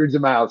 going hundreds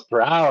of miles per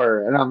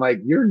hour, and I'm like,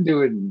 you're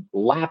doing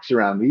laps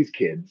around these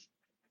kids.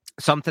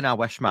 Something I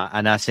wish, Matt,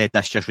 and I said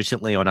this just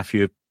recently on a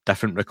few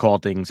different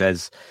recordings,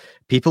 is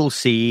people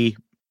see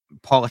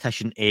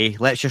politician A,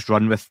 let's just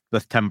run with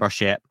Tim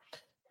Burchett,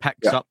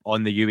 picks up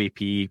on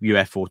the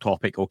UFO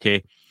topic,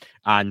 okay,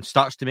 and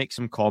starts to make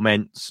some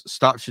comments,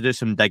 starts to do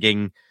some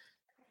digging,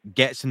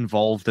 gets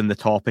involved in the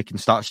topic and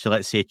starts to,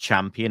 let's say,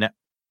 champion it.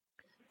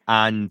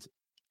 And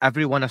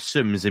everyone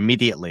assumes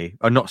immediately,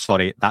 or not,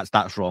 sorry,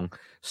 that's wrong.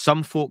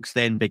 Some folks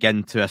then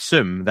begin to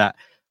assume that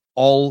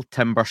all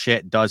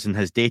Timberchet does in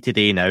his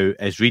day-to-day now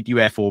is read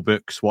UFO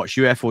books, watch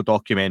UFO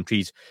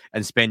documentaries,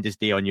 and spend his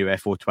day on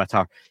UFO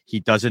Twitter. He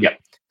doesn't. Yep.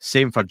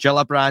 Same for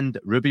Gillibrand,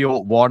 Rubio,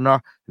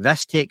 Warner.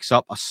 This takes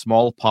up a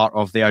small part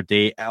of their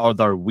day or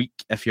their week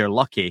if you're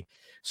lucky.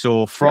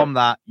 So from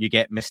that, you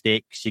get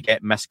mistakes, you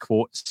get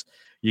misquotes,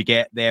 you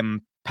get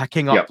them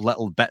picking up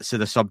little bits of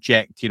the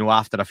subject,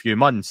 after a few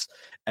months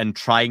and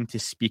trying to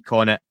speak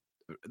on it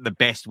the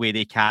best way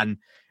they can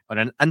on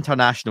an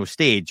international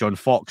stage on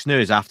Fox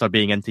News after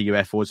being into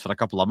UFOs for a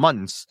couple of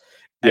months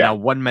in a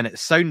 1 minute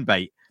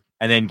soundbite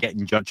and then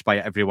getting judged by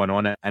everyone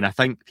on it. And I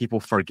think people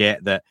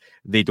forget that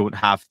they don't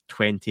have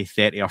 20,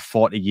 30 or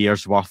 40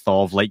 years worth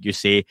of, like you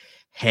say,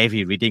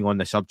 heavy reading on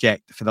the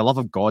subject. For the love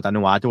of God, I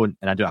know I don't,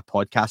 and I do a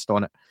podcast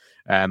on it.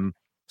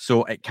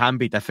 So it can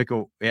be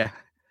difficult. Yeah.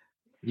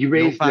 You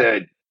raised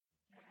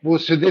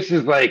so this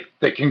is like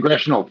the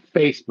congressional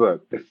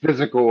Facebook, the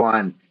physical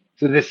one.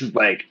 So this is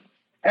like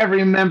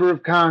every member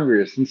of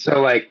Congress. And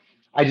so like,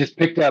 I just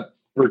picked up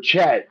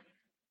Burchett.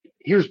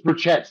 Here's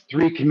Burchett's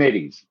 3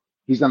 committees.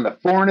 He's on the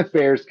Foreign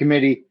Affairs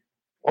Committee,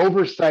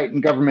 Oversight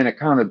and Government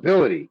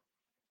Accountability.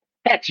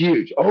 That's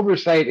huge.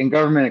 Oversight and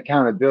government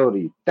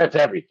accountability. That's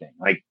everything.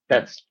 Like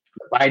that's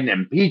the Biden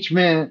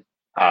impeachment,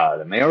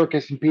 the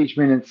Mayorkas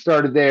impeachment. It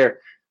started there.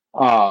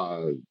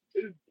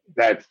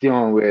 That's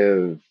dealing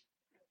with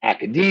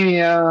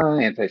academia,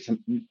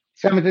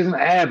 anti-Semitism,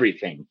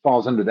 everything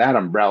falls under that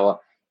umbrella.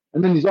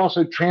 And then there's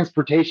also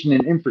transportation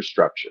and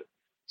infrastructure.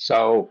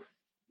 So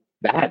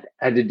that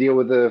had to deal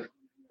with the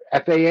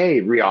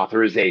FAA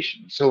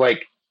reauthorization. So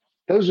like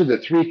those are the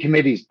 3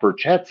 committees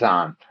Burchett's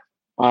on.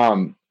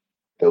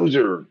 Those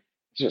are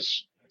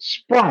just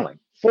sprawling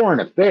foreign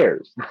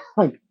affairs.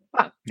 Like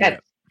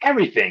that's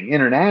everything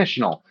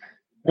international.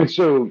 And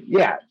so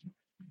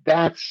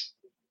that's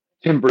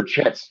Tim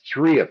Burchett's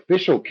 3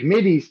 official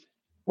committees.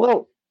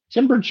 Well,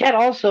 Tim Burchett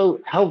also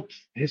helped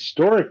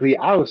historically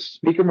oust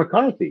Speaker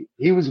McCarthy.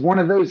 He was one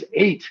of those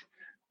 8,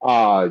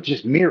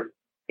 just mere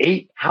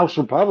 8 House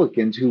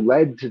Republicans who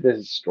led to the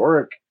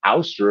historic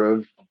ouster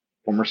of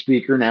former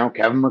Speaker, now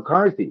Kevin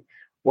McCarthy.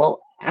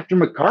 Well, after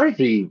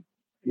McCarthy,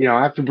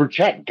 after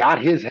Burchett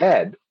got his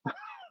head,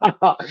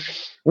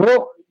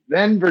 well,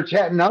 then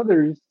Burchett and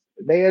others,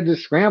 they had to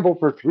scramble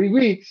for 3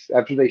 weeks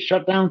after they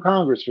shut down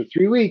Congress for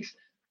 3 weeks.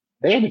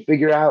 They had to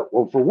figure out,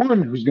 well, for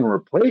one, who's going to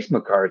replace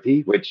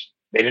McCarthy, which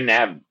they didn't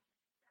have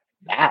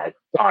that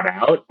thought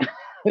out.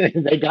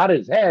 They got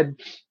his head,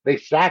 they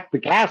sacked the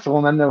castle,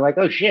 and then they're like,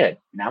 oh shit,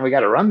 now we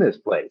got to run this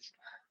place.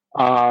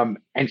 And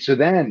so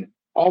then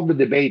all the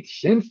debates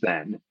since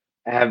then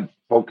have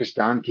focused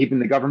on keeping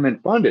the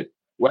government funded.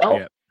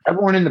 Well,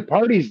 everyone in the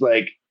party's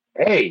like,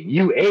 hey,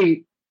 you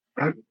 8,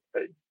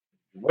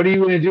 what are you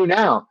going to do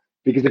now?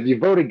 Because if you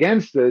vote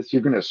against this,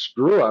 you're going to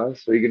screw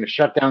us, or you're going to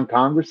shut down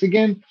Congress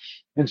again.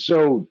 And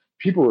so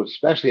people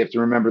especially have to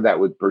remember that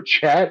with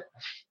Burchett,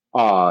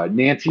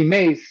 Nancy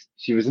Mace,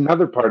 she was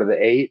another part of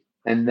the 8.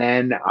 And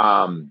then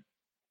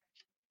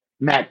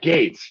Matt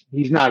Gaetz,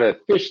 he's not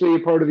officially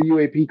a part of the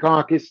UAP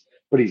caucus,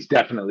 but he's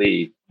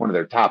definitely one of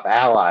their top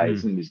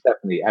allies, and he's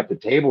definitely at the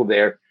table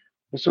there.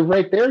 So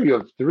right there, you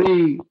have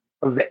 3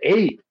 of the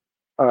 8.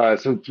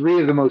 So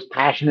 3 of the most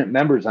passionate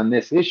members on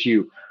this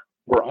issue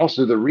were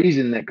also the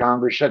reason that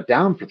Congress shut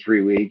down for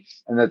 3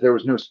 weeks and that there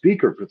was no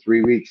speaker for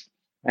 3 weeks.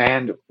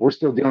 And we're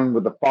still dealing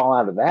with the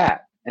fallout of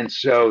that. And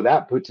so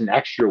that puts an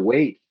extra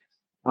weight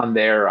on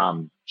their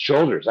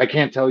shoulders. I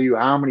can't tell you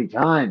how many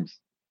times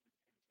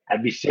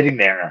I'd be sitting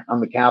there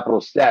on the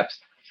Capitol steps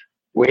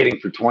waiting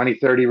for 20,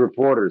 30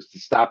 reporters to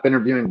stop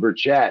interviewing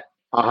Burchett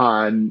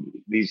on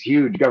these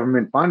huge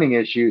government funding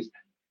issues.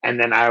 And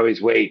then I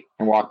always wait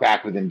and walk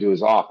back with him to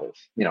his office.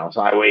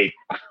 So I wait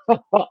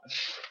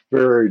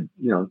for,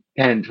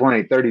 10,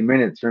 20, 30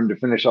 minutes for him to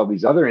finish all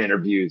these other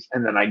interviews.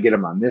 And then I get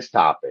him on this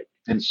topic.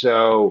 And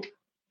so,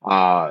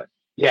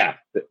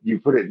 you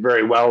put it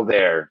very well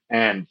there.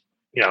 And,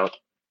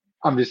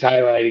 I'm just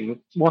highlighting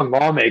one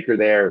lawmaker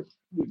there,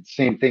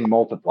 same thing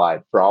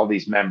multiplied for all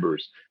these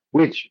members,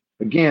 which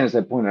again, as I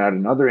pointed out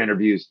in other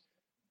interviews,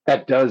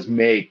 that does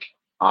make,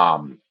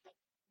 when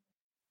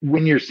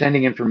you're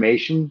sending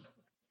information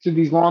to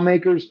these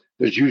lawmakers,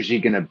 there's usually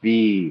going to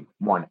be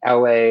one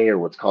LA or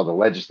what's called a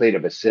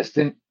legislative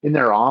assistant in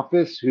their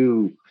office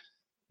who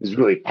is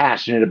really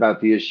passionate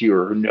about the issue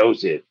or who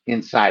knows it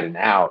inside and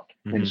out.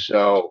 Mm-hmm. And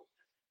so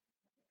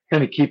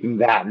kind of keeping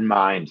that in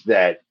mind,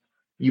 that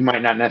you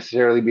might not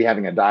necessarily be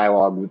having a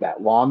dialogue with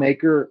that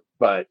lawmaker,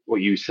 but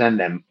what you send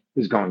them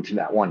is going to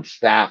that one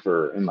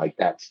staffer, and like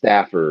that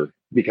staffer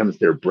becomes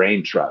their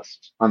brain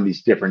trust on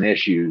these different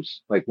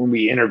issues. Like when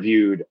we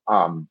interviewed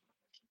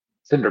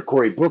Senator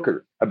Cory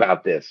Booker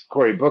about this,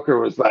 Cory Booker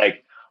was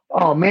like,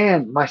 oh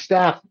man, my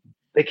staff,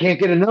 they can't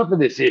get enough of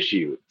this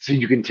issue. So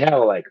you can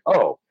tell like,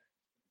 oh,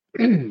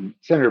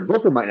 Senator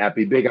Booker might not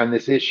be big on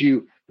this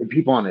issue, but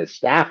people on his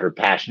staff are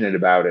passionate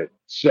about it.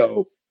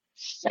 So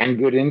send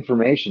good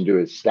information to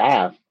his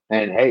staff.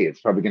 And hey, it's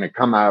probably going to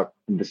come out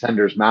in the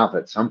sender's mouth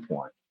at some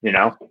point, you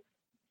know?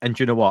 And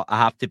you know what? I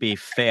have to be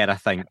fair, I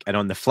think. And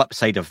on the flip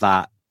side of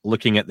that,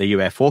 looking at the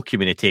UFO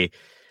community,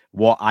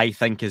 what I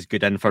think is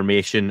good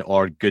information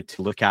or good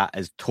to look at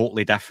is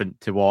totally different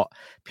to what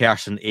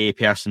person A,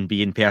 person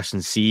B, and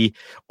person C,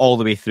 all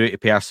the way through to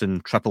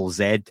person triple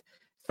Z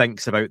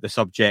thinks about the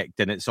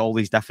subject. And it's all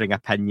these differing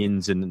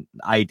opinions and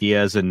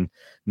ideas, and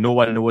no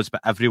one knows,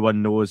 but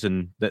everyone knows.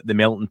 And the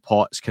melting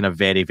pot's kind of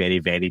very, very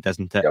varied,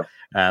 isn't it?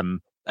 Yeah.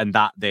 And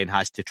that then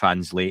has to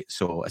translate.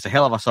 So it's a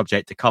hell of a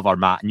subject to cover,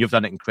 Matt, and you've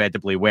done it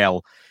incredibly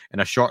well in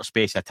a short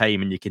space of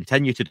time, and you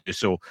continue to do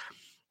so.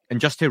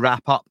 And just to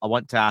wrap up, I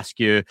want to ask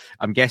you,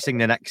 I'm guessing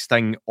the next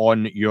thing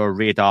on your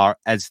radar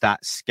is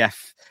that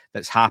skiff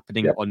that's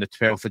happening on the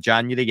 12th of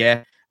January,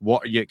 yeah?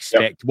 What are you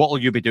expect? What will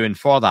you be doing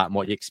for that, and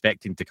what are you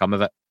expecting to come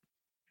of it?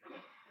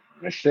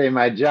 I say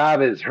my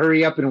job is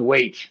hurry up and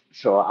wait.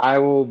 So I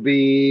will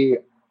be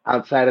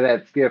outside of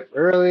that skiff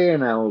early,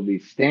 and I will be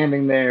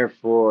standing there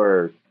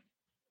for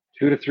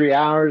 2 to 3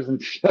 hours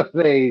until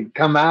they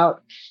come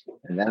out.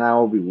 And then I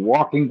will be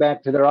walking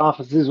back to their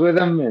offices with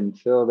them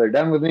until they're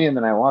done with me. And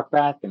then I walk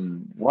back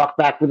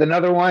with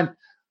another one.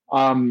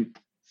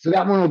 So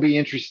that one will be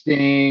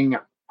interesting.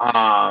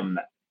 And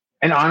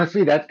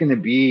honestly, that's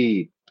going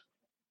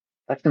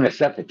to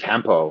set the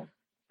tempo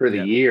for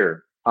the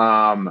year.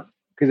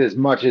 Because as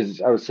much as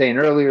I was saying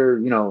earlier,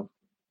 you know,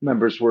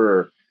 members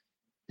were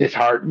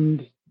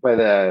disheartened by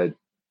the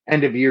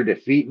end of year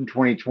defeat in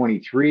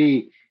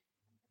 2023.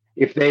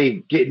 If they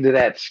get into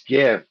that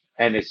skiff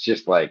and it's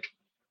just like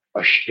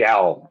a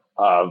shell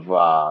of,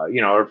 or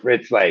if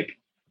it's like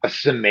a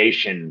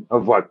summation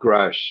of what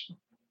Grush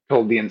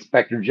told the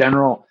inspector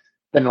general,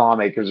 then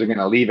lawmakers are going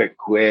to leave it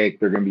quick.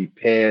 They're going to be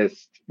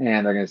pissed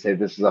and they're going to say,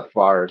 this is a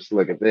farce.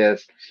 Look at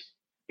this.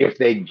 If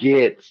they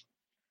get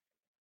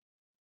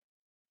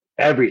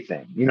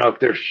everything, if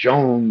they're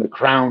shown the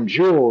crown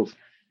jewels,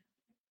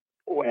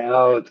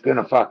 well, it's going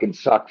to fucking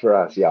suck for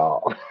us,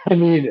 y'all. I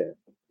mean,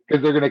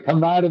 because they're going to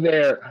come out of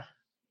there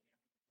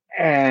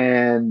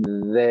and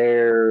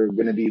they're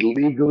going to be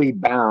legally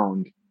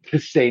bound to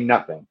say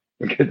nothing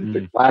because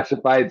it's a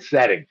classified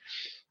setting.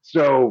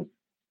 So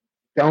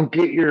don't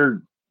get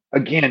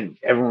again,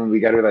 everyone, we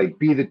got to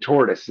be the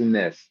tortoise in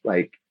this.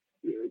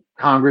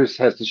 Congress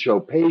has to show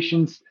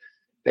patience.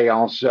 They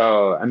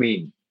also,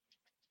 I'm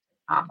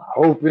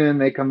hoping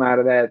they come out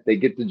of that. They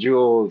get the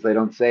jewels. They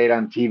don't say it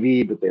on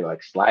TV, but they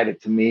slide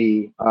it to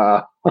me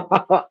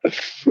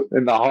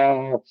in the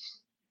hall.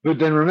 But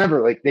then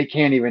remember, they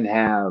can't even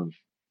have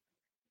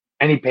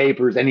any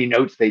papers, any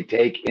notes they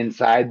take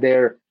inside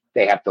there.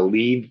 They have to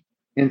leave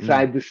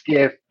inside the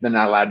skiff. They're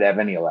not allowed to have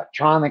any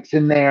electronics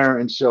in there.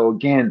 And so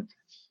again,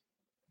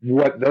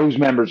 what those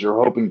members are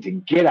hoping to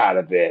get out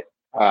of it,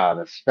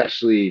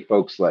 especially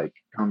folks like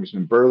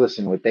Congressman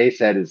Burleson, what they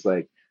said is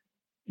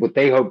what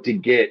they hope to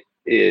get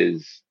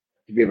is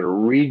to be able to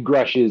read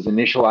Grush's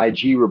initial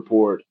IG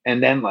report.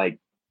 And then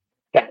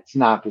that's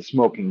not the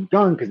smoking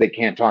gun because they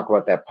can't talk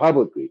about that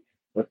publicly.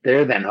 What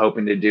they're then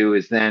hoping to do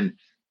is then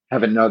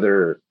have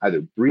another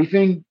either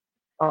briefing,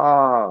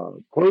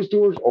 closed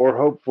doors, or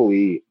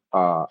hopefully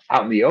out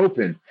in the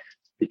open.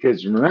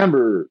 Because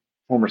remember,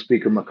 former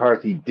Speaker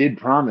McCarthy did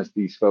promise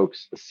these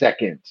folks a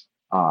second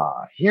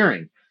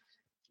hearing.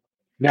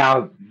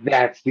 Now,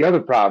 that's the other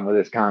problem with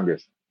this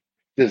Congress.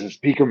 Does the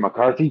Speaker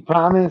McCarthy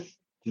promise?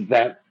 Does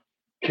that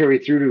carry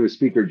through to a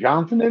Speaker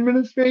Johnson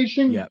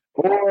administration? Yep.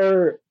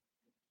 Or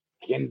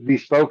can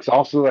these folks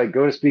also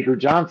go to Speaker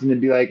Johnson and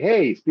be like,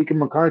 hey, Speaker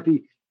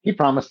McCarthy, he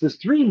promised us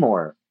 3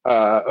 more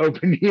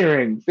open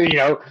hearings,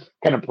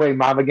 kind of play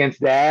mom against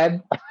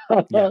dad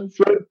sort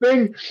of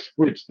thing,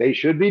 which they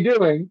should be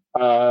doing.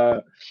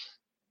 But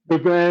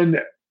then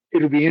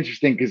it'll be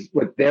interesting because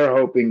what they're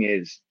hoping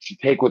is to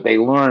take what they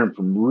learned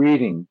from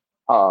reading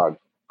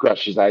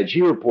Grush's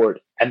IG report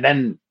and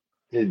then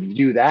to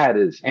view that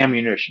as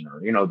ammunition,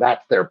 or,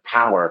 that's their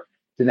power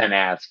to then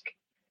ask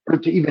or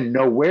to even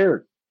know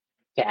where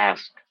to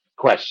ask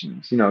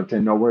questions,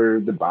 to know where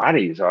the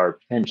bodies are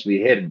potentially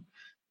hidden.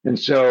 And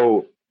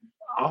so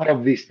all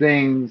of these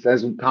things,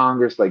 as in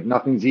Congress,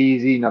 nothing's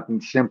easy,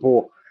 nothing's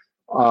simple.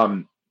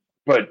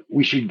 But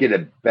we should get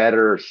a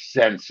better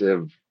sense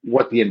of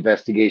what the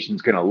investigation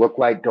is going to look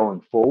like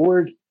going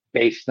forward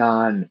based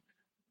on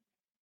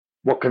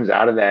what comes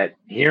out of that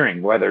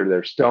hearing, whether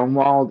they're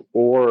stonewalled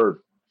or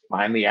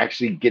finally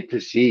actually get to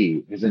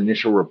see his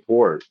initial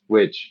report,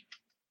 which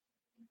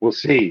we'll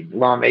see.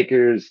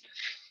 Lawmakers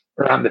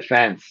are on the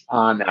fence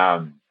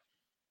on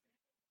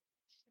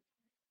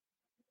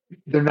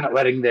they're not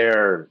letting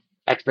their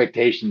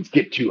expectations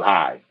get too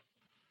high.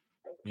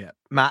 Yeah,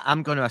 Matt,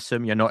 I'm going to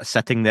assume you're not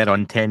sitting there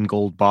on 10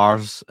 gold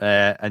bars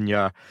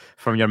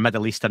from your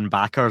Middle Eastern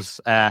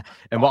backers. And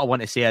what I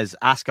want to say is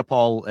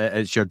Askapol,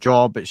 it's your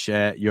job, it's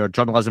your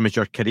journalism is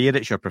your career,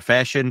 it's your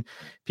profession.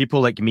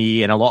 People like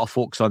me and a lot of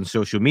folks on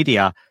social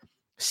media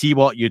see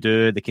what you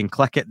do, they can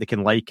click it, they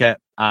can like it,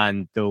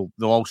 and they'll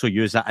also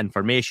use that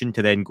information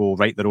to then go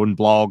write their own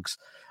blogs,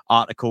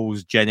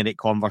 articles, generate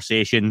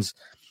conversations.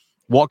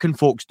 What can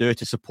folks do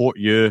to support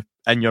you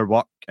in your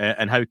work,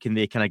 and how can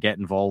they kind of get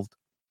involved?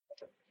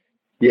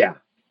 Yeah,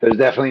 there's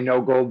definitely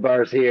no gold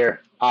bars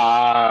here.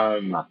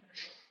 Yeah,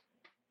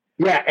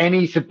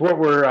 any support.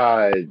 We're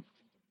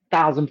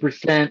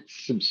 1,000%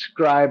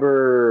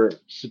 subscriber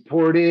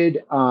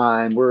supported.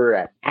 We're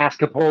at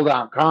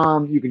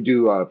askapol.com. You can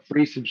do a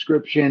free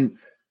subscription.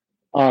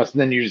 So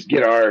then you just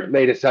get our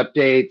latest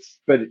updates.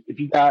 But if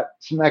you got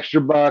some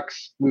extra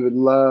bucks, we would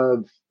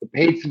love the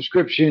paid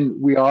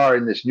subscription. We are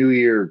in this new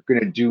year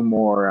going to do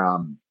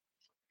more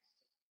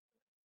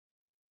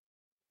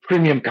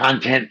premium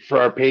content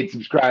for our paid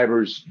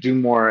subscribers, do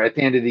more at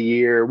the end of the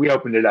year. We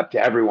opened it up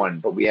to everyone,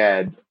 but we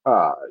had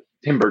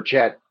Timber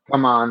Chat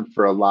come on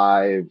for a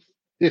live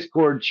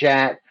Discord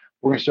chat.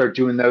 We're going to start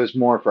doing those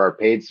more for our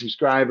paid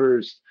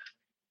subscribers.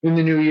 In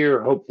the new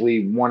year,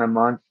 hopefully one a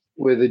month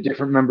with a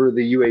different member of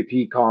the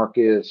UAP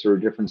caucus or a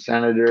different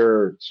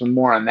senator. Some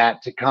more on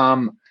that to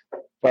come.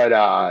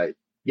 But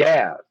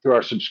yeah, through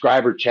our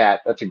subscriber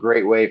chat, that's a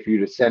great way for you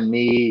to send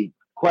me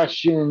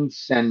questions,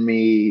 send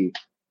me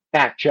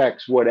fact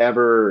checks,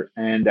 whatever.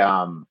 And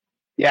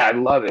yeah, I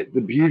love it.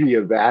 The beauty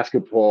of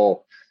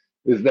Basketball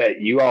is that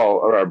you all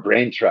are our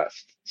brain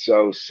trust.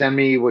 So send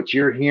me what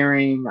you're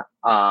hearing.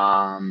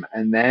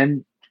 And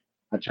then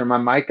I turn my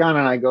mic on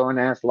and I go and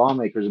ask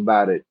lawmakers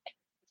about it.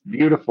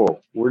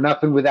 Beautiful. We're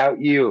nothing without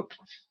you.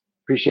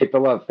 Appreciate the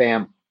love,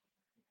 fam.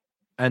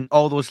 And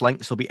all those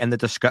links will be in the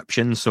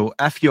description. So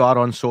if you are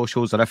on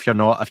socials, or if you're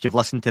not, if you've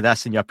listened to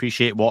this and you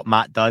appreciate what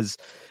Matt does,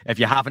 if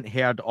you haven't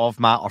heard of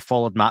Matt or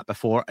followed Matt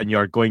before and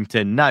you're going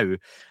to now,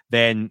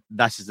 then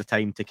this is the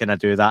time to kind of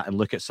do that and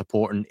look at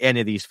supporting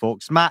any of these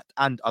folks, Matt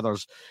and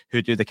others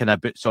who do the kind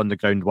of boots on the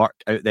ground work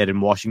out there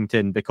in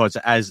Washington, because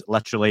it is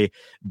literally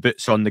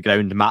boots on the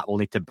ground Matt will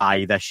need to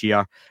buy this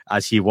year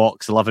as he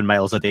walks 11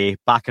 miles a day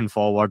back and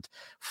forward,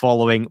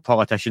 following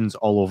politicians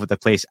all over the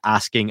place,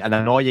 asking and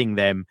annoying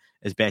them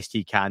as best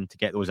he can to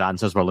get those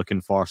answers we're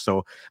looking for.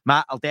 So,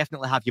 Matt, I'll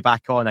definitely have you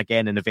back on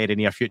again in the very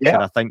near future.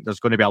 Yeah. I think there's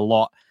going to be a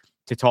lot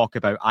to talk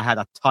about. I had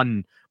a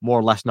ton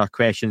more listener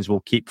questions we'll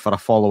keep for a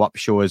follow-up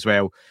show as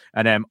well.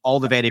 And all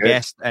the very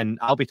best. And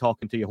I'll be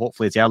talking to you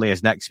hopefully as early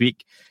as next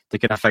week to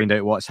kind of find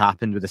out what's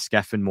happened with the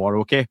skiff and more,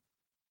 okay?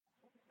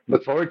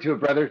 Look forward to it,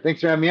 brother. Thanks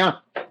for having me on.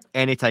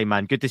 Anytime,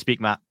 man. Good to speak,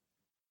 Matt.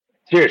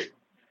 Cheers.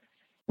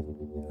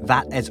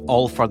 That is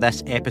all for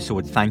this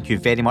episode. Thank you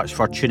very much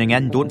for tuning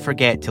in. Don't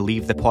forget to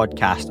leave the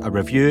podcast a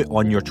review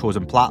on your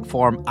chosen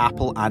platform.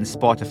 Apple and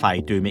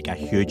Spotify do make a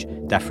huge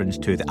difference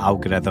to the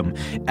algorithm.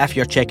 If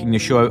you're checking the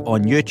show out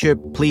on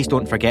YouTube, please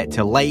don't forget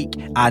to like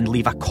and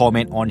leave a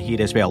comment on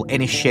here as well.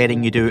 Any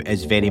sharing you do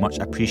is very much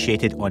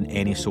appreciated on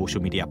any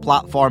social media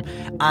platform.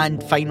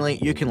 And finally,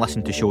 you can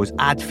listen to shows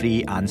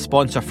ad-free and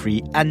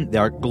sponsor-free in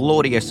their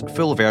glorious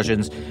full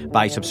versions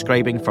by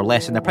subscribing for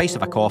less than the price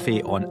of a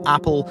coffee on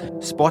Apple,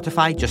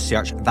 Spotify, just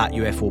search That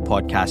UFO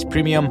Podcast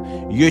Premium.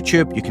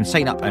 YouTube, you can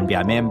sign up and be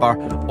a member,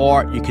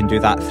 or you can do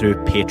that through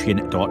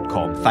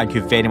patreon.com. Thank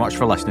you very much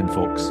for listening,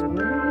 folks.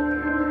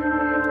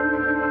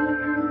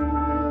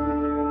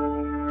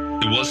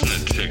 It wasn't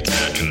a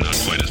tic-tac and not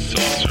quite a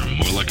saucer,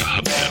 more like a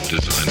hubcap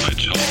designed by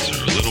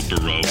Chaucer, a little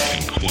Baroque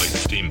and quite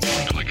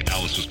steampunk, like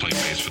Alice was playing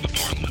bass for the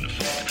Parliament of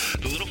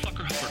Folk. The little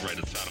fucker hovered right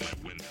outside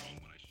of my window, and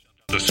when I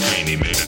shut the screen, he made it